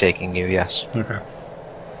Meepo will be taking you, yes. Okay.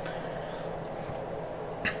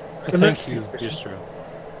 Thank you, Yustra.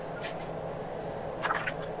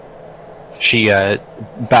 She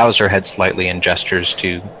bows her head slightly and gestures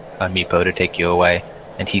to Meepo to take you away,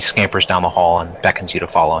 and he scampers down the hall and beckons you to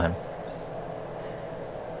follow him.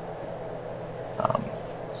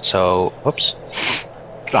 Whoops.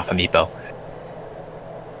 Get off of Meepo.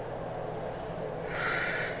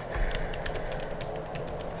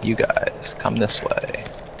 You guys, come this way.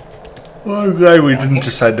 Well, I'm glad we didn't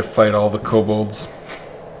decide to fight all the kobolds.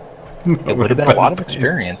 It would have been a lot of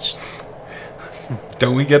experience.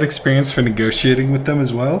 Don't we get experience for negotiating with them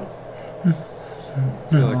as well? I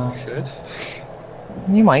feel like we should.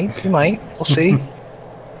 You might. We'll see.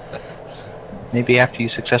 Maybe after you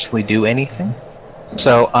successfully do anything.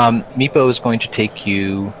 So, Meepo is going to take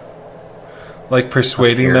you... Like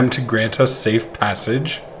persuading them to grant us safe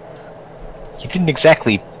passage? You didn't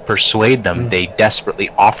exactly persuade them. They desperately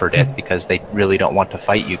offered it because they really don't want to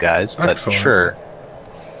fight you guys. But Excellent. sure.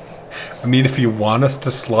 I mean, if you want us to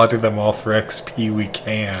slaughter them all for XP, we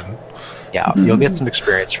can. Yeah, you'll get some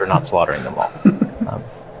experience for not slaughtering them all.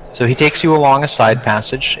 So he takes you along a side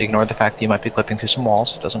passage. Ignore the fact that you might be clipping through some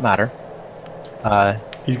walls. It doesn't matter.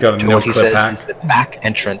 He's got a To no what he clip says hack. is the back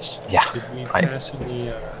entrance. Yeah. Did we Right. pass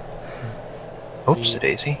any... Oops, a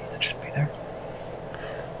daisy. That should be there.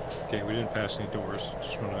 Okay, we didn't pass any doors.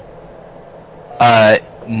 Just wanna...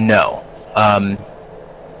 No.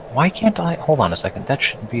 Why can't I... Hold on a second. That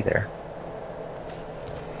shouldn't be there.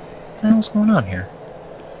 What the hell's going on here?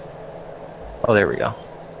 Oh, there we go.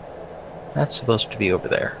 That's supposed to be over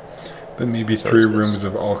there. But maybe So 3 is this. rooms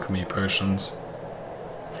of alchemy potions.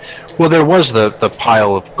 Well, there was the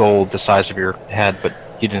pile of gold the size of your head, but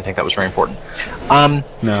you didn't think that was very important.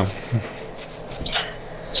 No.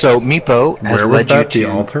 So Meepo has Where was led that? you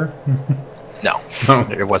The to... altar? No, Oh.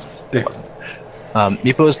 it wasn't. It wasn't.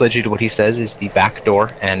 Meepo has led you to what he says is the back door,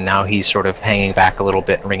 and now he's sort of hanging back a little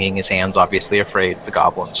bit, wringing his hands, obviously afraid of the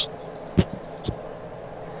goblins.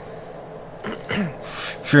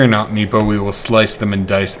 Fear not, Meepo, we will slice them and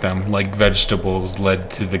dice them, like vegetables led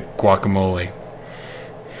to the guacamole.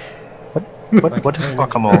 What is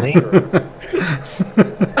guacamole?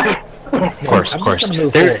 Of course. I'm just gonna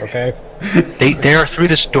move forward, okay? They are through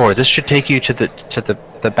this door. This should take you to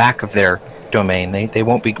the back of their domain. They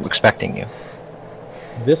won't be expecting you.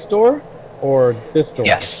 This door or this door?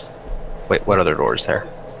 Yes. Wait, what other door is there?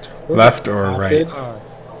 Left or right?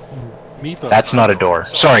 Meepo. That's not a door.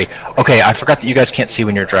 Sorry. Okay, I forgot that you guys can't see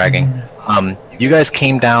when you're dragging. You guys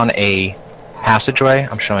came down a passageway.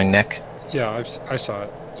 I'm showing Nick. Yeah, I saw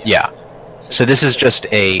it. Yeah. So this is just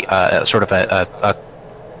a sort of a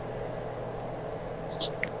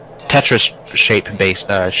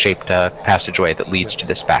Tetris-shaped passageway that leads to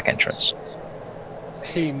this back entrance.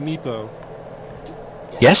 Hey, Meepo.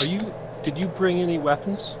 Yes. Did you bring any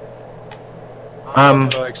weapons? Um.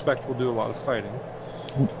 I expect we'll do a lot of fighting.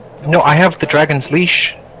 No, I have the dragon's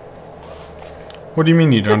leash. What do you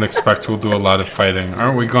mean you don't expect we'll do a lot of fighting?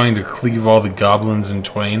 Aren't we going to cleave all the goblins in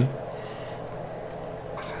twain?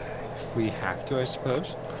 If we have to, I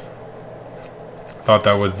suppose. Thought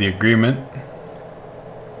that was the agreement.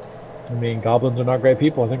 I mean, goblins are not great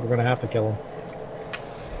people. I think we're gonna have to kill them.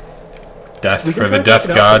 Death We can for the try to death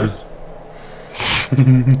take it out god. first.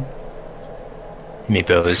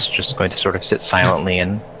 Meepo is just going to sort of sit silently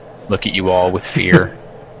and look at you all with fear.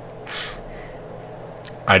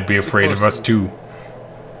 I'd be afraid of us too.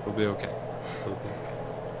 We'll be okay.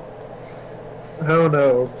 We'll Oh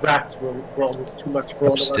no, rats were almost too much for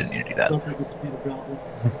all Oops, of us. didn't need to do that. Don't think it's been a problem.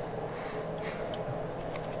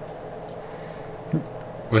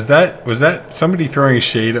 Was that somebody throwing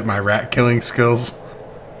shade at my rat killing skills?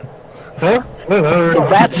 Huh? The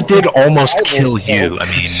rats did almost kill you. I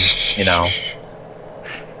mean, you know.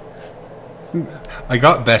 I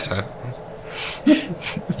got better.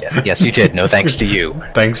 Yeah, yes, you did. No thanks to you.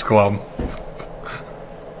 Thanks, Glum.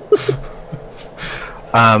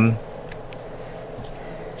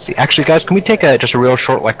 See, actually, guys, can we take just a real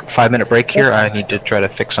short, like, 5-minute break here? I need to try to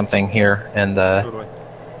fix something here, and Totally.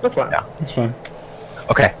 That's fine. Yeah. That's fine.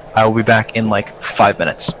 Okay, I will be back in like 5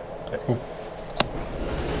 minutes. Cool.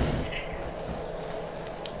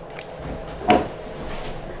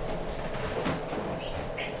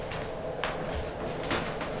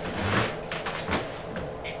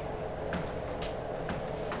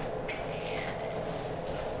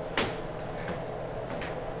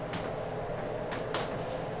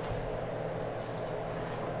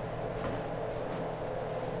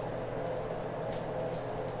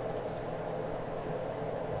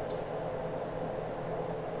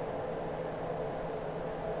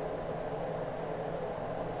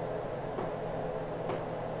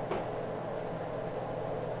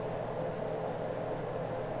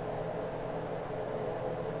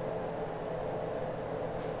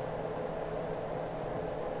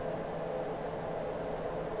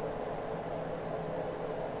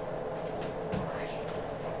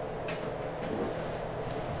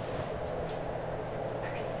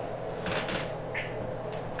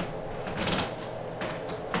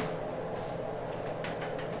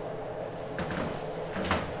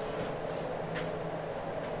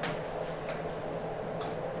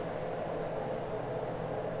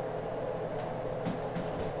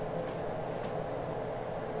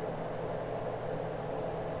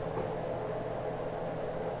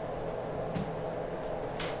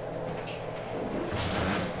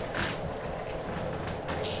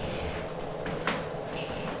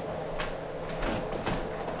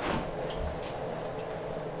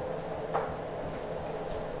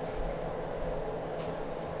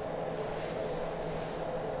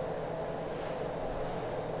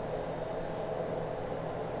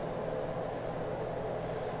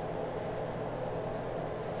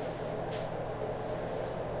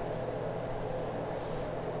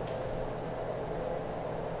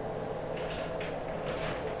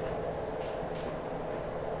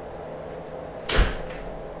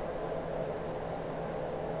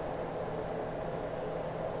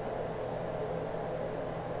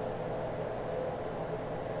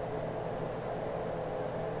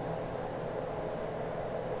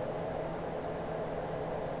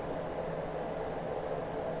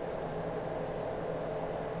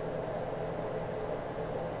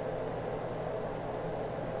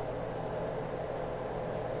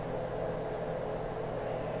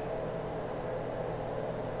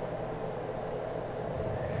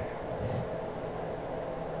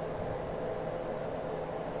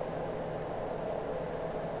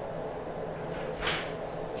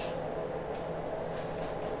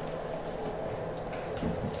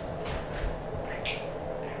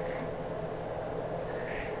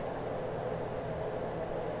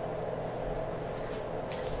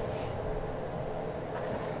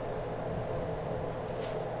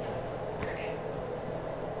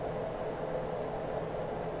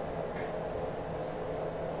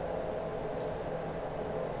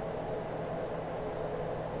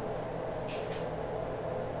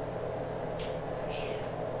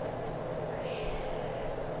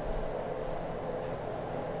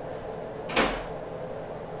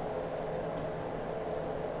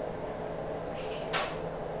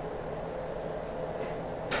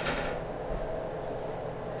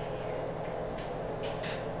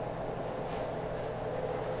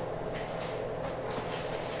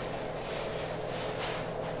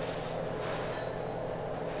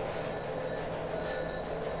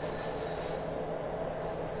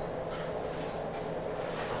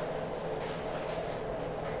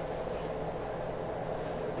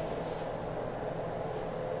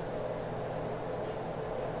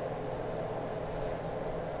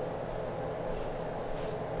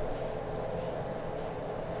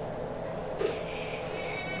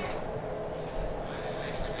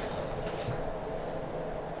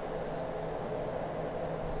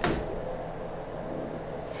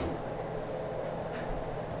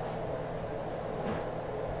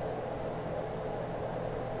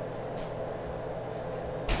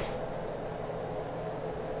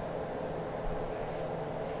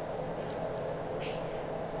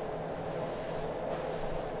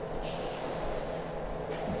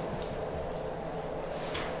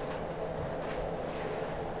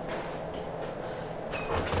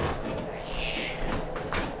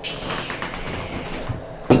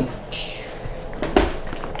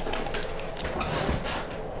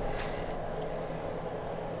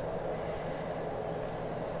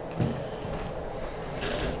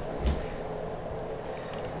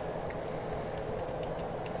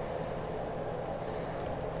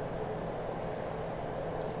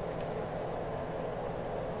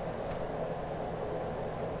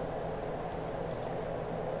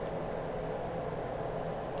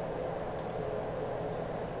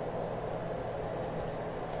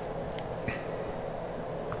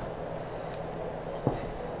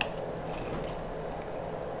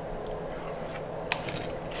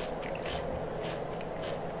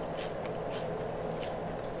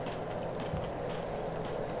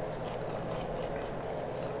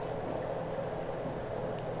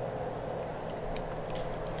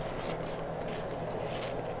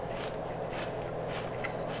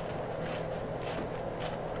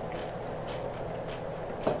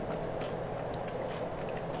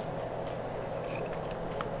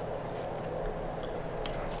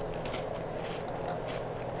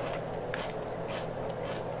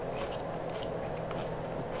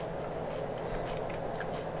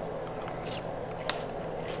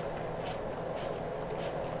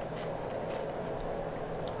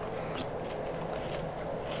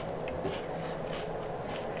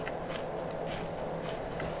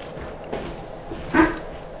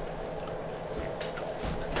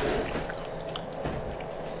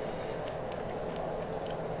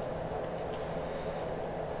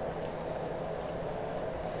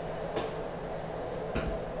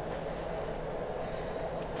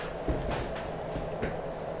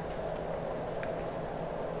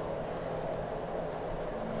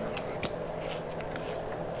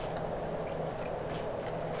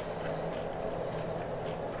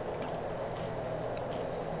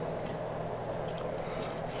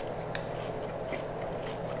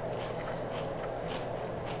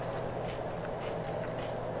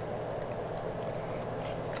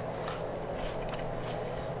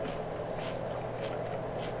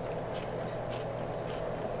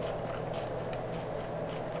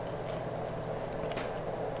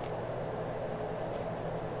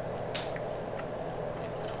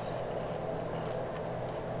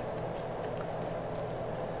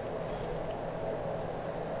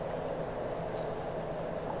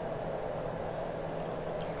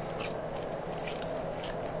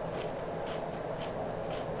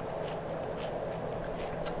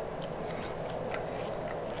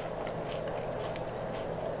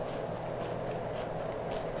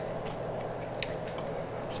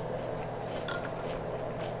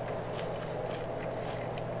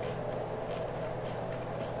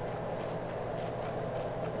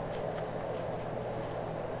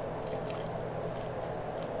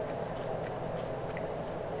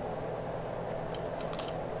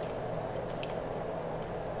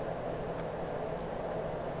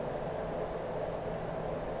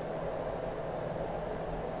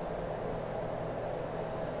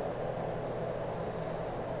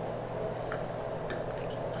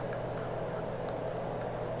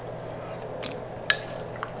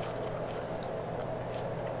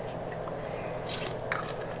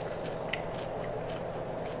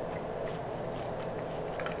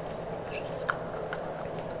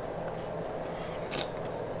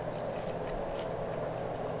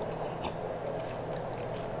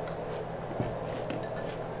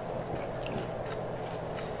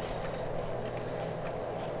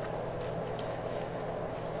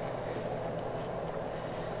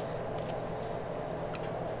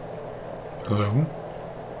 Hello?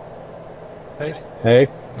 Hey, Hey.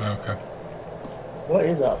 Okay. What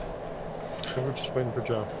is up? we're just waiting for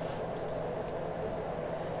Joe.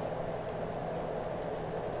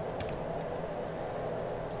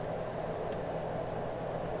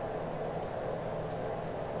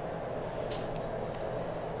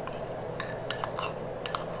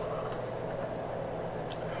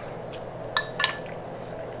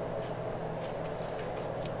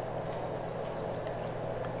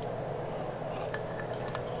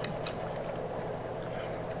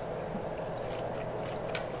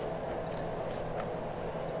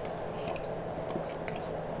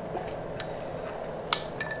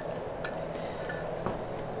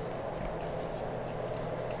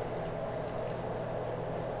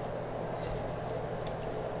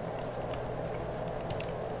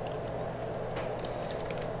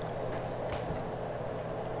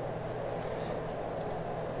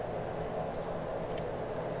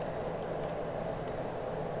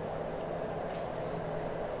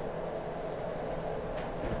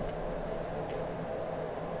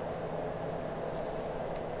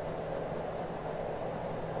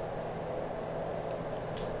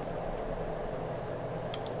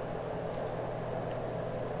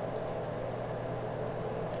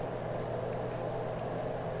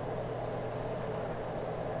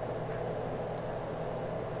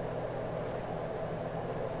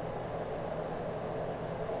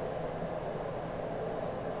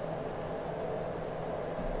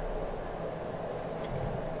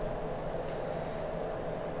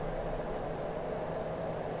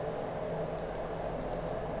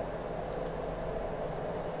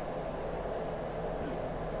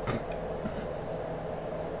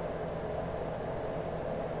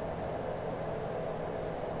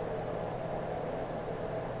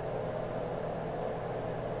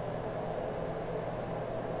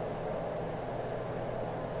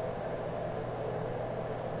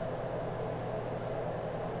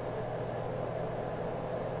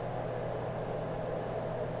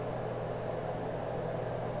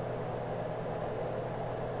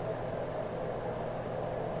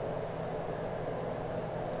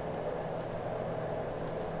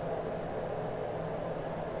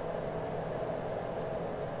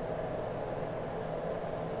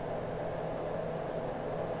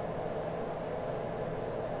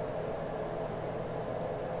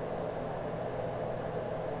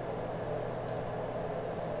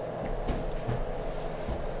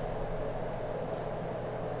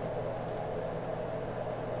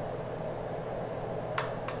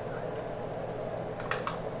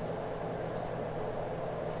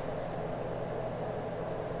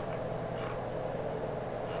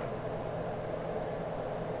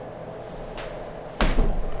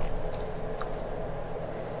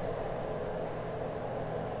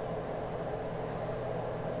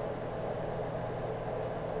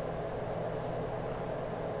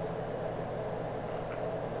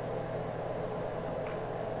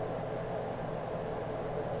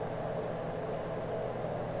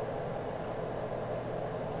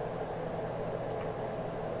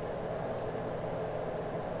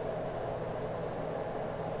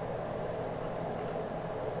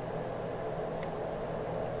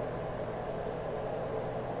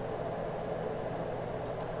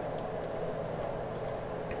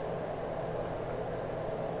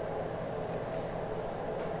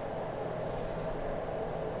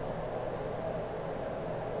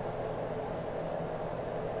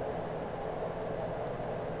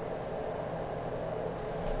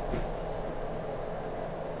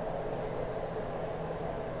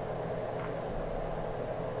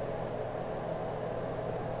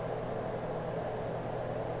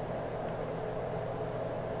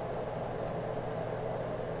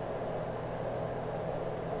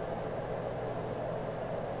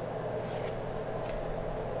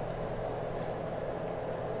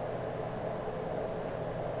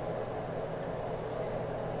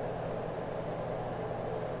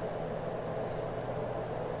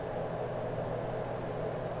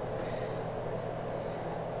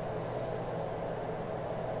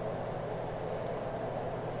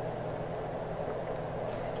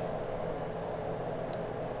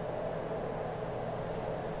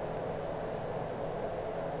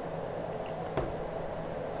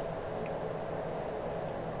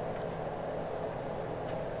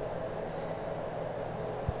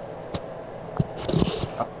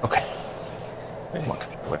 Okay. Come on,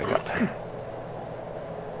 wake up.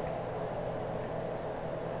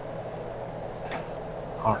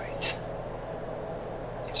 Alright.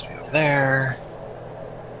 Needs to be over there.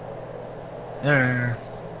 There.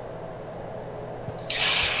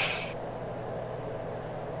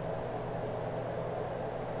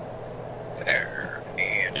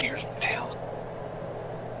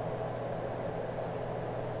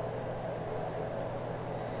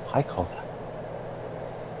 I call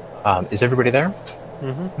that. Is everybody there?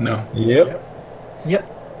 Mm-hmm. No. Yep.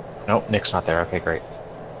 Yep. No, Nick's not there. Okay, great.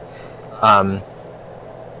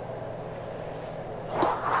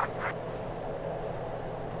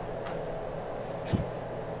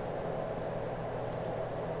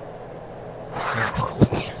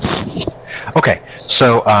 Okay,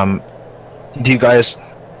 so do you guys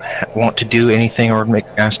want to do anything or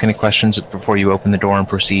ask any questions before you open the door and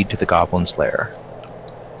proceed to the goblin's lair?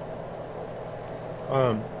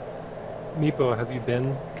 Meepo, have you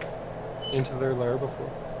been into their lair before?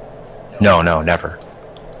 No, never.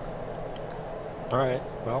 Alright,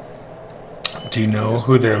 well. Do you know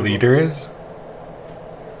who their leader is?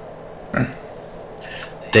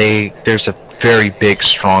 There's a very big,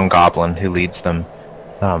 strong goblin who leads them.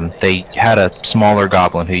 They had a smaller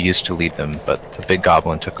goblin who used to lead them, but the big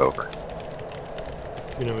goblin took over.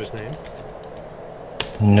 You know his name?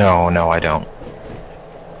 No, I don't.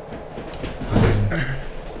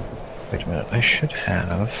 Wait a minute, I should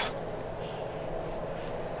have...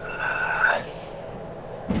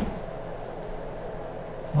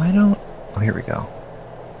 Why don't... Oh, here we go.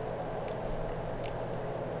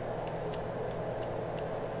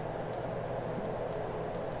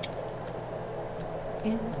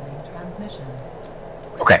 Incoming transmission.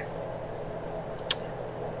 Okay.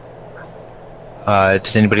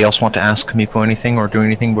 Does anybody else want to ask Meepo anything or do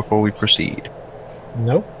anything before we proceed?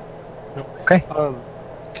 Nope. Okay.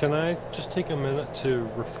 Can I just take a minute to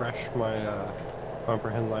refresh my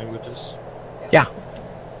comprehend languages? Yeah.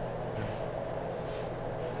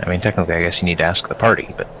 I mean, technically, I guess you need to ask the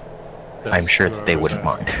party, but I'm sure that they wouldn't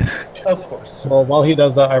mind. Of course. Well, while he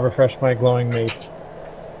does that, I refresh my glowing mate.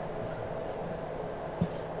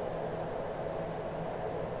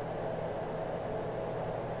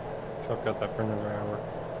 So I've got that for another hour.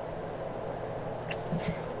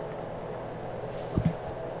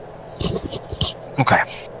 Okay.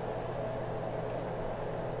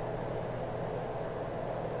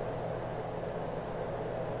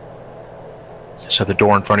 So the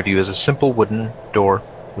door in front of you is a simple wooden door,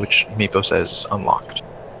 which Meepo says is unlocked.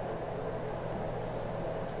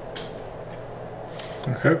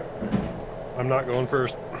 Okay. I'm not going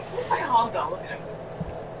first. I'll go.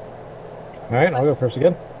 Alright, I'll go first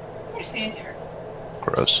again. You stand here.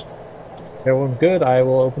 Gross. Everyone's good, I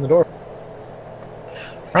will open the door.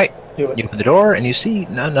 Right. Do it. You open the door and you see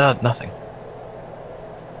nothing.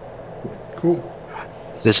 Cool.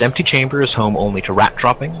 This empty chamber is home only to rat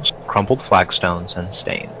droppings, crumpled flagstones, and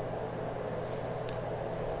stain.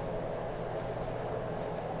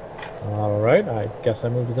 Alright, I guess I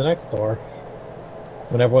move to the next door.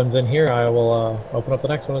 When everyone's in here, I will open up the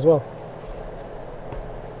next one as well.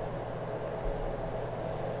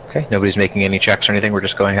 Okay, nobody's making any checks or anything, we're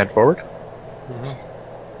just going ahead forward? Mm-hmm.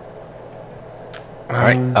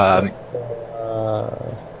 Alright,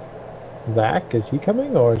 Zach, is he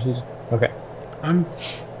coming or is he just... Okay. I'm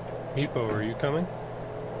Meepo, are you coming?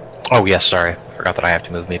 oh yes, sorry, I forgot that I have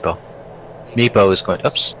to move Meepo. Meepo is going,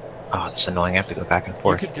 oops. Oh, it's annoying, I have to go back and You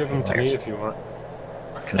forth. could give them to me if you want.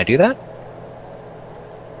 Can I do that?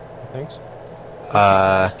 Thanks.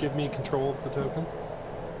 Uh, Just give me control of the token.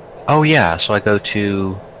 oh yeah, so I go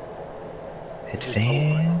to... Just hold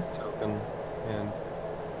my Advanced... token and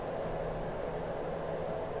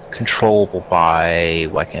Controllable by...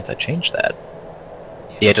 Why can't I change that?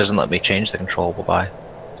 Yeah, it doesn't let me change the controllable by.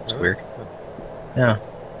 It's weird. Yeah.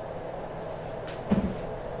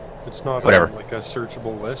 It's not Whatever. like a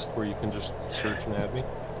searchable list where you can just search and add me.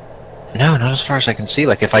 No, not as far as I can see.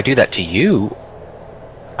 Like, if I do that to you...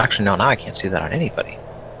 Actually, no, now I can't see that on anybody.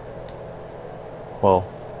 Well,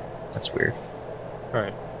 that's weird.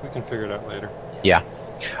 Alright, we can figure it out later. Yeah.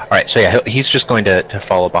 Alright, so yeah, he's just going to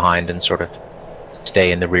follow behind and sort of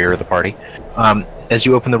stay in the rear of the party. As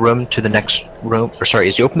you open the room to the next room, or sorry,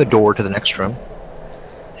 as you open the door to the next room,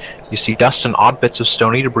 you see dust and odd bits of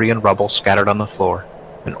stony debris and rubble scattered on the floor.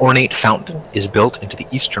 An ornate fountain is built into the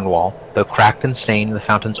eastern wall. Though cracked and stained, the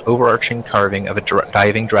fountain's overarching carving of a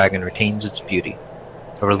diving dragon retains its beauty.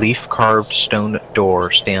 A relief-carved stone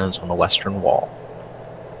door stands on the western wall.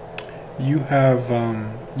 You have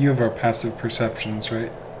our passive perceptions,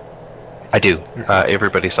 right? I do.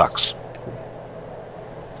 Everybody sucks.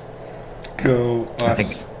 Go I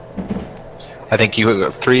us. think you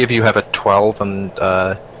three of you have a 12 and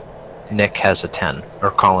Nick has a 10,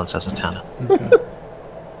 or Collins has a 10. Okay.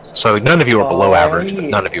 So none of you are below average, but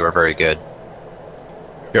none of you are very good.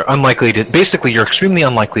 You're unlikely to... Basically, you're extremely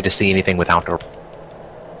unlikely to see anything with outdoor...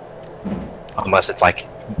 Unless it's like,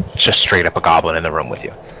 just straight up a goblin in the room with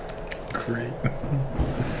you. Great.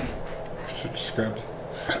 So described.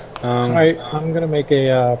 Alright, I'm gonna make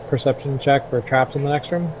a perception check for traps in the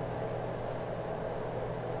next room.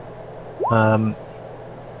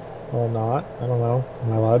 Or not. I don't know.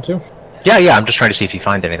 Am I allowed to? Yeah, I'm just trying to see if you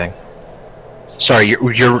find anything. Sorry,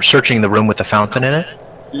 you're searching the room with the fountain in it?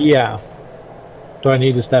 Yeah. Do I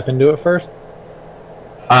need to step into it first?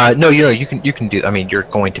 No, you can do. I mean, you're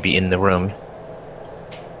going to be in the room.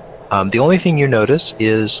 The only thing you notice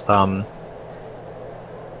is on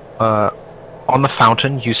the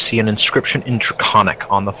fountain you see an inscription in Draconic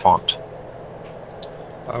on the font.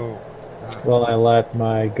 Oh. Well, I let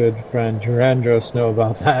my good friend Durandros know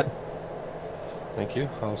about that. Thank you.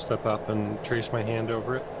 I'll step up and trace my hand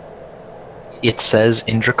over it. It says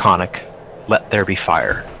in Draconic, "Let there be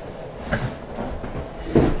fire."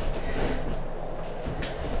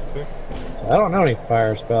 Okay. I don't know any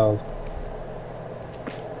fire spells.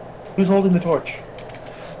 Who's holding the torch?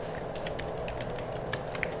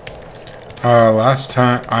 Last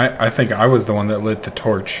time, I think I was the one that lit the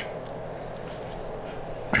torch.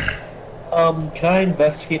 Can I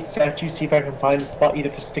investigate the statue, see if I can find a spot either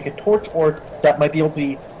to stick a torch or that might be able to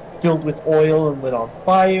be filled with oil and lit on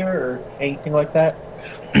fire or anything like that?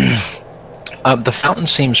 The fountain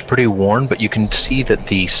seems pretty worn, but you can see that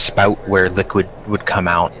the spout where liquid would come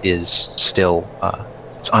out is still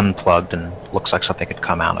it's unplugged and looks like something could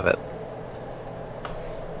come out of it.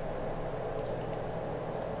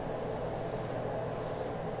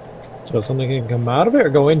 So something can come out of it or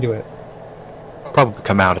go into it? Probably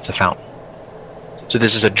come out. It's a fountain. So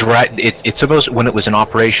this is a it's supposed, when it was in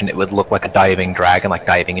operation, it would look like a diving dragon, like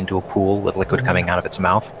diving into a pool with liquid coming out of its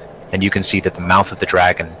mouth. And you can see that the mouth of the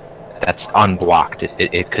dragon, that's unblocked.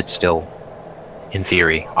 It could still, in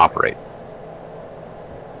theory, operate.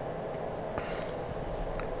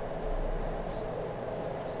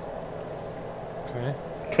 Okay.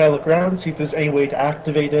 Can I look around, see if there's any way to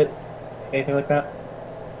activate it? Anything like that?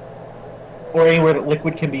 Or anywhere that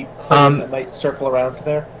liquid can be put in that might circle around to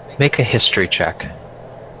there? Make a history check.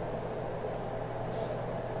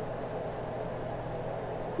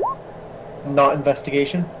 Not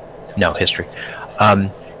investigation? No, history.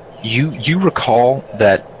 You recall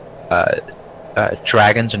that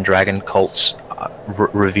dragons and dragon cults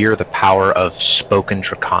revere the power of spoken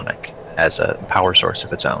Draconic as a power source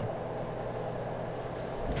of its own.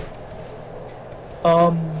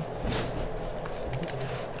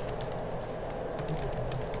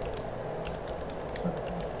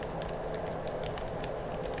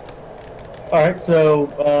 Alright,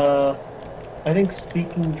 so, I think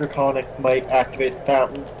speaking Draconic might activate the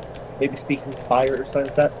fountain. Maybe speaking fire or something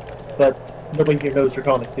like that. But nobody here knows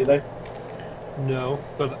Draconic, do they? No,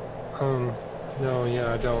 but, no,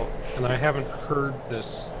 yeah, I don't. And I haven't heard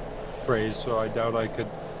this phrase, so I doubt I could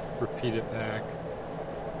repeat it back.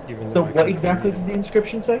 Even So though I what can exactly read does the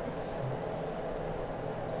inscription say? it.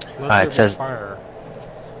 Let there It be says- fire.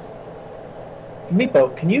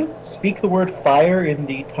 Meepo, can you speak the word fire in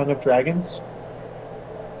the tongue of dragons?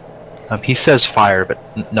 He says fire, but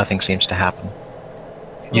nothing seems to happen.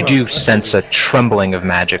 You Oh, do that's sense a weird. trembling of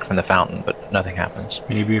magic from the fountain, but nothing happens.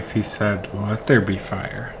 Maybe if he said, "Let there be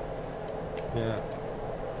fire." Yeah.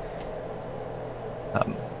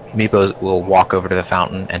 Meepo will walk over to the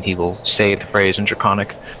fountain and he will say the phrase in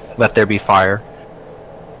Draconic, "Let there be fire."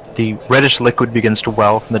 The reddish liquid begins to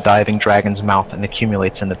well from the diving dragon's mouth and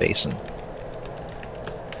accumulates in the basin.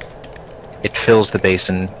 It fills the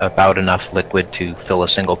basin about enough liquid to fill a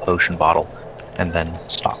single potion bottle, and then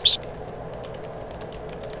stops.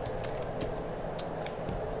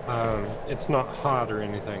 It's not hot or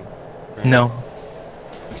anything. right? No.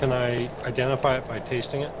 Can I identify it by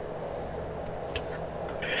tasting it?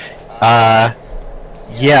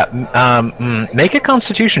 Make a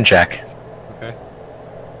Constitution check. Okay.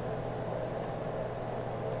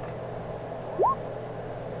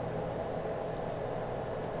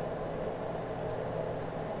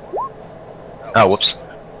 Oh, whoops.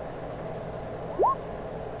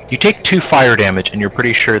 You take 2 fire damage, and you're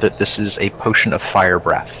pretty sure that this is a potion of fire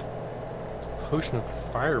breath. Potion of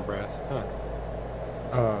fire breath, huh.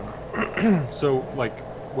 So, like,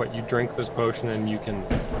 what, you drink this potion and you can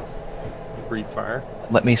breathe fire?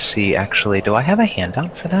 Let me see, actually. Do I have a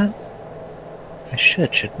handout for that? I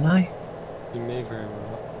should, shouldn't I? You may very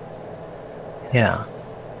well. Yeah.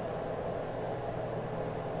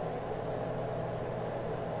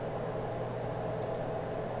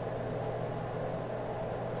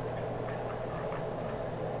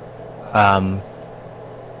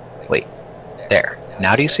 Wait. There.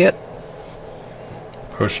 Now do you see it?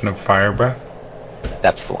 Potion of fire breath.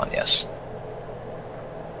 That's the one, yes.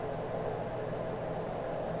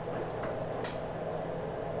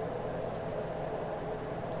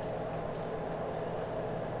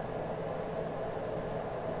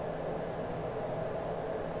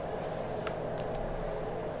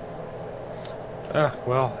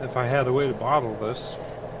 Well, if I had a way to bottle this,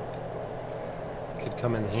 it could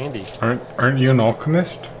come in handy. Aren't you an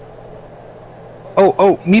alchemist?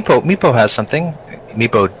 Oh, Meepo has something.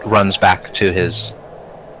 Meepo runs back to his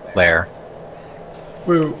lair.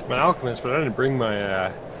 Woo. I'm an alchemist, but I didn't bring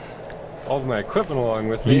my all of my equipment along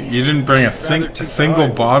with me. You didn't bring a single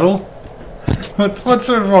bottle? What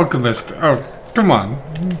sort of alchemist? Oh, come on.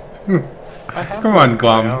 Come on,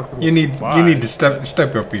 Glom. You need to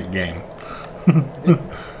step up your game.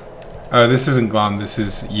 This isn't Glom. This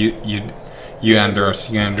is you Andros.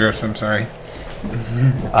 I'm sorry.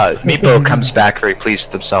 Meepo comes back very pleased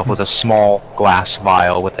with himself with a small glass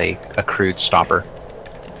vial with a crude stopper.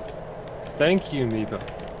 Thank you, Meepo.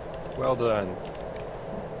 Well done.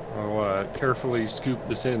 I'll carefully scoop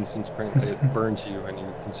this in since apparently it burns you when you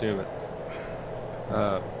consume it.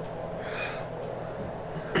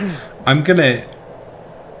 I'm gonna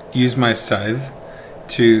use my scythe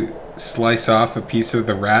to slice off a piece of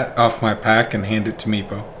the rat off my pack and hand it to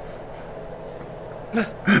Meepo.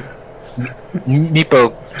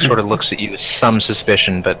 Meepo sort of looks at you with some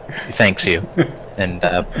suspicion, but thanks you, and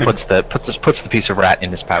puts the piece of rat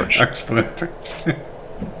in his pouch. Excellent.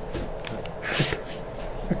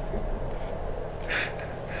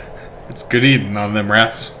 It's good eating on them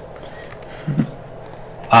rats.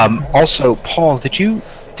 Also, Paul, you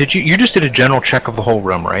just did a general check of the whole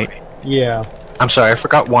room, right? Yeah. I'm sorry, I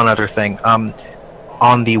forgot one other thing.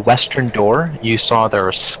 On the western door, you saw there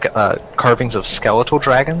were carvings of skeletal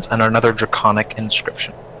dragons and another draconic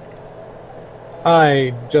inscription.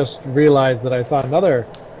 I just realized that I saw another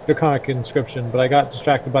draconic inscription, but I got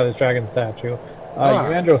distracted by this dragon statue.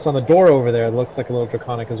 Andros, on the door over there, looks like a little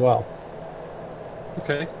draconic as well.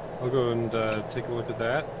 Okay, I'll go and take a look at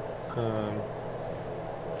that.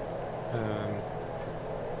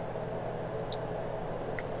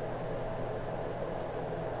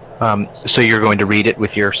 So you're going to read it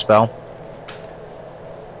with your spell?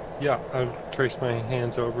 Yeah, I'll trace my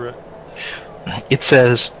hands over it. It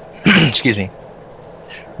says, excuse me,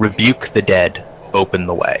 rebuke the dead, open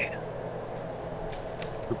the way.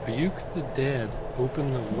 Rebuke the dead, open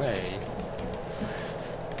the way.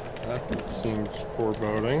 That seems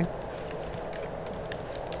foreboding.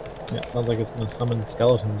 Yeah, sounds like it's going to summon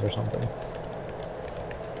skeletons or something.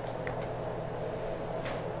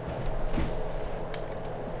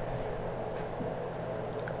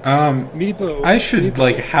 Meepo, I should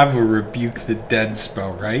have a rebuke the dead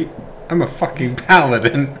spell, right? I'm a fucking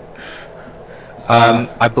paladin.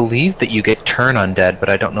 I believe that you get turn undead, but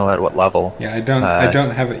I don't know at what level. Yeah, I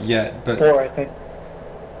don't have it yet, but 4, I think.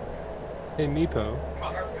 Hey Meepo,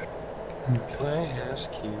 can I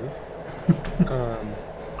ask you,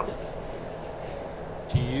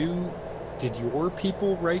 did your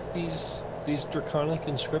people write these draconic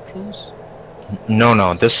inscriptions?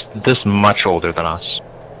 No, this much older than us.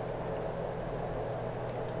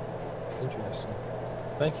 Interesting.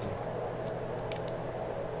 Thank you.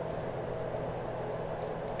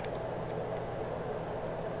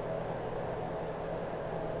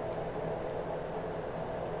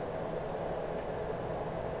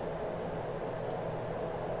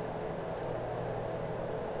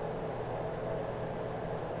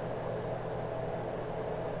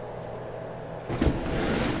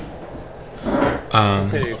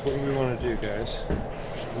 Okay, what do we want to do, guys?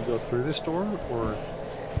 Should we go through this door, or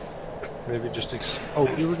maybe just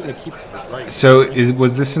we were going to keep to the right. So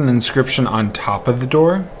was this an inscription on top of the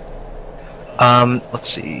door? Let's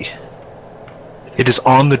see. It is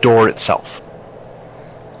on the door itself.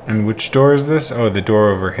 And which door is this? Oh, the door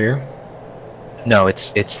over here? No,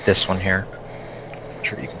 it's this one here. I'm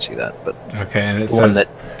sure you can see that, but okay, and it the one says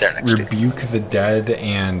that they're next to. rebuke the dead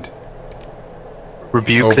and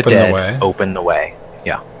Rebuke the open dead, the way. Open the way.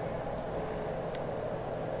 Yeah.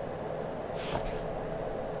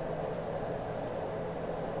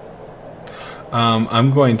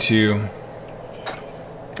 I'm going to,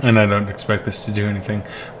 and I don't expect this to do anything,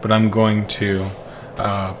 but I'm going to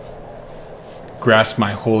grasp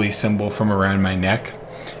my holy symbol from around my neck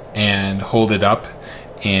and hold it up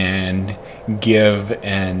and give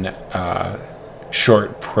an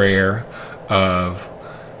short prayer of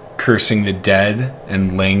cursing the dead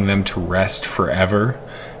and laying them to rest forever.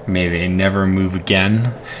 May they never move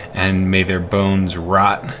again, and may their bones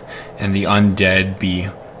rot, and the undead be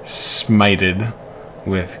smited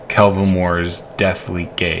with Kelvamore's deathly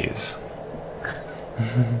gaze.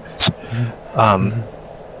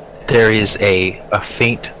 There is a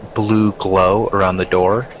faint blue glow around the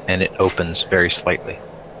door, and it opens very slightly.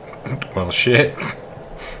 Well, shit.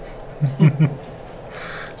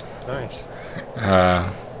 Nice.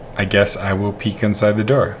 I guess I will peek inside the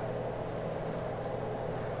door.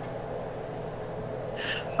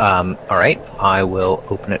 Alright, I will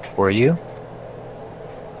open it for you.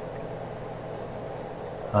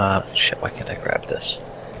 Shit, why can't I grab this?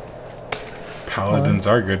 Paladins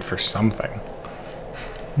are good for something.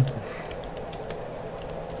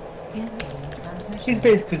 He's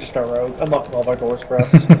basically just a rogue, unlocking all of our doors for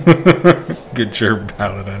us. Good job,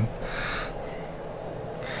 Paladin.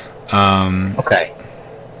 Okay.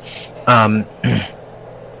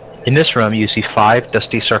 In this room, you see 5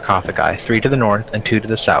 dusty sarcophagi, 3 to the north and 2 to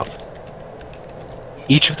the south.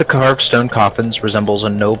 Each of the carved stone coffins resembles a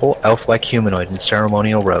noble, elf-like humanoid in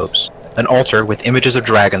ceremonial robes. An altar with images of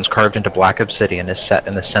dragons carved into black obsidian is set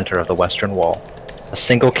in the center of the western wall. A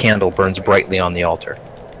single candle burns brightly on the altar.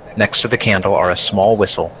 Next to the candle are a small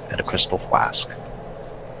whistle and a crystal flask.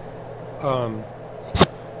 I'd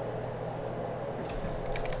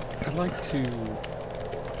like to...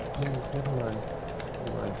 Never mind.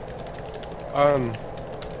 I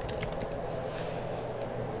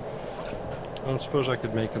don't suppose I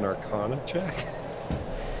could make an Arcana check?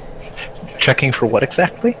 Checking for what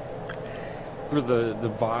exactly? For the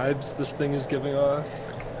vibes this thing is giving off?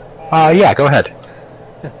 Yeah, go ahead.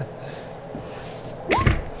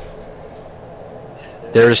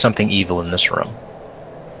 There is something evil in this room.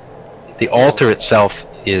 The altar itself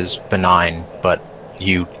is benign, but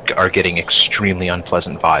you are getting extremely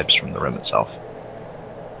unpleasant vibes from the room itself.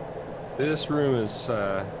 This room is,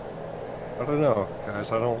 I don't know,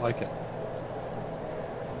 guys, I don't like it.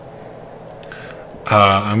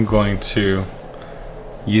 I'm going to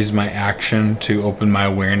use my action to open my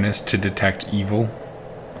awareness to detect evil.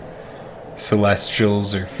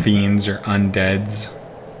 Celestials or fiends or undeads.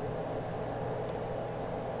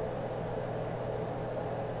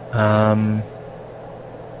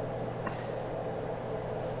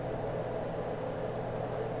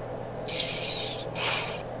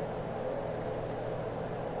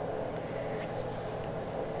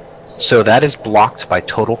 So that is blocked by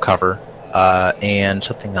total cover, and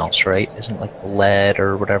something else, right? Isn't like lead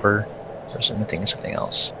or whatever? Or is it something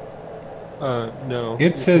else? No.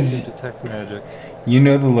 It says detect magic. You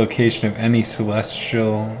know the location of any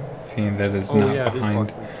celestial fiend that is not yeah,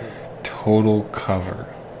 behind total cover.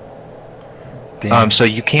 So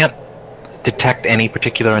you can't detect any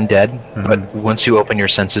particular undead, but once you open your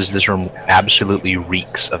senses, this room absolutely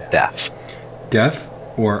reeks of death. Death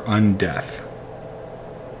or undeath?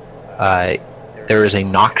 There is a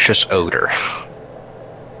noxious odor.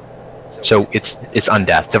 So it's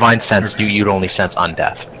undeath. Divine sense, you'd only sense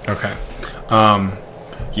undeath. Okay.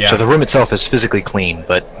 Yeah. So the room itself is physically clean,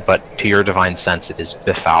 but to your divine sense, it is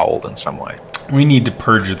befouled in some way. We need to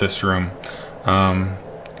purge this room.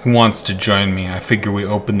 Who wants to join me? I figure we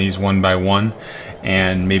open these one by one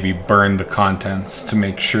and maybe burn the contents to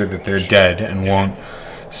make sure that they're dead and won't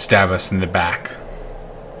stab us in the back.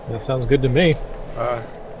 That sounds good to me.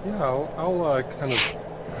 Yeah, I'll kind of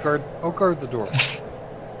guard. I'll guard the door.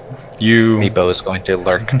 You. Meepo is going to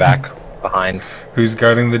lurk back behind. Who's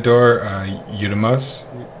guarding the door? Eudemus?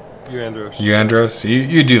 Euandros. Euandros?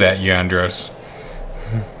 You do that, Euandros.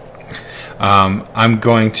 I'm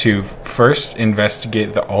going to first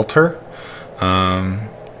investigate the altar. And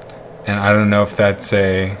I don't know if that's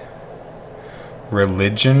a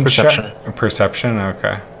religion Perception. check? Perception?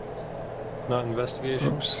 Okay. Not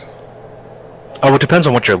investigation? Oops. Oh, it depends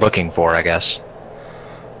on what you're looking for, I guess.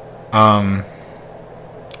 I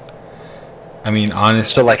mean,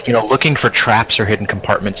 honestly... So, like, looking for traps or hidden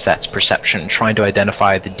compartments, that's perception. Trying to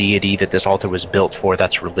identify the deity that this altar was built for,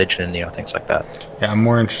 that's religion, things like that. Yeah, I'm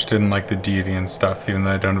more interested in, like, the deity and stuff, even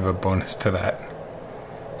though I don't have a bonus to that.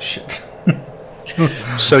 Shit.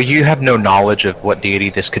 So you have no knowledge of what deity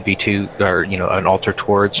this could be to, or, an altar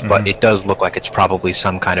towards, but it does look like it's probably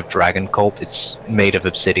some kind of dragon cult. It's made of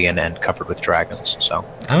obsidian and covered with dragons, so...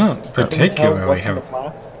 I don't particularly have...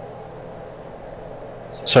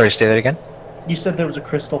 Sorry, say that again? You said there was a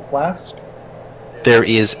crystal flask? There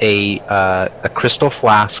is a crystal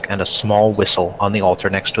flask and a small whistle on the altar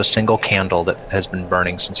next to a single candle that has been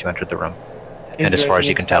burning since you entered the room. And as far as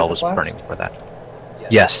you can tell, was burning before that.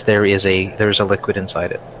 Yes, there's a liquid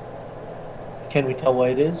inside it. Can we tell what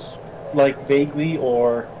it is? Like, vaguely,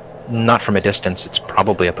 or...? Not from a distance. It's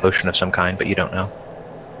probably a potion of some kind, but you don't know.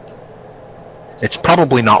 It's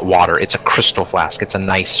probably not water. It's a crystal flask. It's a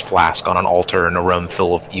nice flask on an altar in a room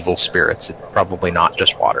full of evil spirits. It's probably not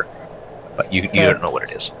just water. But you don't know what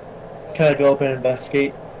it is. Can I go up and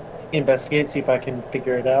investigate, see if I can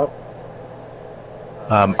figure it out?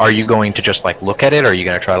 Are you going to just, look at it, or are you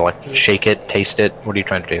going to try to, shake it, taste it? What are you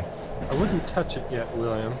trying to do? I wouldn't touch it yet,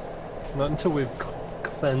 William. Not until we've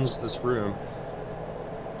cleansed this room.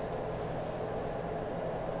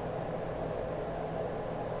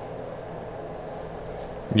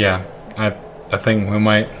 Yeah, I think we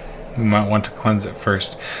might want to cleanse it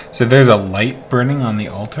first. So there's a light burning on the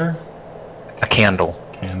altar? A candle.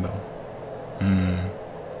 Candle.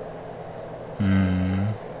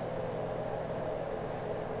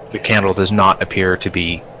 The candle does not appear to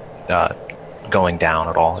be going down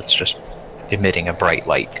at all. It's just emitting a bright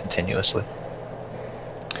light continuously.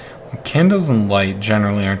 Candles and light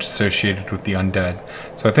generally aren't associated with the undead,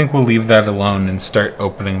 so I think we'll leave that alone and start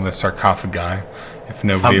opening the sarcophagi if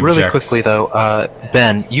nobody objects. Really quickly though,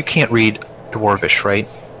 Ben, you can't read Dwarvish, right?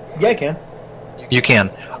 Yeah, I can. You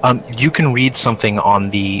can. You can read something on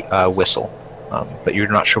the whistle, but you're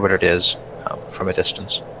not sure what it is from a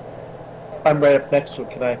distance. I'm right up next to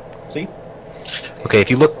it. Can I see? Okay, if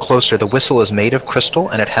you look closer, the whistle is made of crystal,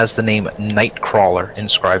 and it has the name Nightcrawler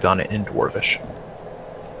inscribed on it in Dwarvish.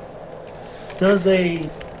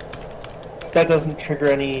 That doesn't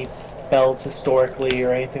trigger any bells historically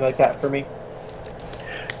or anything like that for me?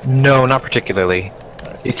 No, not particularly.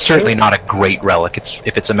 It's certainly not a great relic.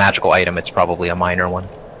 If it's a magical item, it's probably a minor one.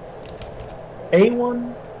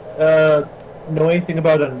 Anyone know anything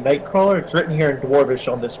about a Nightcrawler? It's written here in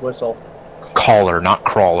Dwarvish on this whistle. Caller, not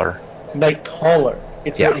crawler. Nightcaller.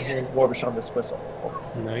 It's Yeah. written here in Dwarvish on this whistle.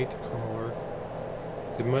 Nightcaller.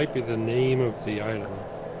 It might be the name of the item.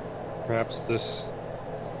 Perhaps this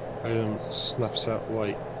item snuffs out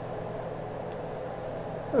light.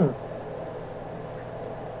 Alright,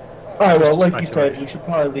 well, Just like you said, speculation. we should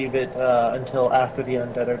probably leave it until after the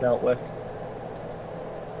undead are dealt with.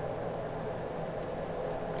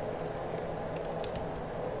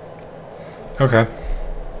 Okay.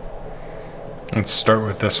 Let's start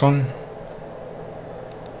with this one.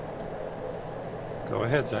 Go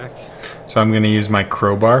ahead, Zach. So I'm going to use my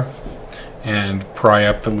crowbar and pry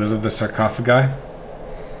up the lid of the sarcophagi.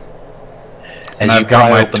 And I've got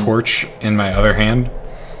my torch in my other hand.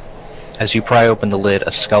 As you pry open the lid,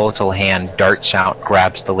 a skeletal hand darts out,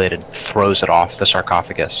 grabs the lid, and throws it off the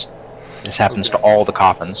sarcophagus. This happens to all the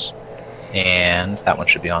coffins. And that one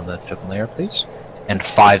should be on the token layer, please. And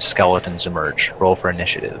 5 skeletons emerge. Roll for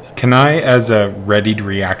initiative. Can I, as a readied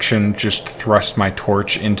reaction, just thrust my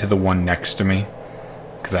torch into the one next to me?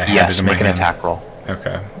 Because I had it in my hand. Make an attack roll.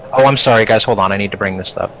 Okay. Oh, I'm sorry, guys. Hold on. I need to bring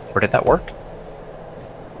this up. Or did that work?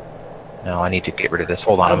 No, I need to get rid of this.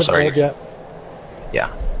 Hold on. I'm sorry. Yet.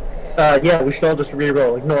 Yeah. Yeah, we should all just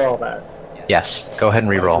re-roll. Ignore all that. Yes. Go ahead and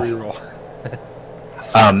re-roll.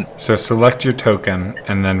 So select your token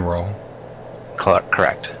and then roll.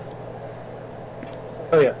 Correct.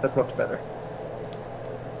 Oh yeah, that's much better.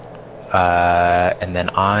 And then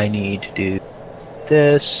I need to do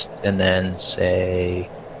this, and then say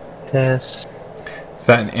this. Is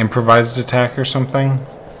that an improvised attack or something?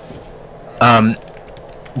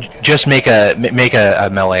 Just make a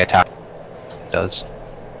melee attack. It does.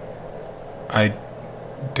 I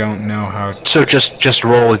don't know how. So just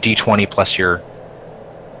roll a d20 plus your.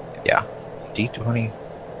 Yeah, d20.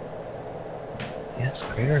 Yes,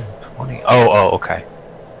 greater than 20. Oh, okay.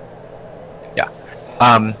 Yeah.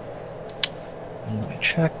 Let me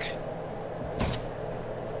check.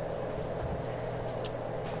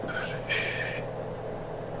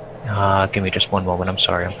 Give me just one moment. I'm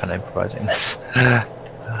sorry. I'm kind of improvising this.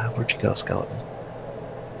 Where'd you go, skeleton?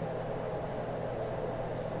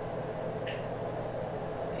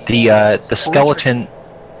 The skeleton.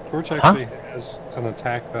 Torch actually has an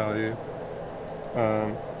attack value.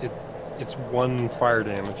 It's 1 fire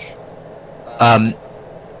damage.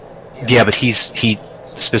 Yeah, but he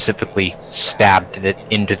specifically stabbed it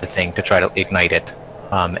into the thing to try to ignite it,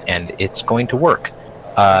 and it's going to work.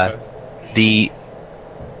 The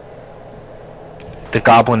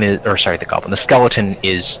skeleton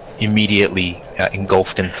is immediately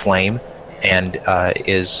engulfed in flame, and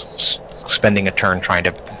is spending a turn trying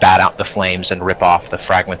to bat out the flames and rip off the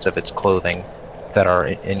fragments of its clothing that are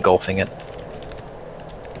engulfing it.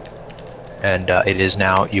 And it is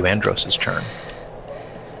now Euandros' turn.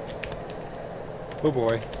 Oh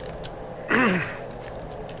boy.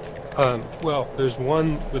 Well, there's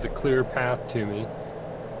one with a clear path to me.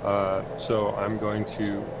 So I'm going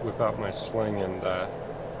to whip out my sling and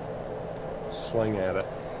sling at it.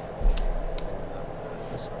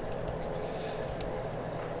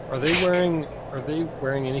 Are they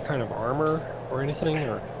wearing any kind of armor or anything,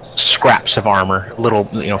 or Scraps of armor, little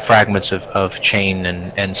fragments of chain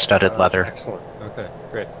and studded leather. Excellent. Okay,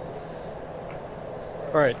 great.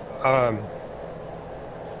 All right.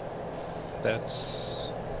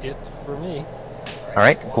 That's it for me. All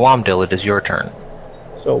right, Glomdil, it is your turn.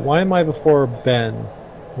 So why am I before Ben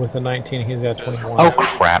with a 19? He's got 21. Oh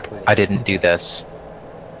crap! I didn't do this.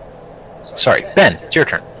 Sorry, Ben, it's your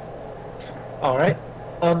turn. Alright.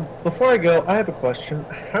 Before I go, I have a question.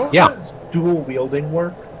 How Yeah. does dual wielding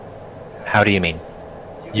work? How do you mean?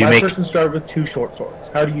 You My make person started with 2 short swords.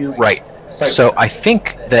 How do you... right. fight So with that? I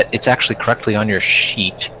think that it's actually correctly on your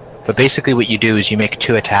sheet. But basically, what you do is you make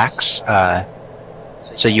 2 attacks.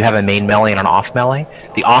 So you have a main melee and an off melee.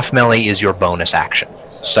 The off melee is your bonus action.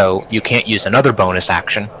 So you can't use another bonus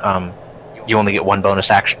action. You only get 1 bonus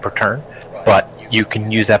action per turn. But you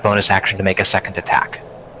can use that bonus action to make a second attack,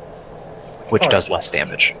 which does less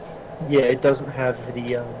damage. Yeah, it doesn't have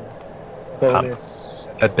the bonus...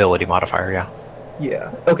 Ability modifier, yeah.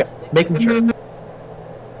 yeah, okay. Making sure.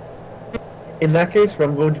 In that case, what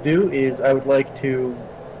I'm going to do is I would like to...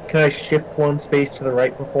 Can I shift 1 space to the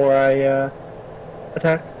right before I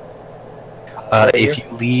attack? If you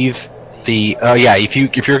leave the if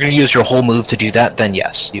you're going to use your whole move to do that, then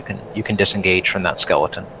yes, you can disengage from that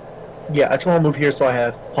skeleton. Yeah, I just want to move here so I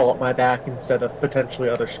have Paul at my back instead of potentially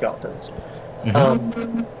other skeletons.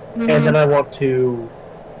 Mhm. And then I want to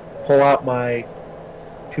pull out my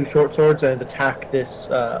 2 short swords and attack this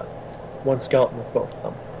 1 skeleton with both of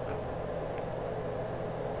them.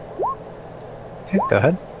 Okay, go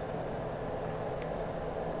ahead.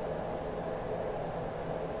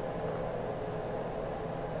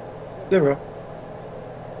 There we go.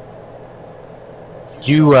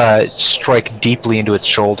 You strike deeply into its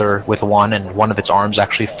shoulder with one, and one of its arms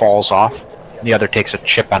actually falls off. The other takes a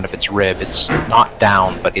chip out of its rib. It's not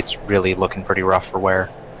down, but it's really looking pretty rough for wear.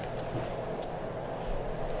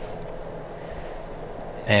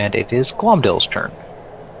 And it is Glomdale's turn.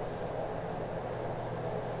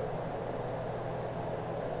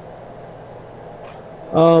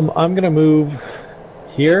 I'm gonna move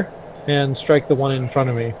here and strike the one in front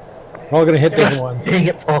of me. We're all gonna hit different ones. Dang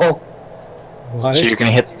it, Paul. What? So you're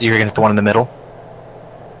gonna hit the one in the middle.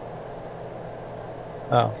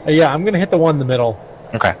 Oh, yeah, I'm gonna hit the one in the middle.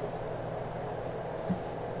 Okay.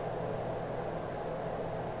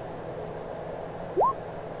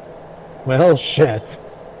 Well, shit.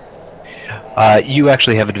 You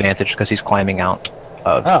actually have advantage because he's climbing out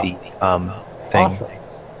of the thing. Awesome.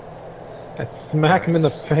 I smack him in the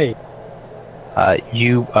face.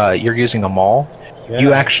 You're using a maul. Yeah.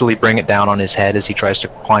 You actually bring it down on his head as he tries to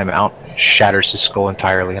climb out, shatters his skull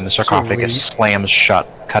entirely, and the sarcophagus slams shut,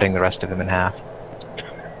 cutting the rest of him in half.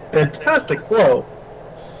 Fantastic blow.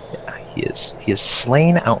 Yeah, he is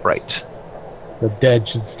slain outright. The dead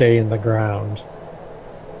should stay in the ground.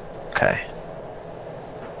 Okay.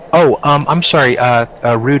 Oh, I'm sorry,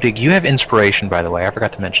 Rudig, you have inspiration, by the way. I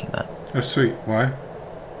forgot to mention that. Oh, sweet. Why?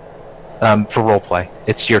 For roleplay.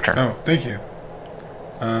 It's your turn. Oh, thank you.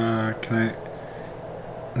 Can I...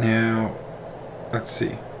 Now... Let's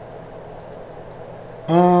see.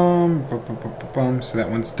 So that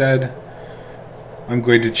one's dead. I'm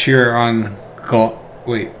going to cheer on Glom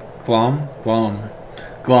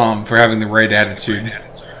for having the right attitude.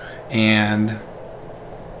 And...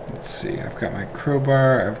 Let's see, I've got my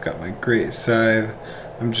crowbar, I've got my great scythe.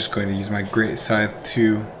 I'm just going to use my great scythe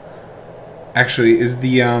to... Actually, is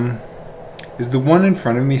the one in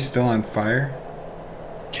front of me still on fire?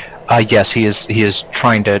 Yes, he is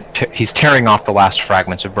trying to... he's tearing off the last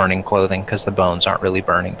fragments of burning clothing, because the bones aren't really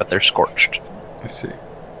burning, but they're scorched. I see.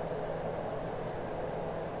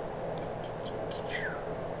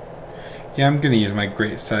 Yeah, I'm going to use my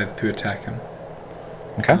great scythe to attack him.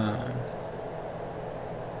 Okay.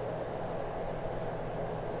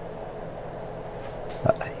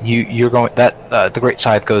 You're going that the great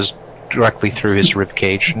scythe goes directly through his rib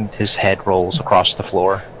cage, and his head rolls across the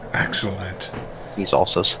floor. Excellent. He's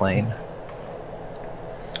also slain.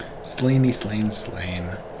 Slainy, slain.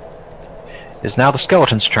 It is now the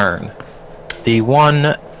skeleton's turn. The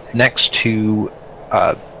one next to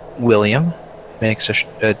William makes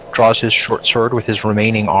draws his short sword with his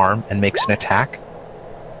remaining arm and makes an attack.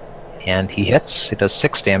 And he hits. It does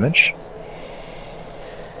 6 damage.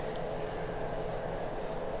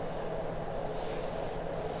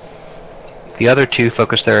 The other two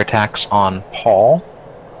focus their attacks on Paul,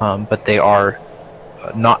 but they are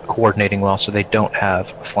not coordinating well, so they don't have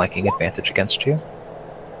a flanking advantage against you.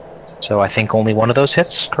 So I think only one of those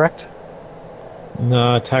hits, correct?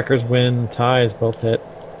 No, attackers win, ties both hit.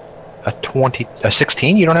 A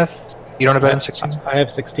 16? You don't have better than 16? I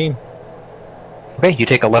have 16. Okay, you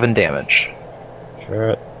take 11 damage.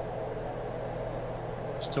 Sure.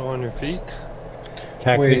 Still on your feet?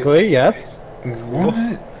 Technically, yes.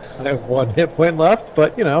 What? I have 1 hit point left,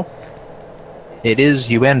 but you know. It is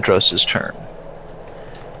Euandros' turn.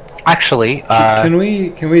 Actually, can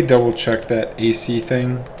we double check that AC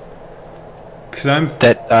thing? Because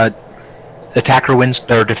that attacker wins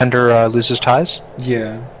or defender loses ties.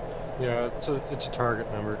 Yeah. Yeah, it's a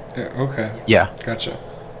target number. Okay, Yeah. gotcha.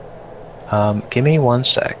 Give me 1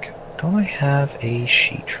 sec. Don't I have a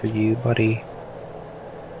sheet for you, buddy?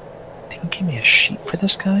 Did you give me a sheet for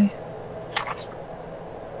this guy?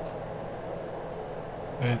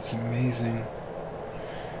 That's amazing.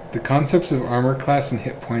 The concepts of armor class and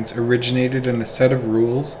hit points originated in a set of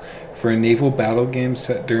rules for a naval battle game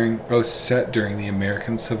set during the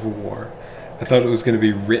American Civil War. I thought it was going to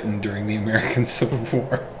be written during the American Civil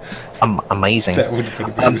War. Amazing. That would have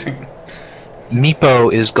been amazing.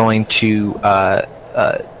 Meepo is going to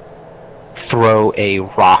throw a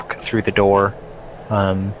rock through the door.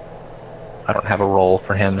 I don't have a roll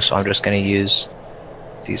for him, so I'm just going to use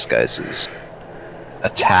these guys'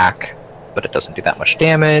 attack, but it doesn't do that much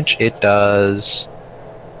damage. He does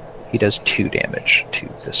 2 damage to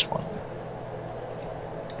this one.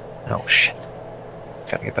 Oh shit.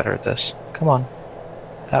 Gotta get better at this. Come on.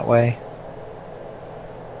 That way.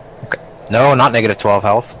 Okay. No, not negative 12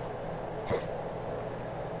 health.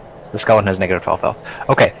 The skeleton has negative 12 health.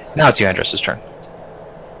 Okay, now it's Andrus' turn.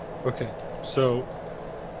 Okay, so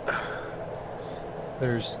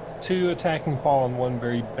there's 2 attacking Paul and 1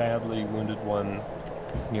 very badly wounded one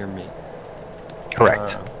near me.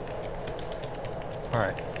 Correct.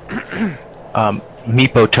 Alright.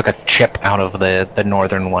 Meepo took a chip out of the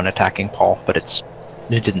northern one attacking Paul, but it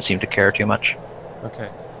didn't seem to care too much. Okay.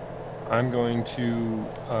 I'm going to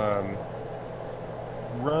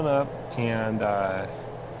run up and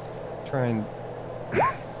try and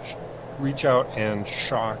reach out and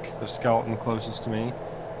shock the skeleton closest to me.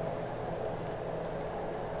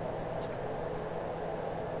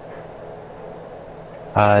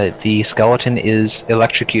 The skeleton is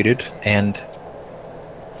electrocuted and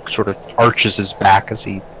sort of arches his back as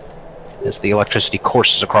the electricity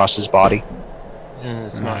courses across his body. And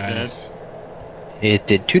it's not dead. It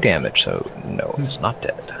did 2 damage, so no, it's not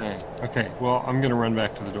dead. Okay, well, I'm gonna run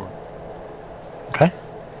back to the door. Okay.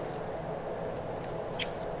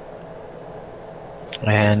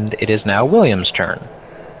 And it is now William's turn.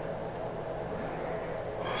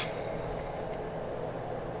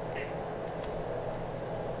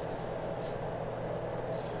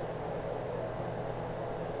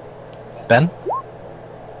 Ben?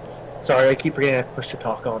 Sorry, I keep forgetting I have to push to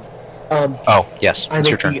talk on. Oh, yes, I it's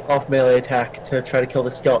your make turn. the off melee attack to try to kill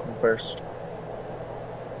the skeleton first.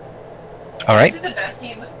 Alright, This is the best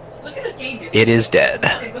game. Look at this game, dude. it is dead.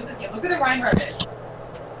 Okay, look at this game. Look at the Reinhardt bit.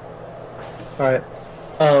 Alright.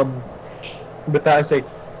 With that I say,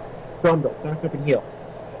 Brumble, back up and heal.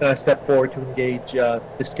 And I step forward to engage the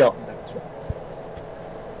skeleton next to him.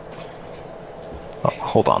 Oh,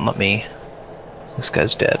 hold on, this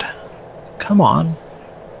guy's dead. Come on.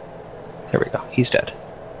 There we go, he's dead.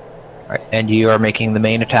 Alright, and you are making the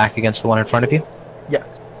main attack against the one in front of you?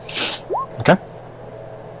 Yes. Okay.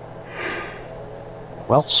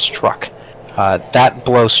 Well struck. That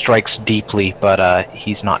blow strikes deeply, but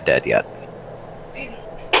he's not dead yet.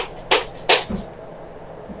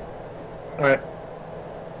 Alright.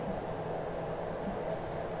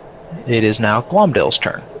 It is now Glomdale's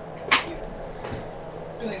turn.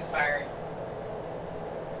 Really inspiring.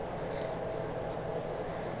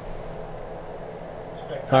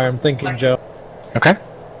 Sorry, I'm thinking, Joe. Okay.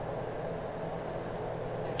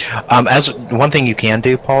 As one thing you can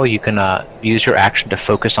do, Paul, you can use your action to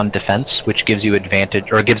focus on defense, which gives you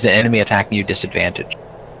advantage, or gives the enemy attacking you disadvantage.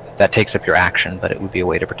 That takes up your action, but it would be a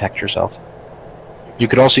way to protect yourself. You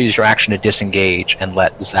could also use your action to disengage and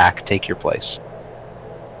let Zach take your place.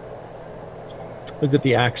 Is it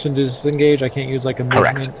the action to disengage? I can't use like a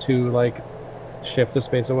Correct. movement to like shift the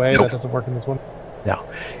space away? Nope. That doesn't work in this one? No.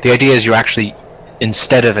 The idea is you actually,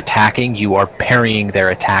 instead of attacking, you are parrying their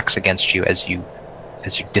attacks against you as you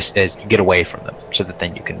get away from them, so that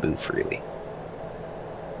then you can move freely.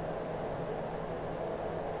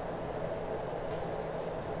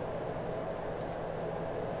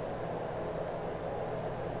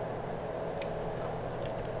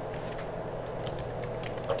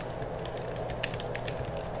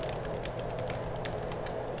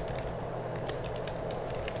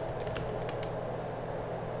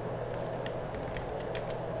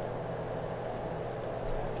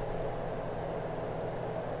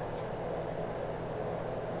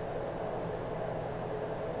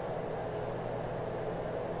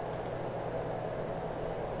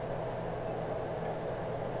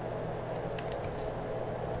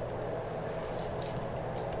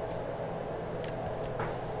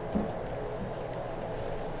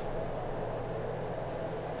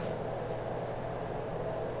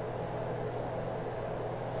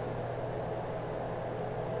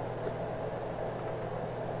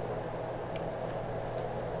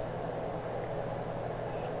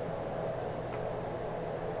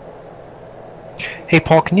 Hey,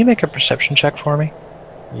 Paul, can you make a perception check for me?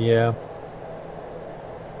 Yeah.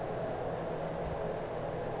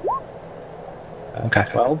 Okay.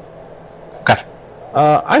 12. Okay.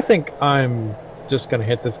 I think I'm just gonna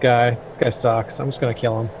hit this guy. This guy sucks. I'm just gonna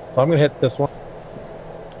kill him. So I'm gonna hit this one.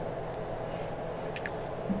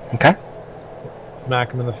 Okay.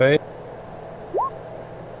 Smack him in the face.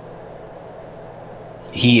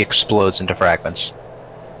 He explodes into fragments.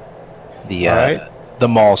 The Alright. the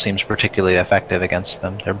maul seems particularly effective against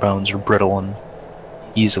them. Their bones are brittle and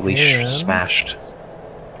easily And- smashed.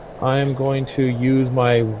 I am going to use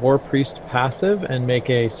my War Priest passive and make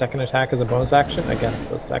a second attack as a bonus action against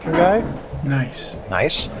the second guy. Nice.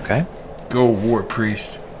 Nice. Okay. Go, War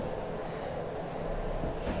Priest.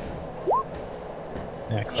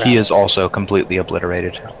 Yeah, crap. He is also completely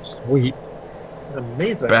obliterated. Sweet.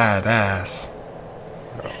 Amazing. Badass.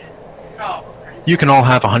 Oh, You can all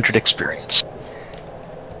have 100 experience.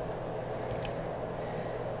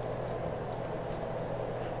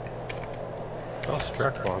 Oh,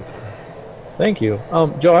 struck one. Thank you.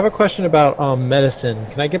 Joe, I have a question about medicine.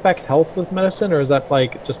 Can I get back health with medicine, or is that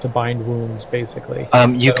like just to bind wounds, basically? You Let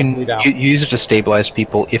 'em can bleed out. use it to stabilize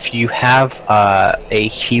people. If you have a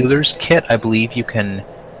healer's kit, I believe you can.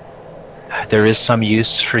 There is some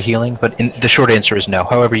use for healing, but the short answer is no.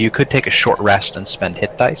 However, you could take a short rest and spend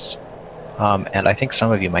hit dice. And I think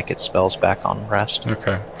some of you might get spells back on rest.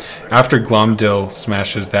 Okay. After Glomdil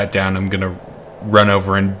smashes that down, I'm gonna run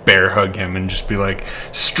over and bear hug him and just be like,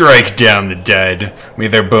 "Strike down the dead. May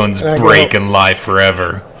their bones There I go. break and lie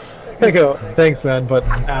forever." I go, thanks, man, but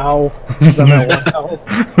ow. I'm at one health.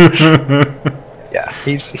 Yeah,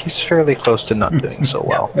 he's fairly close to not doing so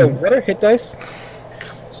well. So what are hit dice?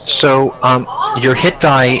 So, your hit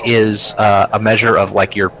die is a measure of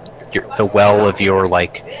like your the well of your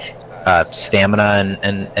like stamina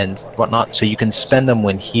and whatnot. So you can spend them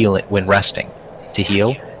when resting to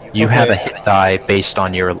heal. You have a hit die based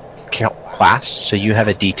on your class, so you have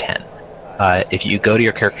a D10. If you go to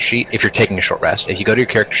your character sheet, if you're taking a short rest, if you go to your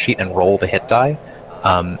character sheet and roll the hit die,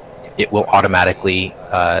 it will automatically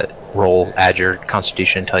add your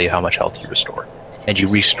Constitution and tell you how much health you restore. And you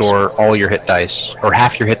restore all your hit dice, or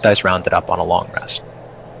half your hit dice rounded up on a long rest.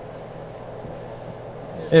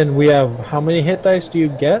 And we have, how many hit dice do you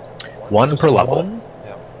get? One Just per level. one?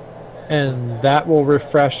 And that will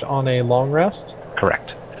refresh on a long rest?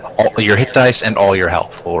 Correct. All your hit dice and all your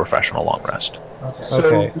health will refresh on a long rest. So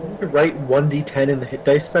Okay. you can write 1d10 in the hit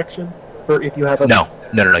dice section for if you have a No.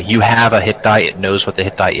 You have a hit die. It knows what the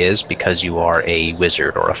hit die is because you are a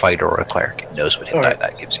wizard or a fighter or a cleric. It knows what hit die Alright.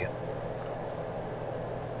 that gives you.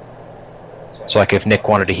 So, like, if Nick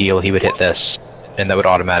wanted to heal, he would hit this, and that would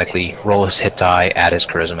automatically roll his hit die, add his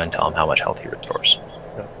charisma, and tell him how much health he restores.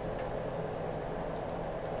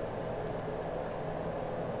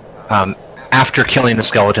 After killing the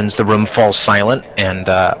skeletons, the room falls silent, and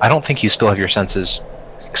I don't think you still have your senses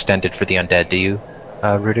extended for the undead, do you,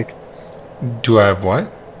 Rudik? Do I have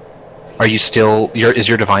what? Are you still? Is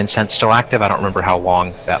your divine sense still active? I don't remember how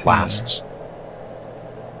long that lasts.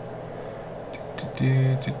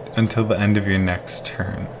 Until the end of your next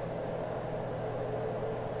turn.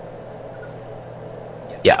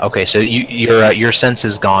 Yeah. Okay. So your sense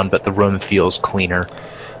is gone, but the room feels cleaner,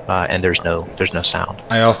 and there's no sound.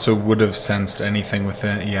 I also would have sensed anything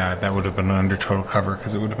within. Yeah, that would have been under total cover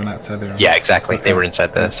because it would have been outside there. Yeah. Exactly. They Okay. were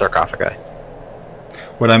inside the sarcophagi.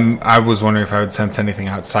 I was wondering if I would sense anything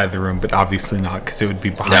outside the room, but obviously not because it would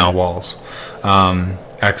be behind No. walls.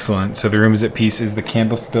 Excellent. So the room is at peace. Is the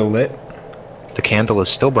candle still lit? The candle is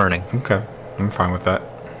still burning. Okay, I'm fine with that.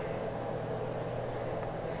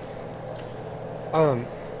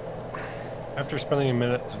 After spending a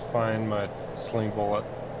minute to find my sling bullet,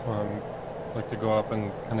 I'd like to go up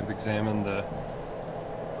and kind of examine the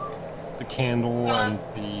candle and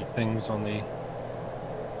the things on the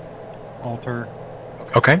altar.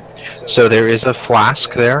 Okay. So there is a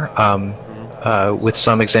flask there. With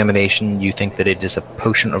some examination, you think that it is a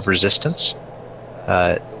potion of resistance.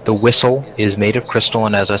 The whistle is made of crystal,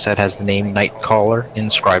 and as I said, has the name Nightcaller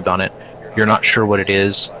inscribed on it. You're not sure what it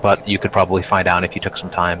is, but you could probably find out if you took some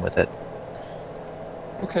time with it.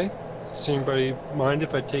 Okay. Does anybody mind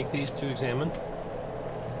if I take these to examine?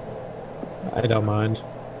 I don't mind.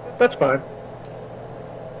 That's fine.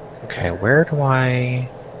 Okay, where do I...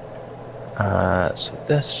 so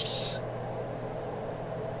this...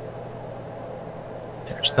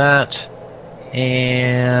 There's that.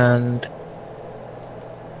 And...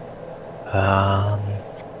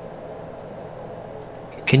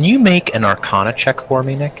 Can you make an Arcana check for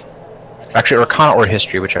me, Nick? Actually, Arcana or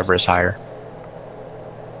History, whichever is higher.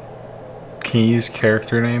 Can you use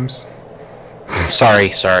character names? Sorry.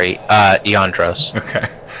 Eandros. Okay.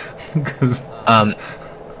 'Cause-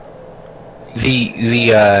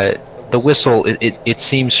 The whistle, it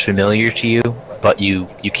seems familiar to you, but you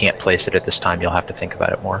can't place it at this time. You'll have to think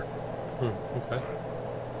about it more. Okay.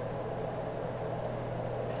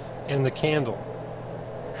 And the candle.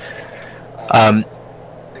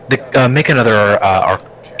 Make another arc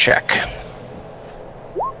check.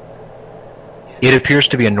 It appears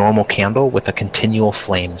to be a normal candle with a continual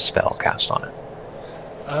flame spell cast on it.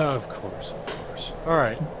 Of course. All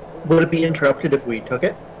right. Would it be interrupted if we took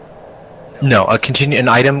it? No, an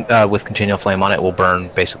item with continual flame on it will burn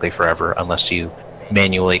basically forever unless you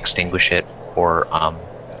manually extinguish it or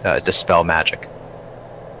dispel magic.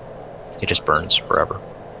 It just burns forever.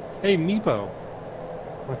 Hey, Meepo.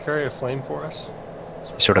 Want to carry a flame for us?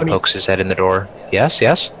 He sort of pokes his head in the door.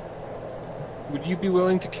 Yes? Would you be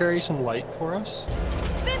willing to carry some light for us?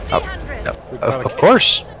 No, of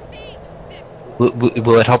course.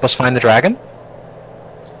 Will it help us find the dragon?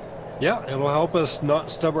 Yeah, it'll help us not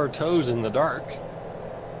stub our toes in the dark.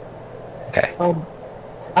 Okay.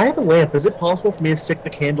 I have a lamp. Is it possible for me to stick the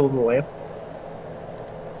candle in the lamp?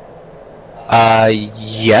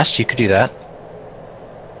 Yes, you could do that.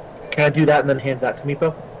 Can I do that and then hand that to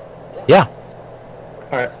Meepo? Yeah.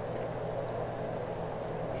 Alright.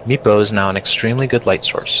 Meepo is now an extremely good light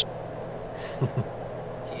source.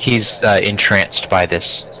 He's entranced by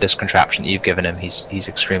this contraption that you've given him. He's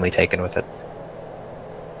extremely taken with it.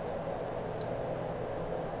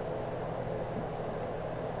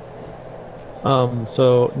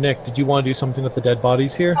 So Nick, did you want to do something with the dead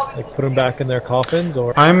bodies here? Like put them back in their coffins,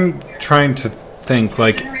 or? I'm trying to think,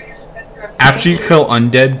 like, after you kill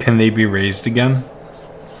undead, can they be raised again?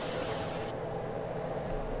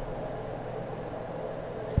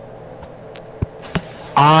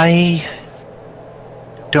 I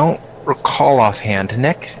don't recall offhand,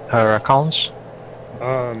 Nick or Collins.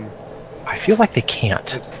 I feel like they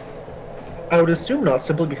can't. I would assume not,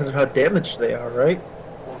 simply because of how damaged they are, right?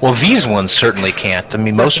 Well, these ones certainly can't. I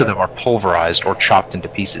mean, most of them are pulverized or chopped into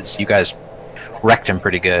pieces. You guys wrecked them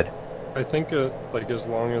pretty good. I think, like, as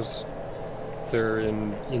long as they're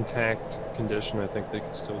in intact condition, I think they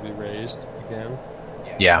can still be raised again.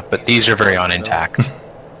 Yeah, but these are very unintact.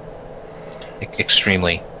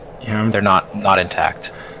 Extremely. Yeah, they're not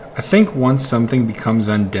intact. I think once something becomes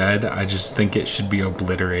undead, I just think it should be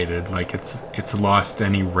obliterated. Like it's lost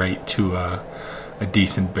any right to a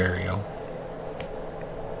decent burial.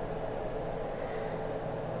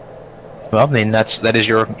 Well, I mean that is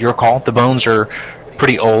your call. The bones are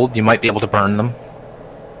pretty old. You might be able to burn them.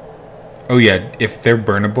 Oh yeah, if they're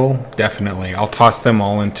burnable, definitely. I'll toss them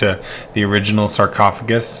all into the original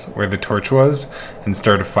sarcophagus where the torch was and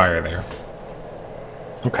start a fire there.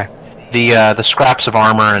 Okay. The scraps of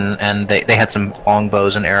armor and they had some long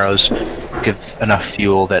bows and arrows give enough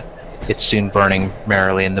fuel that it's soon burning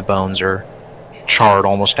merrily, and the bones are charred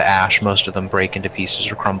almost to ash. Most of them break into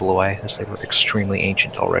pieces or crumble away as they were extremely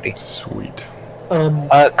ancient already. Sweet.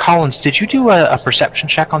 Collins, did you do a perception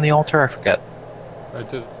check on the altar? I forget. I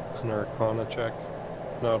did an Arcana check.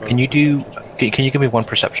 Can you do? Can you give me one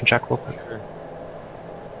perception check real quick? Sure.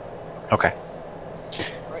 Okay.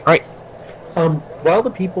 All right. While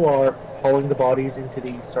the people are hauling the bodies into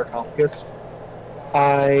the sarcophagus,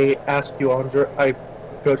 I ask you, Andre. I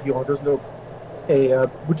go to you, Andres. No,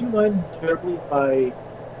 would you mind terribly if I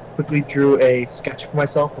quickly drew a sketch for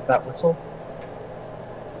myself with that whistle?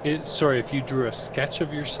 Sorry, if you drew a sketch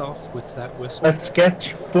of yourself with that whistle? A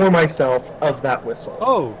sketch for myself of that whistle.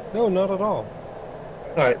 Oh, no, not at all.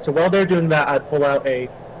 Alright, so while they're doing that, I pull out a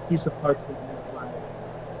piece of parchment with my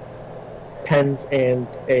pens and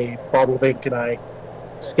a bottle of ink, and I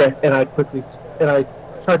sketch, and I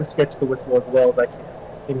try to sketch the whistle as well as I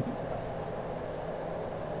can.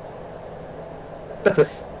 That's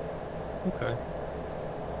it. Okay.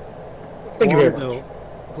 Thank you very much.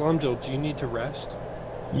 Glomdil, do you need to rest?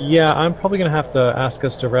 Yeah, I'm probably gonna have to ask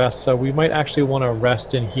us to rest, so we might actually want to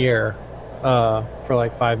rest in here for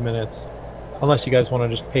like 5 minutes. Unless you guys want to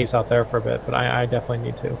just pace out there for a bit, but I definitely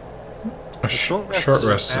need to. A short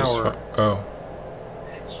rest is hour.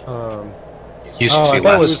 Used to be it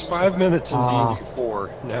was 5 minutes in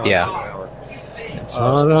D4. Now Yeah. it's an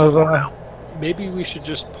hour. Maybe we should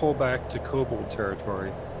just pull back to Kobold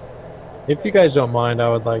territory. If you guys don't mind, I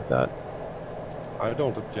would like that. I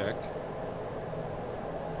don't object.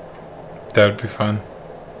 That would be fun.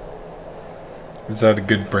 Is that a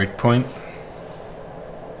good break point?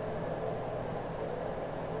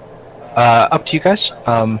 Up to you guys.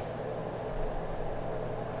 I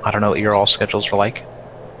don't know what your all schedules are like.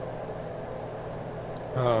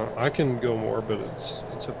 I can go more, but it's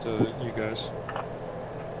up to you guys.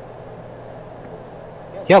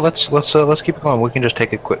 Yeah, let's keep it going. We can just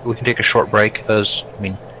take a short break. Those, I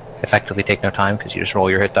mean, effectively take no time because you just roll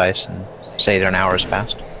your hit dice and say that an hour has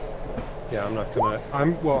passed. Yeah, I'm not gonna.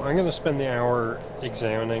 I'm gonna spend the hour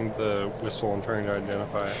examining the whistle and trying to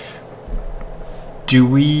identify it. Do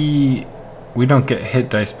we don't get hit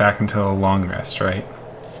dice back until a long rest, right?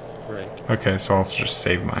 Right. Okay, so I'll just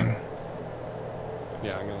save mine.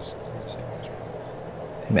 Yeah, I'm gonna save this.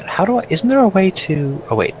 Wait a minute, how do I? Isn't there a way to?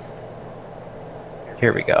 Oh wait.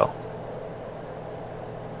 Here we go.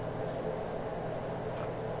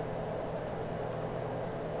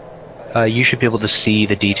 You should be able to see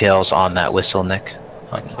the details on that whistle, Nick.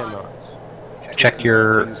 I cannot. Check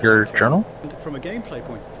your journal. From a gameplay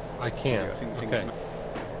point. I can't. Okay.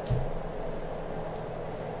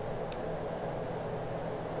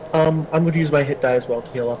 I'm going to use my hit die as well to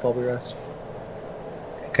heal up while we rest.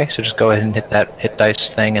 Okay, so just go ahead and hit that hit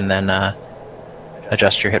dice thing, and then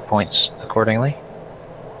adjust your hit points accordingly.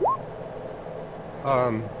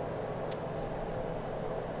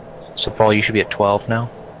 So Paul, you should be at 12 now.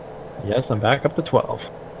 Yes, I'm back up to 12.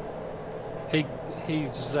 Hey,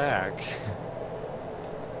 Zach.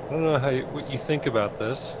 I don't know what you think about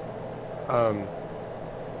this.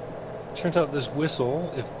 Turns out this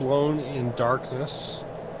whistle, if blown in darkness,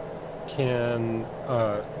 can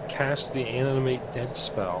cast the animate dead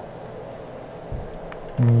spell.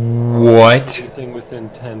 What? Anything within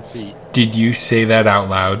 10 feet. Did you say that out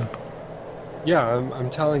loud? Yeah, I'm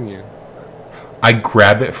telling you. I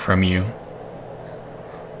grab it from you.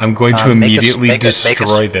 I'm going to immediately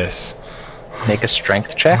destroy this. Make a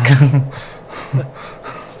strength check.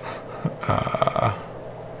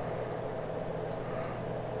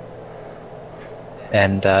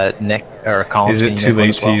 And Nick or Colin. Is it too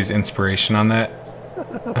late to use inspiration on that?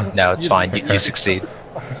 No, it's fine. You succeed.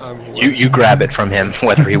 You grab it from him,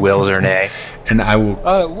 whether he wills or nay. And I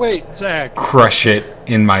will wait, Zach. Crush it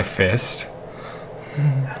in my fist.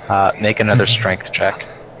 Make another strength check.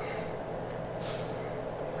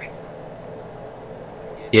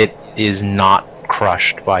 It is not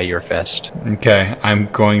crushed by your fist. Okay, I'm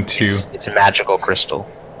going to... It's a magical crystal.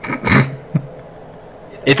 I'm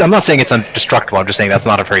not saying it's indestructible, I'm just saying that's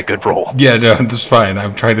not a very good roll. Yeah, no, that's fine.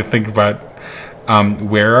 I'm trying to think about...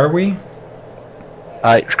 where are we?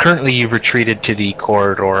 Currently you've retreated to the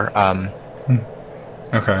corridor.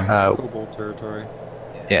 Okay. Kobold territory.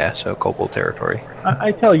 Yeah, so Kobold territory.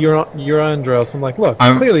 I tell Andros, I'm like, look,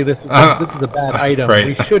 clearly this is a bad item. Right.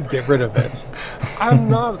 We should get rid of it. I'm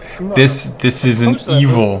not. This is an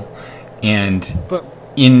evil, and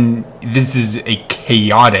this is a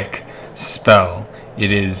chaotic spell.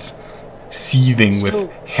 It is seething with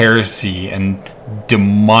heresy and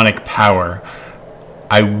demonic power.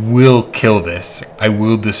 I will kill this. I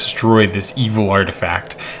will destroy this evil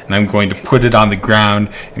artifact, and I'm going to put it on the ground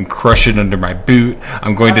and crush it under my boot.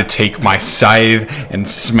 I'm going to take my scythe and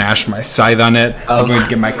smash my scythe on it. I'm going to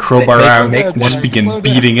get my crowbar out and just begin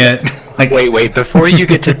beating it. Like, wait, before you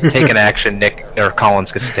get to take an action, Nick or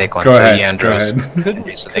Collins gets to take one. Go ahead.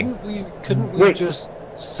 Couldn't we just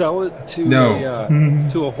sell it to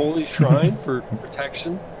to a holy shrine for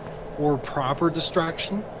protection or proper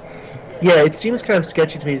distraction? Yeah, it seems kind of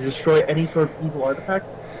sketchy to me to destroy any sort of evil artifact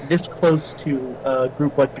this close to a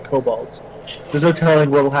group like the Kobolds. There's no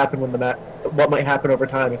telling what will happen when what might happen over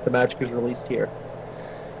time if the magic is released here.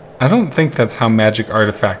 I don't think that's how magic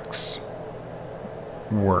artifacts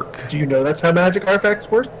work. Do you know that's how magic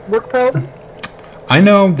artifacts work, Paladin? I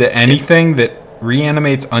know that anything that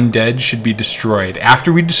reanimates undead should be destroyed.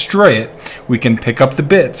 After we destroy it, we can pick up the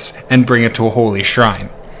bits and bring it to a holy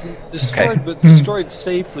shrine. Destroyed, but destroyed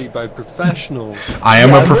safely by professionals. I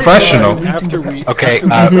am a professional.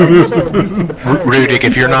 Rudik,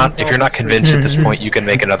 if you're not convinced at this point, you can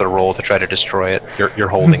make another roll to try to destroy it. You're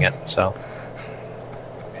holding it, so.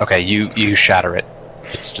 Okay, you shatter it.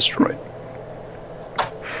 It's destroyed.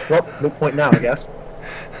 Well, no point now, I guess.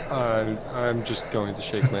 I'm just going to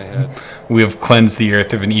shake my head. We have cleansed the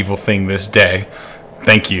earth of an evil thing this day.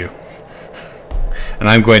 Thank you. And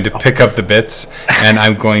I'm going to pick up the bits, and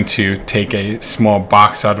I'm going to take a small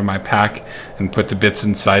box out of my pack and put the bits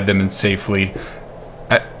inside them and safely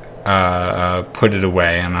put it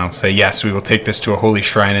away. And I'll say, yes, we will take this to a holy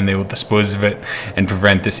shrine, and they will dispose of it and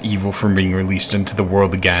prevent this evil from being released into the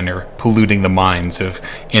world again or polluting the minds of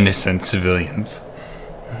innocent civilians.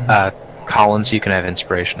 Collins, you can have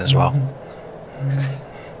inspiration as well.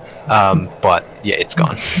 But yeah, it's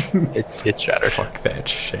gone. It's shattered. Fuck that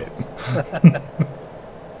shit.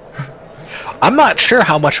 I'm not sure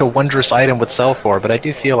how much a wondrous item would sell for, but I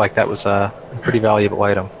do feel like that was a pretty valuable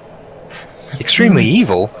item. Extremely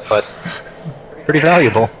evil, but pretty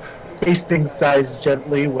valuable. Hastings sighs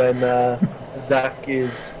gently when Zach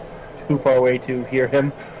is too far away to hear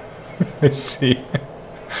him. I see.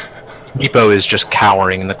 Meepo is just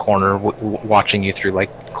cowering in the corner, watching you through like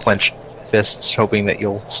clenched fists, hoping that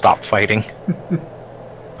you'll stop fighting.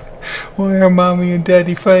 Why are mommy and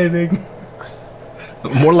daddy fighting?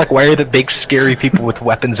 More like, why are the big scary people with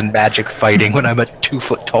weapons and magic fighting when I'm a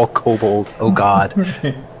 2-foot-tall kobold? Oh god.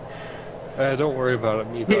 Don't worry about it,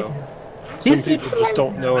 Meepo. He's- Some people just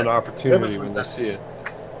don't know an opportunity when they see it.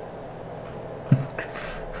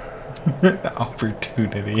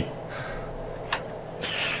 Opportunity.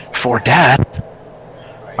 For death?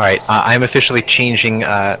 Alright, I'm officially changing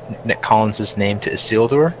Nick Collins' name to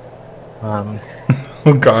Isildur.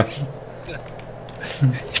 Oh gosh.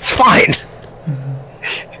 It's fine!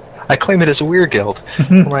 I claim it as a weird guild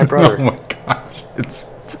for my brother. Oh my gosh, it's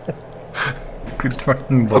good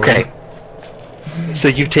fucking boy. Okay. So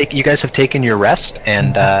you guys have taken your rest,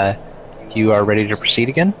 and you are ready to proceed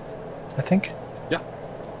again, I think? Yeah.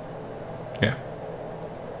 Yeah.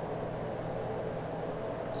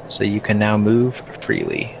 So you can now move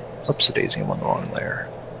freely. Oops, a daisy, I'm on the wrong layer.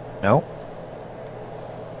 No?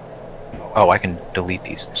 Oh, I can delete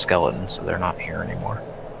these skeletons, so they're not here anymore.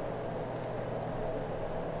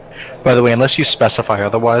 By the way, unless you specify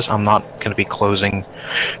otherwise, I'm not going to be closing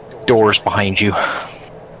doors behind you.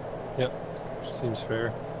 Seems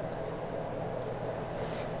fair.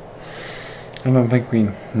 I don't think we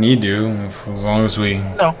need to, as long as we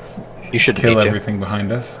You shouldn't kill need to. everything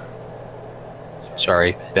behind us.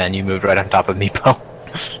 Sorry, Ben, you moved right on top of Meepo.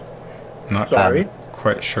 Not Sorry.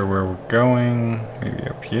 quite sure where we're going. Maybe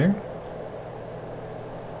up here?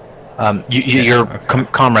 Your okay.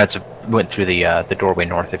 comrades went through the doorway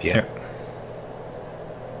north of you. Yep.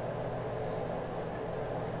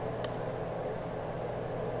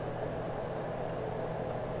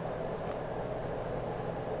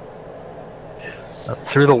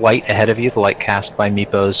 Through the light ahead of you, the light cast by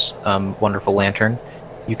Meepo's wonderful lantern,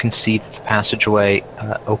 you can see that the passageway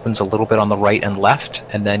opens a little bit on the right and left,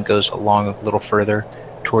 and then goes along a little further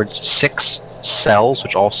towards 6 cells,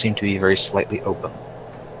 which all seem to be very slightly open.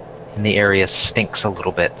 And the area stinks a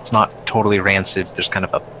little bit. It's not totally rancid, there's kind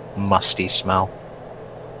of a musty smell.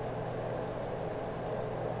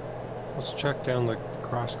 Let's check down the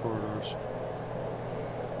cross corridors.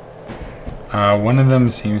 One of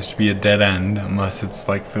them seems to be a dead end, unless it's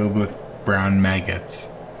like filled with brown maggots.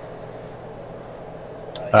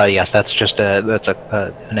 Yes, that's just an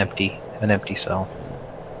empty cell.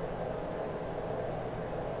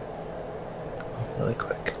 Really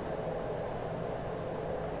quick.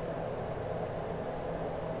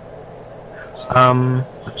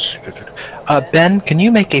 Ben, can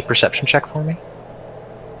you make a perception check for me?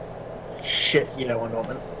 Shit, yeah, one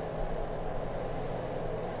moment.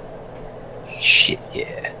 Shit,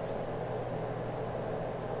 yeah.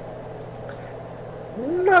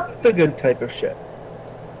 Not the good type of shit.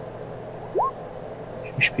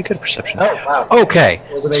 You should be good at perception. Oh, wow. Okay,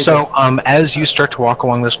 That was amazing. so as you start to walk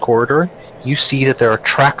along this corridor, you see that there are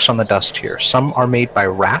tracks on the dust here. Some are made by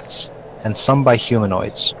rats, and some by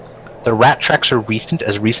humanoids. The rat tracks are recent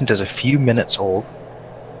as a few minutes old,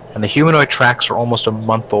 and the humanoid tracks are almost a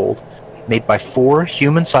month old, made by 4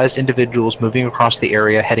 human-sized individuals moving across the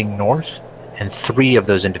area heading north, and 3 of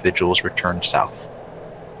those individuals returned south.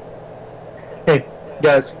 Hey,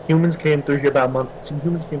 guys, humans came through here about a month. Some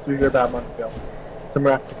humans came through here about a month ago. Some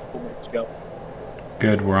rats a couple minutes ago.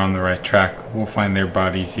 Good, we're on the right track. We'll find their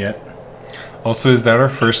bodies yet. Also, is that our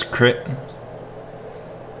first crit?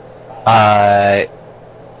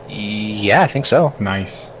 Yeah, I think so.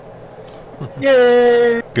 Nice.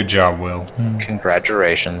 Yay! Good job, Will.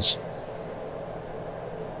 Congratulations.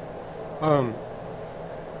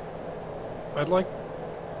 I'd like,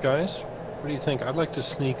 guys, what do you think? I'd like to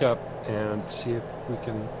sneak up and see if I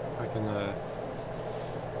can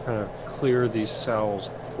kind of clear these cells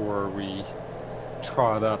before we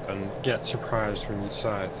trot up and get surprised from each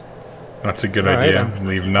side. That's a good All right. idea.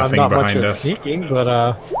 Leave nothing I'm not behind much at us. sneaking, but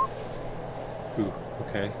Ooh,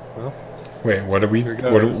 okay. Well, Wait, what are we? Here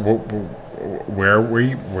What, goes. where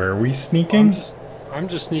are we sneaking? I'm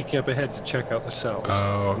just sneaking up ahead to check out the cells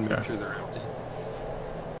Oh, and okay. make sure they're empty.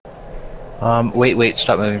 Wait,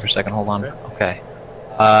 stop moving for a second, hold on. Okay.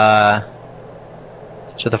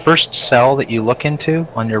 So the first cell that you look into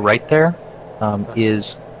on your right there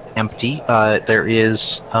is empty. There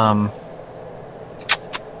is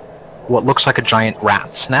what looks like a giant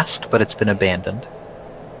rat's nest, but it's been abandoned.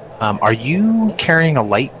 Are you carrying a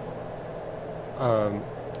light?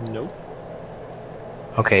 Nope.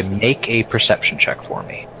 Okay, make a perception check for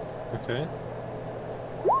me. Okay.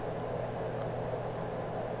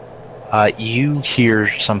 You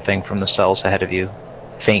hear something from the cells ahead of you.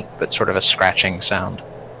 Faint, but sort of a scratching sound.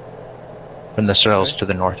 From the cells to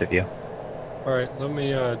the north of you. Alright, let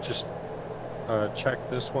me just check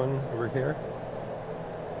this one over here.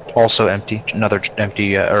 Also empty. Another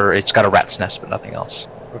empty, or it's got a rat's nest, but nothing else.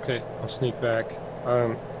 Okay, I'll sneak back.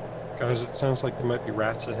 Guys, it sounds like there might be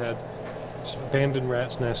rats ahead. It's an abandoned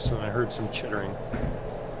rat's nest, and I heard some chittering.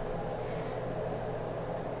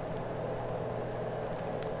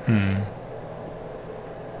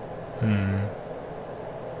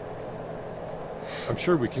 I'm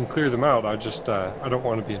sure we can clear them out. I just, I don't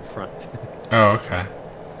want to be in front. Oh, okay.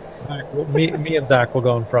 Alright, well, me and Zach will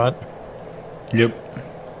go in front. Yep.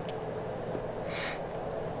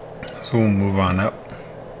 So we'll move on up.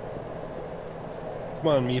 Come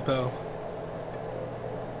on, Meepo.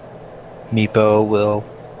 Meepo will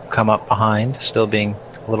come up behind, still being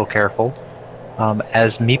a little careful.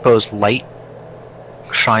 As Meepo's light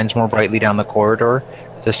shines more brightly down the corridor,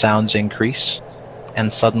 the sounds increase,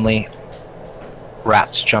 and suddenly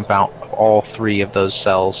rats jump out of all three of those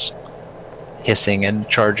cells, hissing and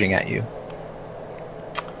charging at you.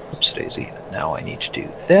 Oops, daisy. Now I need to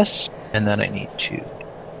do this, and then I need to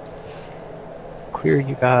clear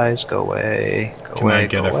you guys. Go away. Can I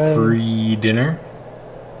get a free dinner?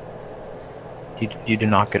 You do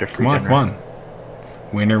not get a free dinner. Come on.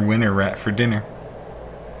 Winner, winner, rat for dinner.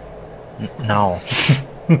 No.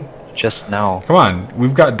 Just no. Come on,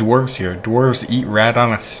 we've got dwarves here. Dwarves eat rat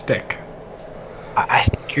on a stick. I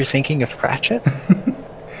think you're thinking of Cratchit?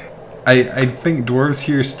 I think dwarves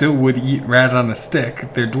here still would eat rat on a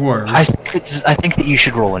stick. They're dwarves. I think that you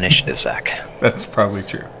should roll initiative, Zach. That's probably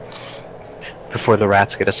true. Before the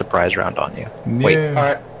rats get a surprise round on you. Yeah. Wait.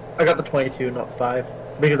 Alright, I got the 22, not the 5.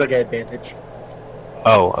 Because I get advantage.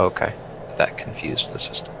 Oh, okay. That confused the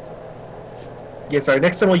system. Yeah, sorry.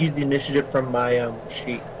 Next time I'll use the initiative from my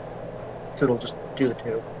sheet. So it'll just do the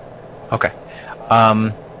 2. Okay.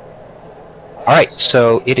 Alright,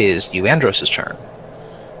 so it is Andros' turn.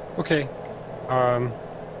 Okay.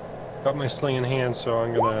 Got my sling in hand, so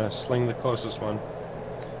I'm gonna sling the closest one.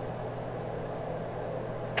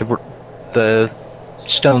 The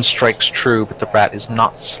stone strikes true, but the rat is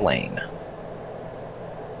not slain.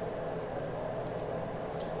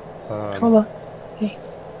 Hola. Hey.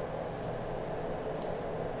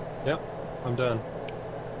 Yep, I'm done.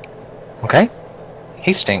 Okay.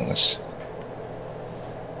 Hastings.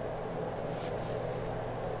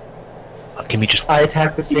 Give me just. I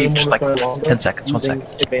attack the same just one with like my longbow. 10 seconds. 1 using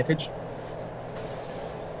second. Advantage.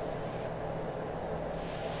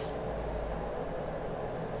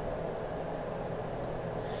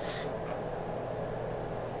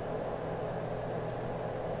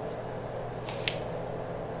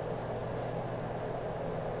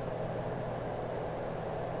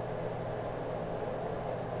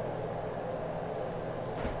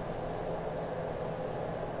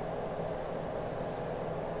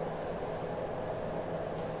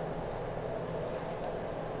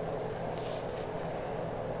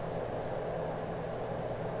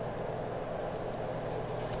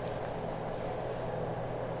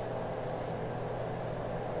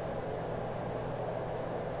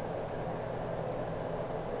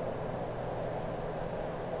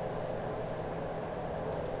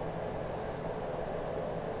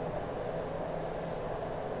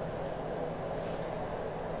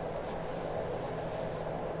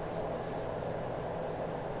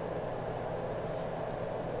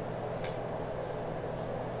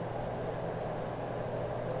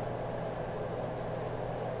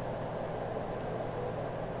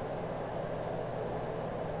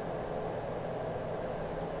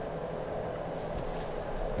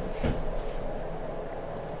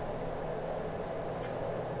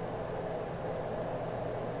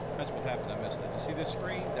 That's what happened. I missed it. You see this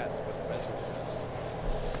screen? That's what you missed.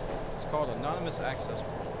 It's called Anonymous Access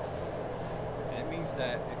Point. And it means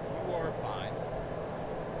that if you are fined,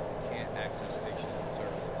 you can't access station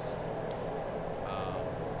services.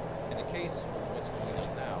 In the case of what's going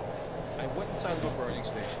on now, I went inside of a burning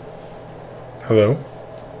station. Hello?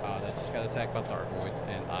 That just got attacked by Darkoids,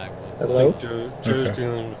 and I was... Hello? Joe's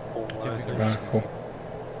dealing with polarizer. Cool.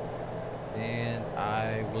 And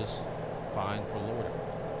I was fined for loitering.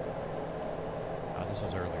 This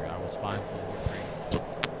was earlier. I was fined for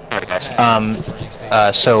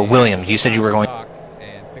loitering. So William, you said you were going.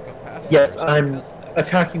 Yes, I'm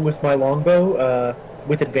attacking with my longbow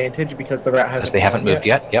with advantage because the rat hasn't. Because they haven't moved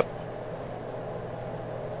yet. Yep.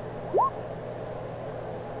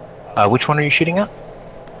 Which one are you shooting at?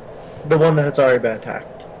 The one that's already been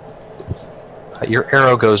attacked. Your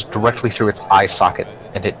arrow goes directly through its eye socket,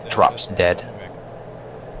 and it drops dead.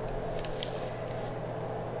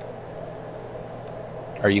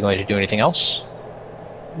 Are you going to do anything else?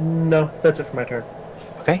 No, that's it for my turn.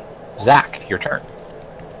 Okay. Zach, your turn.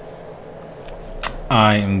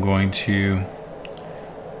 I am going to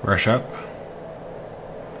rush up.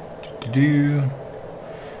 Do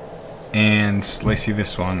and slicey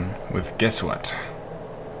this one with guess what?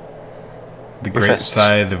 The Your great fists.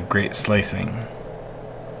 scythe of great slicing.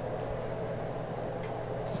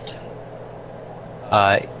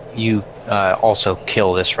 You also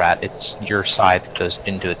kill this rat. It's your scythe goes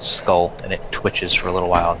into its skull and it twitches for a little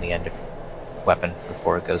while on the end of the weapon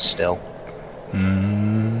before it goes still.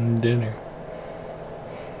 Dinner.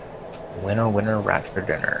 Winner, winner, rat for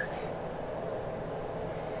dinner.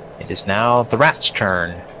 It is now the rat's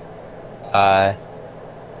turn.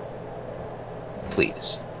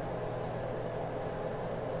 Please.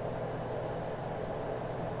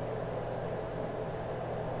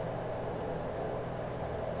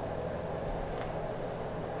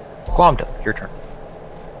 Glomdo, your turn.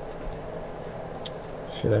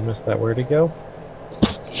 Should I miss that? Where'd he go?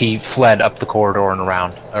 He fled up the corridor and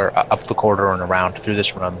around, or up the corridor and around through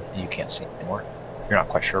this room. You can't see him anymore. You're not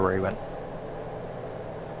quite sure where he went.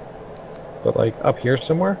 But like up here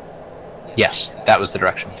somewhere? Yes, that was the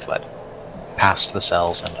direction he fled. Past the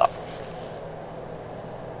cells and up.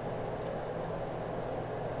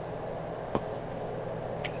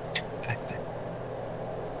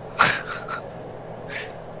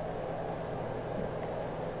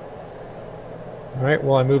 Alright,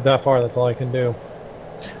 well I moved that far, that's all I can do.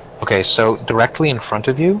 Okay, so directly in front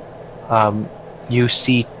of you, you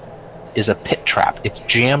see is a pit trap. It's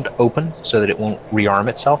jammed open so that it won't rearm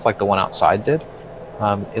itself like the one outside did.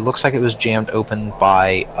 It looks like it was jammed open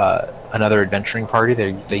by another adventuring party.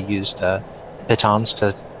 They used pitons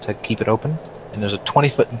to keep it open. And there's a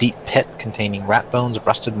 20-foot deep pit containing rat bones,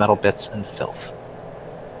 rusted metal bits, and filth.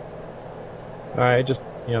 Alright, just,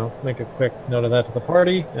 you know, make a quick note of that to the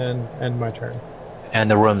party and end my turn. And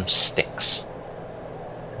the room stinks.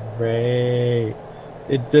 Great.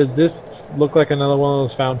 Does this look like another one of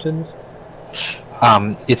those fountains?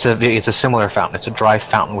 It's a similar fountain. It's a dry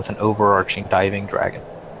fountain with an overarching diving dragon.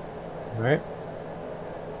 Alright.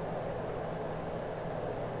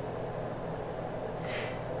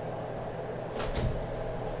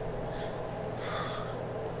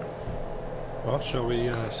 Well, shall we see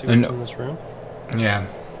what's in this room? Yeah.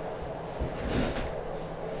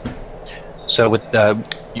 So with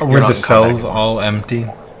Were the cells all empty?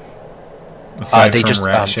 Aside they from just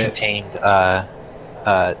rat shit? contained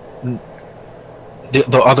the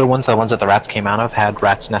other ones, the ones that the rats came out of, had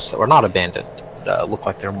rats' nests that were not abandoned. Look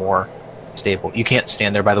like they're more stable. You can't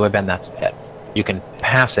stand there, by the way, Ben. That's a pit. You can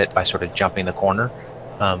pass it by sort of jumping the corner.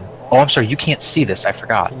 Oh, I'm sorry. You can't see this. I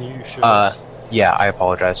forgot. Can you show us? Yeah, I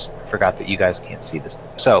apologize. I forgot that you guys can't see this.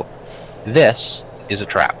 So, this is a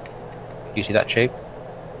trap. Do you see that shape?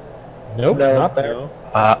 Nope, No. not there. No.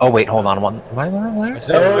 Oh wait, hold on. One. Am I there?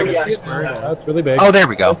 Oh, Like a yes. square now. That's really big. Oh, there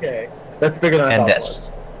we go. Okay, that's bigger than I And thought it this.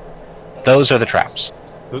 was. Those are the traps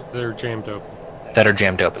They're jammed open. that are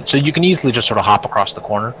jammed open. So you can easily just sort of hop across the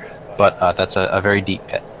corner, but that's a very deep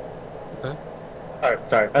pit. Alright,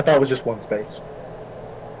 sorry. I thought it was just one space.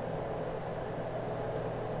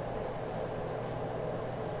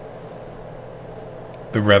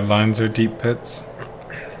 The red lines are deep pits.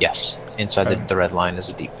 Yes, inside Okay. the red line is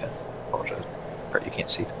a deep pit. Apologize. Right, you can't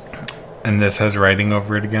see. And this has writing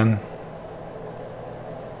over it again.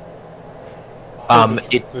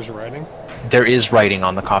 There's writing? There is writing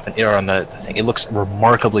on the coffin or on the thing. It looks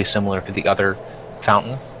remarkably similar to the other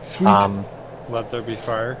fountain. Sweet. Let there be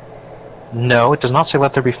fire. No, it does not say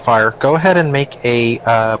 "Let there be fire." Go ahead and make a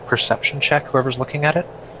perception check. Whoever's looking at it.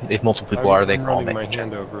 If multiple people are, they I'm can all running make my a check.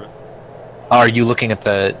 hand over it. Are you looking at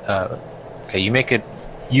the? Okay, you make it.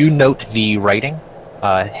 You note the writing.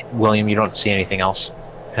 William, you don't see anything else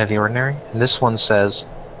out of the ordinary. And this one says,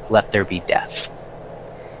 "Let there be death."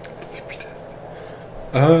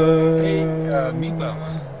 Hey, Meepo.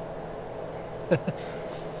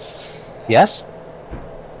 Yes.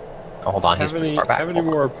 Oh, hold on. He's Have any, pretty far back. have any Hold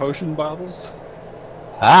on. more potion bottles?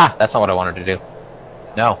 Ah, that's not what I wanted to do.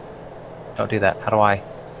 No. Don't do that. How do I?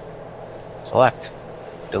 Select.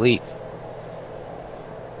 Delete.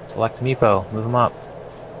 Select Meepo. Move him up.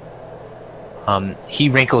 He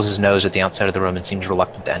wrinkles his nose at the outside of the room and seems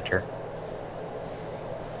reluctant to enter.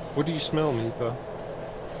 What do you smell, Meepo?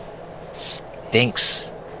 Stinks.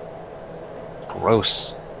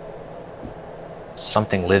 Gross.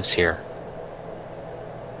 Something lives here.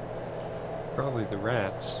 Probably the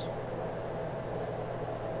rats.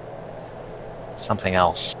 Something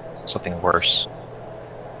else. Something worse.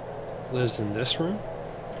 Lives in this room?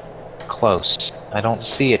 Close. I don't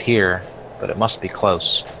see it here, but it must be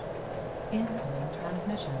close. Incoming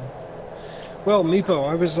transmission. Well, Meepo,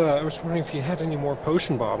 I was wondering if you had any more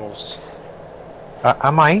potion bottles. I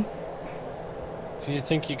might. Do you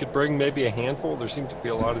think you could bring maybe a handful? There seem to be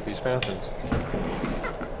a lot of these fountains.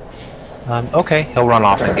 Okay, he'll run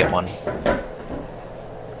off and get one.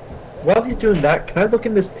 While he's doing that, can I look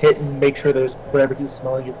in this pit and make sure there's whatever he's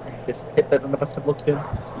smelling is in this pit that none of us have looked in?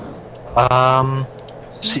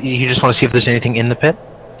 You just want to see if there's anything in the pit?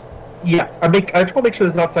 Yeah, I just want to make sure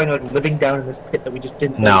there's not something like living down in this pit that we just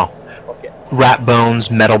didn't. No. Okay. Rat bones,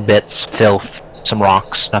 metal bits, filth, some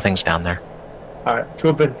rocks. Nothing's down there. Alright, to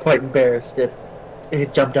have been quite embarrassed if it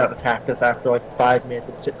had jumped out and attacked us after like 5 minutes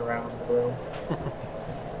of sitting around in the room.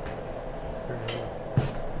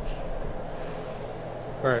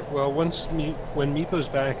 Alright, well, when Meepo's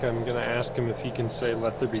back, I'm going to ask him if he can say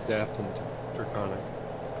 "Let there be death" in Draconic.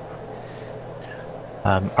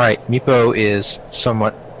 Alright, Meepo is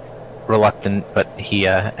somewhat reluctant, but he,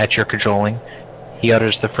 at your cajoling, he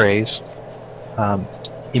utters the phrase.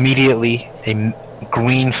 Immediately, a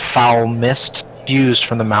green foul mist fused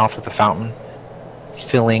from the mouth of the fountain,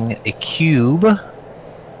 filling a cube.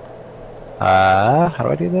 How do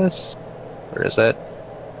I do this? Where is it?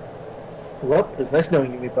 Well, it's nice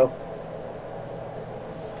knowing you, Meepo.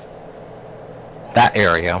 That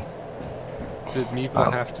area. Did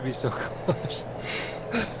Meepo have to be so close?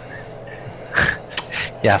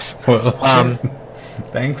 Yes. Well,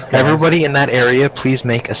 thanks, guys. Everybody in that area, please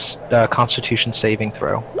make a Constitution saving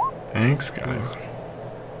throw. Thanks, guys.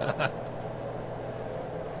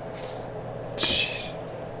 Jeez.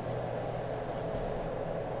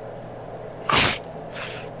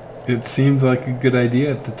 It seemed like a good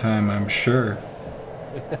idea at the time, I'm sure.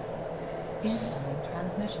 Incoming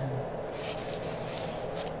transmission.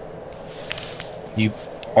 You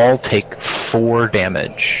all take 4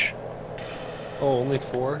 damage Oh, only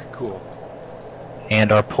 4? Cool.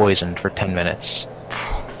 and are poisoned for 10 minutes.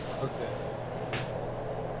 Okay.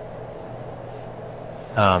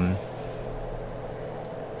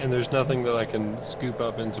 And there's nothing that I can scoop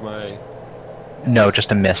up into my... No,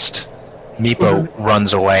 just a mist. Meepo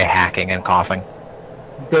runs away, hacking and coughing.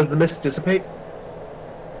 Does the mist dissipate?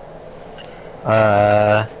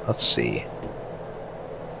 Let's see.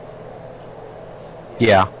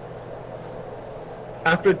 Yeah.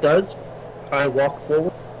 After it does, I walk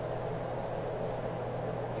forward,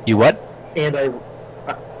 You what? and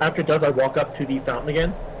after it does, I walk up to the fountain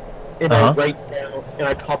again, and I write down, and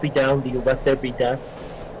I copy down the "Let there be death"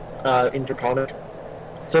 in Draconic,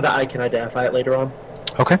 so that I can identify it later on.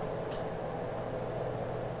 Okay.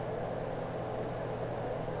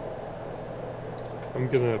 I'm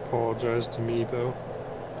gonna apologize to Meepo.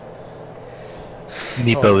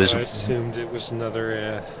 Meepo is I assumed it was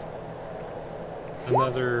another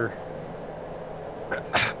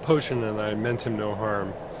potion, and I meant him no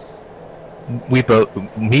harm.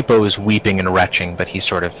 Meepo is weeping and retching, but he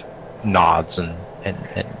sort of nods and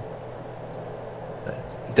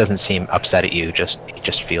doesn't seem upset at you. He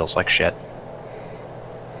just feels like shit.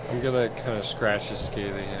 I'm gonna kind of scratch his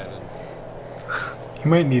scaly head. He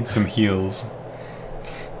might need some heals.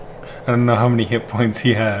 I don't know how many hit points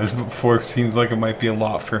he has, but 4 seems like it might be a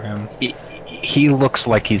lot for him. He looks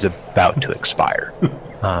like he's about to expire.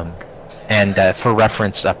 And for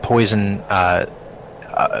reference, poison.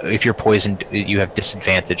 If you're poisoned, you have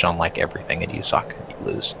disadvantage on like everything, and you suck. You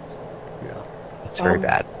lose. Yeah. It's very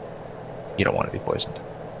bad. You don't want to be poisoned.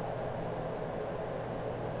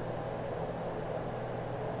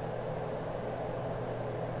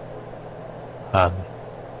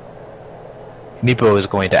 Meepo is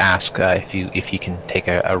going to ask if he can take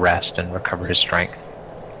a rest and recover his strength.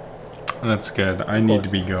 That's good. I need to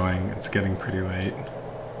be going. It's getting pretty late.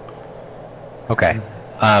 Okay.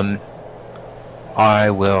 I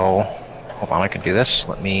will... Hold on, I can do this.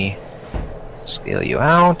 Let me scale you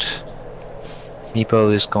out.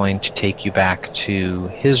 Meepo is going to take you back to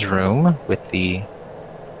his room with the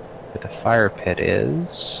fire pit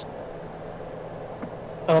is.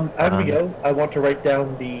 As we go, I want to write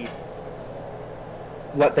down the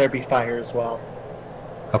 "Let there be fire" as well.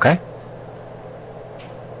 Okay.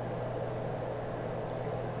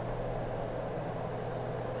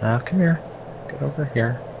 Come here. Get over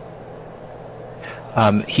here.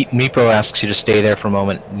 Meepo asks you to stay there for a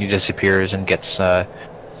moment, and he disappears and gets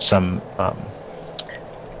some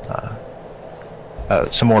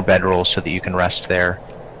more bedrolls so that you can rest there.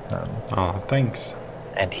 Oh, thanks.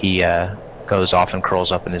 And he goes off and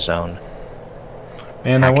curls up in his own.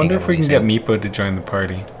 Man, I wonder if we can get Meepo to join the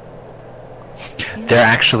party. There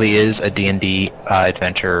actually is a D&D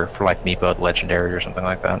adventure for like Meepo the Legendary or something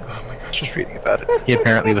like that. Oh my gosh. Just reading about it. He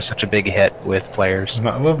apparently was such a big hit with players.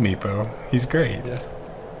 I love Meepo. He's great. Yeah.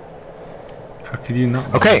 How could you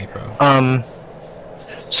not? Okay.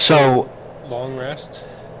 So Long rest.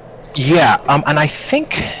 yeah. And I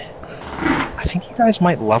think you guys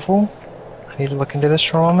might level. I need to look into this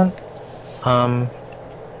for a moment.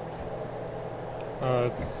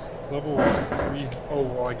 It's level 3. Oh,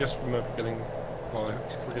 well, I guess we might be getting. Well,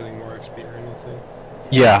 if we're getting more XP or anything.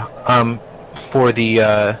 Yeah. For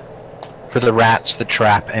the rats, the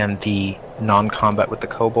trap, and the non-combat with the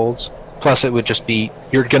kobolds. Plus, it would just be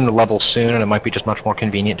you're getting to level soon, and it might be just much more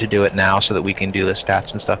convenient to do it now, so that we can do the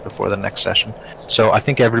stats and stuff before the next session. So I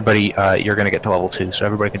think everybody, you're going to get to level 2, so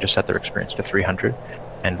everybody can just set their experience to 300,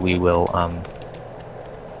 and we will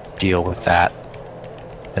deal with that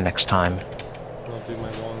the next time. I'll do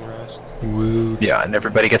my long rest. Woo. Yeah, and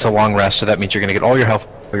everybody gets a long rest, so that means you're going to get all your health,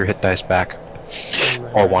 all your hit dice back,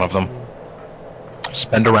 or one of them.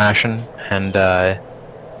 Spend a ration and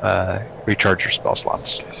recharge your spell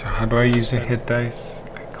slots. So how do I use a hit dice?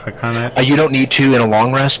 I click on it. You don't need to in a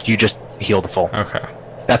long rest. You just heal to full. Okay.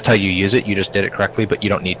 That's how you use it. You just did it correctly, but you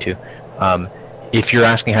don't need to. If you're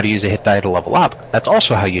asking how to use a hit die to level up, that's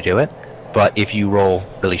also how you do it. But if you roll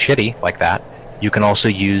really shitty like that, you can also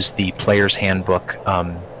use the Player's Handbook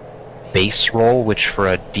base roll, which for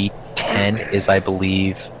a D10 is, I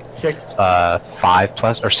believe, 5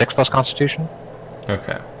 plus or 6 plus Constitution.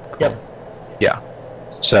 Okay. Cool. Yep. Yeah.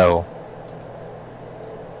 So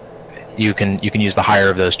you can use the higher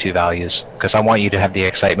of those two values, because I want you to have the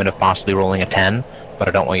excitement of possibly rolling a 10, but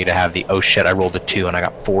I don't want you to have the oh shit I rolled a 2 and I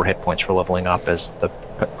got 4 hit points for leveling up as the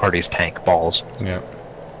party's tank balls. Yeah.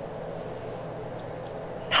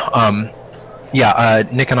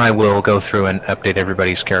 Nick and I will go through and update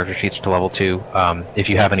everybody's character sheets to level 2. If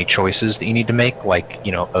you have any choices that you need to make, like,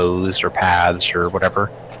 you know, oaths or paths or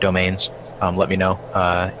whatever, domains, let me know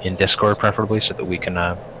in Discord preferably, so that we can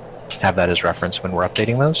have that as reference when we're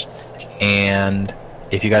updating those. And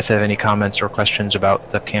if you guys have any comments or questions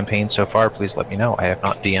about the campaign so far, please let me know. I have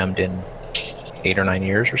not DM'd in 8 or 9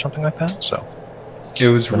 years or something like that, so it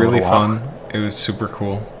was really fun. It was super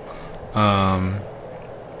cool.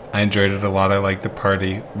 I enjoyed it a lot. I liked the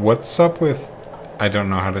party. What's up with, I don't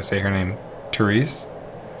know how to say her name, Therese?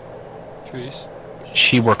 Therese?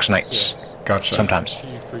 She works nights. Yeah. Gotcha. Sometimes.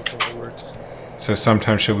 She frequently works. So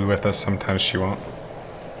sometimes she'll be with us, sometimes she won't.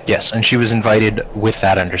 Yes, and she was invited with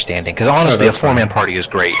that understanding, because honestly, a 4-man fine. party is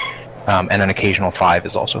great, and an occasional 5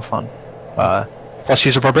 is also fun. Plus,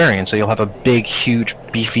 she's a barbarian, so you'll have a big, huge,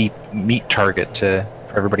 beefy meat target for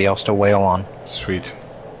everybody else to wail on. Sweet.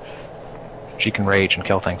 She can rage and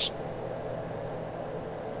kill things.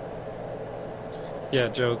 Yeah,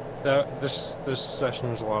 Joe, this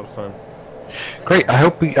session was a lot of fun. Great. I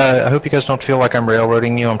hope you guys don't feel like I'm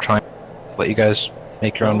railroading you. I'm trying to let you guys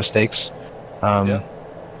make your own mistakes. Yeah.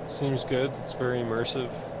 Seems good. It's very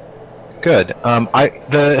immersive. Good. I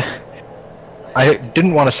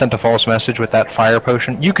didn't want to send a false message with that fire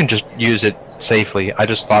potion. You can just use it safely. I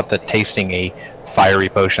just thought that tasting a fiery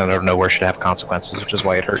potion out of nowhere should have consequences, which is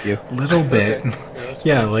why it hurt you. Little bit.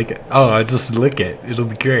 Yeah, like, oh, I just lick it. It'll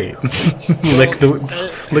be great. lick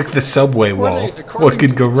the subway wall. What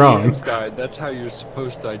could go wrong? Guide, that's how you're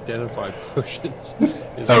supposed to identify potions.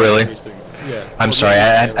 Oh, really? Yeah. I'm sorry,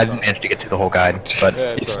 I didn't manage to get through the whole guide, but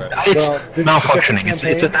it's malfunctioning. It's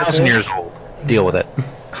 1,000 years old. Deal with it.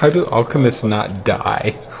 How do alchemists not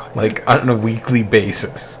die, like, on a weekly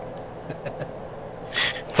basis?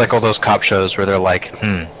 It's like all those cop shows where they're like,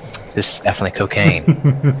 this is definitely cocaine.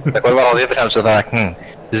 Like, what about all the other times where they're like,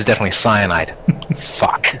 this is definitely cyanide.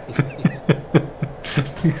 Fuck.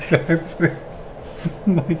 Exactly.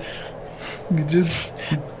 Like, you just...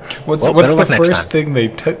 What's Well, the next first time. thing they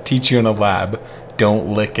teach you in a lab?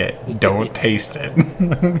 Don't lick it. Don't taste it.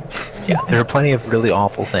 Yeah, there are plenty of really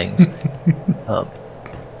awful things.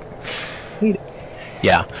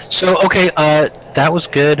 Yeah. So, okay, that was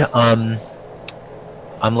good.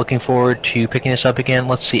 I'm looking forward to picking this up again.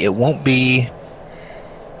 Let's see, it won't be...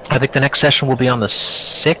 I think the next session will be on the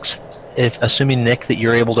 6th, assuming, Nick, that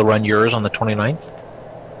you're able to run yours on the 29th.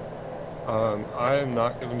 I am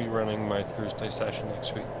not going to be running my Thursday session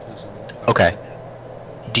next week. Okay.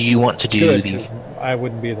 Do you want to do the... I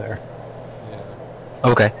wouldn't be there.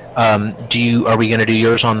 Yeah. Okay. Are we going to do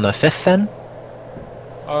yours on the 5th then?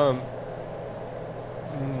 I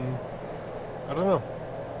don't know.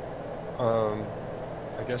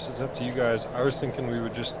 I guess it's up to you guys. I was thinking we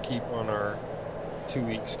would just keep on our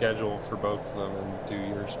 2-week schedule for both of them and do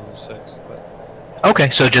yours on the 6th, but...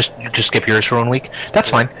 Okay, so just skip yours for 1 week. That's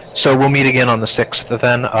fine. So we'll meet again on the 6th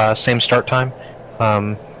then, same start time.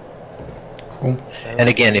 Cool. And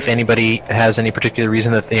again, if anybody has any particular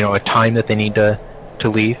reason that, a time that they need to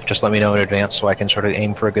leave, just let me know in advance so I can sort of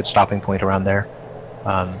aim for a good stopping point around there.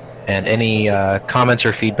 And any comments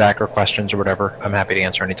or feedback or questions or whatever, I'm happy to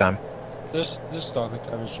answer anytime. This topic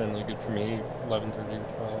time is generally good for me. 11:30 or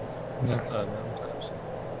 12. Mountain time. So.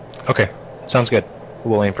 Okay, sounds good.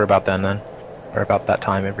 We'll aim for about then, or about that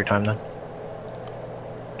time every time then.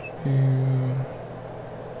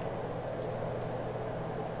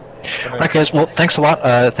 Alright guys, well thanks a lot.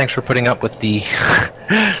 Thanks for putting up with the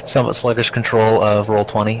somewhat sluggish control of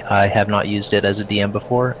Roll20. I have not used it as a DM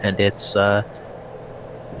before, and it's kind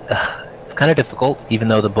of difficult, even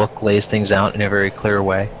though the book lays things out in a very clear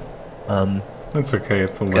way. That's okay,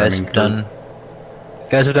 it's a learning curve.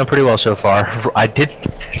 Guys have done pretty well so far. I did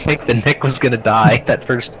think that Nick was gonna die that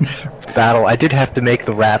first battle. I did have to make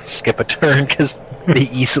the rats skip a turn because they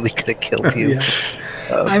easily could have killed you. Yeah.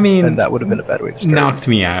 I mean, and that would have been a bad way to start. Knocked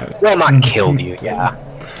me out. Well, not killed you, yeah.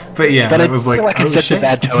 But yeah, but I was like, it sets a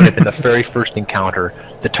bad tone if in the very first encounter,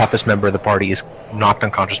 the toughest member of the party is knocked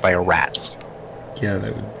unconscious by a rat. Yeah,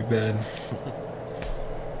 that would be bad.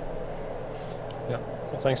 Yeah.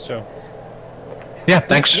 Well, thanks, Joe. Yeah,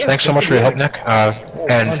 thanks so much for your help, Nick.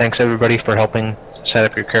 And thanks everybody for helping set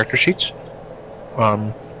up your character sheets.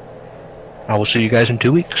 I will see you guys in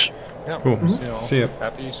 2 weeks. Yeah. Cool. See ya.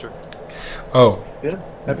 Happy Easter. Oh. Yeah.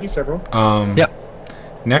 Happy Easter, everyone. Yep.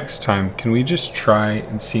 Next time, can we just try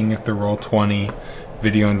and seeing if the Roll20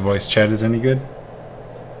 video and voice chat is any good?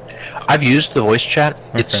 I've used the voice chat.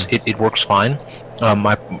 Okay. It works fine.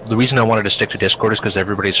 The reason I wanted to stick to Discord is because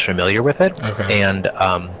everybody's familiar with it. Okay. And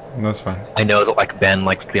that's fine. I know that like Ben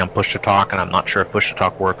likes to be on push to talk, and I'm not sure if push to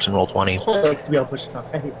talk works in Roll20. Paul likes to be on push to talk.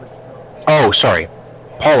 I hate push to talk. Oh, sorry.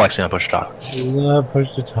 Paul likes to be on push to talk. I love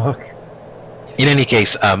push to talk. In any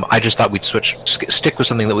case, I just thought we'd stick with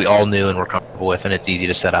something that we all knew and were comfortable with, and it's easy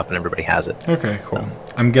to set up, and everybody has it. Okay, cool.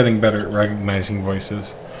 I'm getting better at recognizing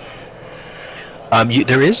voices.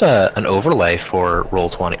 There is an overlay for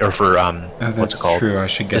Roll20, or for what's it called? That's true. I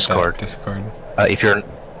should get Discord. that Discord. If you're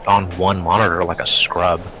on one monitor, like a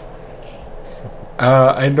scrub.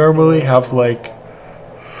 I normally have like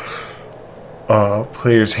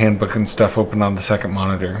player's handbook and stuff open on the second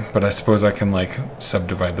monitor, but I suppose I can like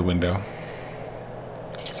subdivide the window.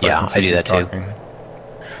 So yeah, I do that talking.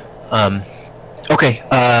 Too. Okay,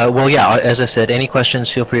 well, yeah, as I said, any questions,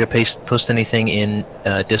 feel free to post anything in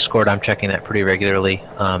Discord. I'm checking that pretty regularly.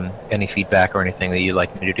 Any feedback or anything that you'd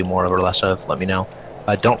like me to do more or less of, let me know.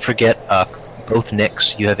 Don't forget, both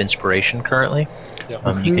Nicks, you have inspiration currently. Yep.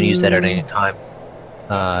 You can use that at any time.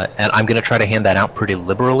 And I'm going to try to hand that out pretty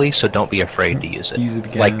liberally, so don't be afraid to use it. Use it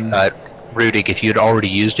again. Like, Rudig, if you had already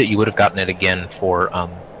used it, you would have gotten it again for...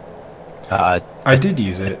 I did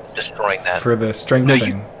use it. Destroying that. For the strength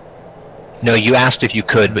thing. No, you asked if you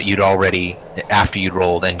could, but you'd already, after you'd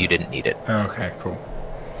rolled, and you didn't need it. Okay, cool.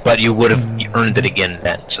 But you would have earned it again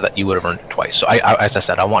then, so that you would have earned it twice. So, as I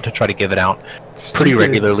said, I want to try to give it out pretty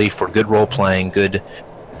regularly for good role-playing, good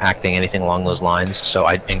acting, anything along those lines. So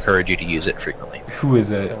I encourage you to use it frequently. Who is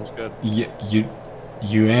it? Sounds good.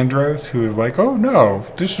 You Andros, who is like, oh no,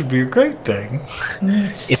 this would be a great thing.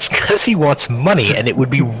 It's because he wants money, and it would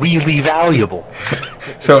be really valuable.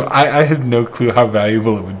 So I had no clue how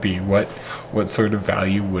valuable it would be. What sort of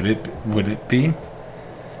value would it be?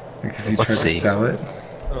 Like if you tried to sell it?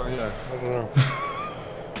 Oh yeah, I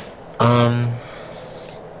don't know.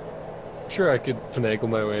 Sure, I could finagle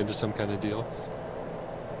my way into some kind of deal.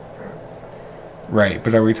 Right,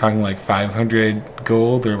 but are we talking like 500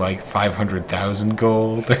 gold or like 500,000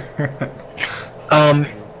 gold?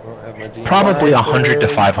 Probably 100 to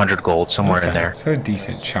 500 gold, somewhere in there. So a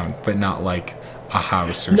decent chunk, but not like a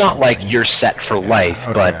house or not something. Like you're set for life,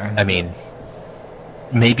 but I mean,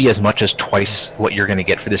 maybe as much as twice what you're going to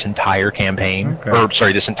get for this entire campaign, or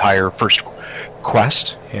sorry, this entire first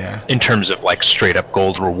quest. Yeah. In terms of like straight up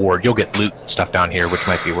gold reward, you'll get loot and stuff down here, which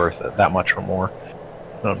might be worth that much or more.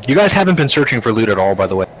 You guys haven't been searching for loot at all, by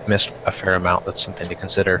the way. Missed a fair amount. That's something to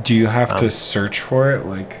consider. Do you have to search for it,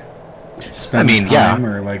 like spend time,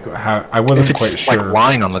 or like how? I wasn't quite sure. Like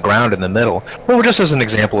lying on the ground in the middle. Well, just as an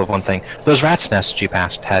example of one thing, those rat's nests you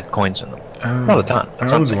passed had coins in them. Not a ton.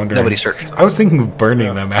 I was wondering. Nobody searched them. I was thinking of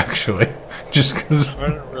burning them actually, just because. I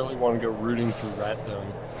don't really want to go rooting through rat dung.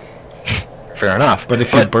 Fair enough. But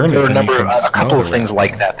if you burn it, there then were a couple of it. things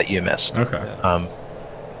like that you missed. Okay.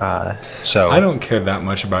 So I don't care that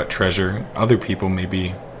much about treasure. Other people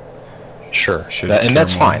maybe. Sure, and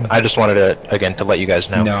that's fine. I just wanted to again to let you guys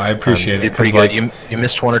know. No, I appreciate it. Pretty good. You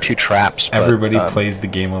missed one or two traps. Everybody plays the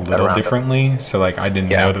game a little differently, so like I didn't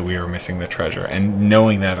know that we were missing the treasure, and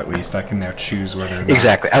knowing that at least I can now choose whether or not.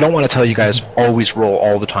 Exactly. I don't want to tell you guys always roll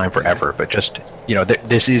all the time forever, but just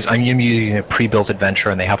this is I'm using a pre-built adventure,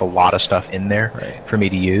 and they have a lot of stuff in there for me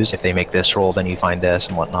to use. If they make this roll, then you find this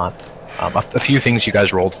and whatnot. A few things you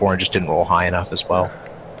guys rolled for and just didn't roll high enough as well.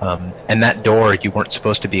 And that door you weren't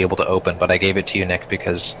supposed to be able to open, but I gave it to you, Nick,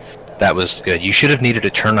 because that was good. You should have needed a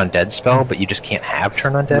Turn Undead spell, but you just can't have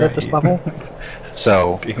Turn Undead at this level.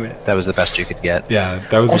 So that was the best you could get. Yeah,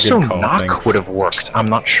 that was also, a good call. knock Thanks. would have worked. I'm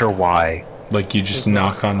not sure why. Like you just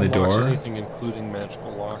knock on the Unlocks door. anything, including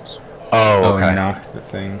magical locks. Oh, okay. Knock the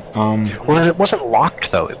thing. Well, it wasn't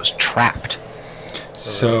locked though. It was trapped.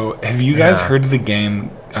 So, have you guys heard of the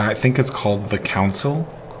game? I think it's called The Council.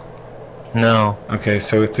 No. Okay,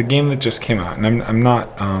 so it's a game that just came out, and I'm not.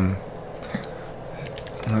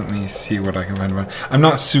 Let me see what I can find about it. I'm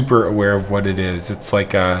not super aware of what it is. It's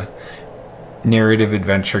like a narrative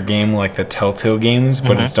adventure game like the Telltale games,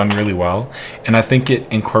 but it's done really well. And I think it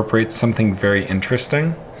incorporates something very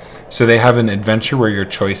interesting. So they have an adventure where your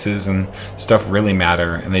choices and stuff really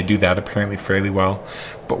matter, and they do that apparently fairly well.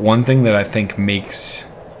 But one thing that I think makes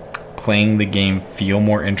playing the game feel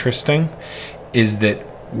more interesting is that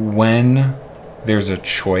when there's a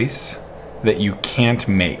choice that you can't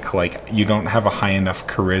make, like you don't have a high enough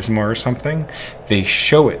charisma or something, they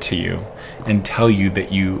show it to you and tell you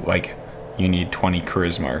that you need 20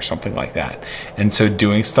 charisma or something like that. And so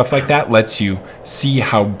doing stuff like that lets you see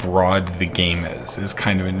how broad the game is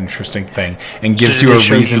kind of an interesting thing, and gives you a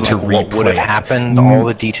reason to replay what would have happened, all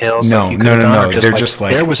the details. No. They're just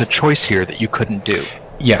like, there was a choice here that you couldn't do.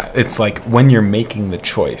 Yeah, it's like when you're making the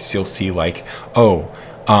choice, you'll see like,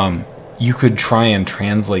 you could try and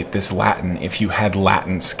translate this Latin if you had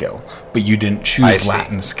Latin skill, but you didn't choose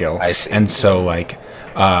Latin skill. I see. And so like,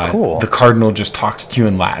 the cardinal just talks to you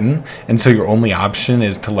in Latin, and so your only option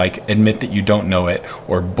is to like admit that you don't know it,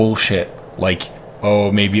 or bullshit like,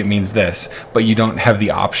 oh, maybe it means this, but you don't have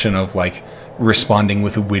the option of like responding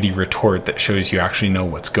with a witty retort that shows you actually know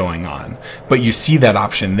what's going on. But you see that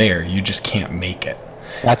option there, you just can't make it.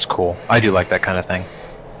 That's cool. I do like that kind of thing.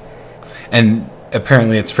 And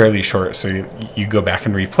apparently it's fairly short, so you go back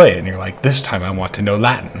and replay it, and you're like, this time I want to know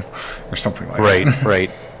Latin, or something like that.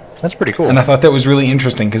 Right. That's pretty cool. And I thought that was really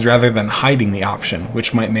interesting, because rather than hiding the option,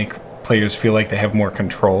 which might make players feel like they have more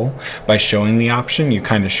control, by showing the option, you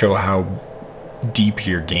kind of show how deep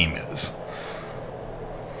your game is.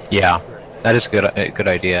 Yeah, that is a good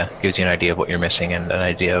idea. Gives you an idea of what you're missing and an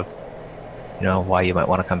idea of, why you might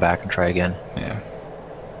want to come back and try again. Yeah.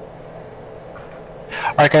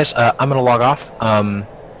 Alright guys, I'm going to log off.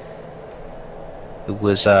 It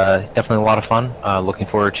was definitely a lot of fun. Looking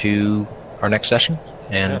forward to our next session.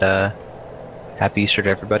 And happy Easter to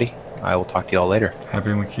everybody. I will talk to you all later.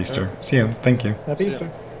 Happy Easter. See you. Thank you. Happy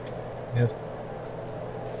Easter. Yes.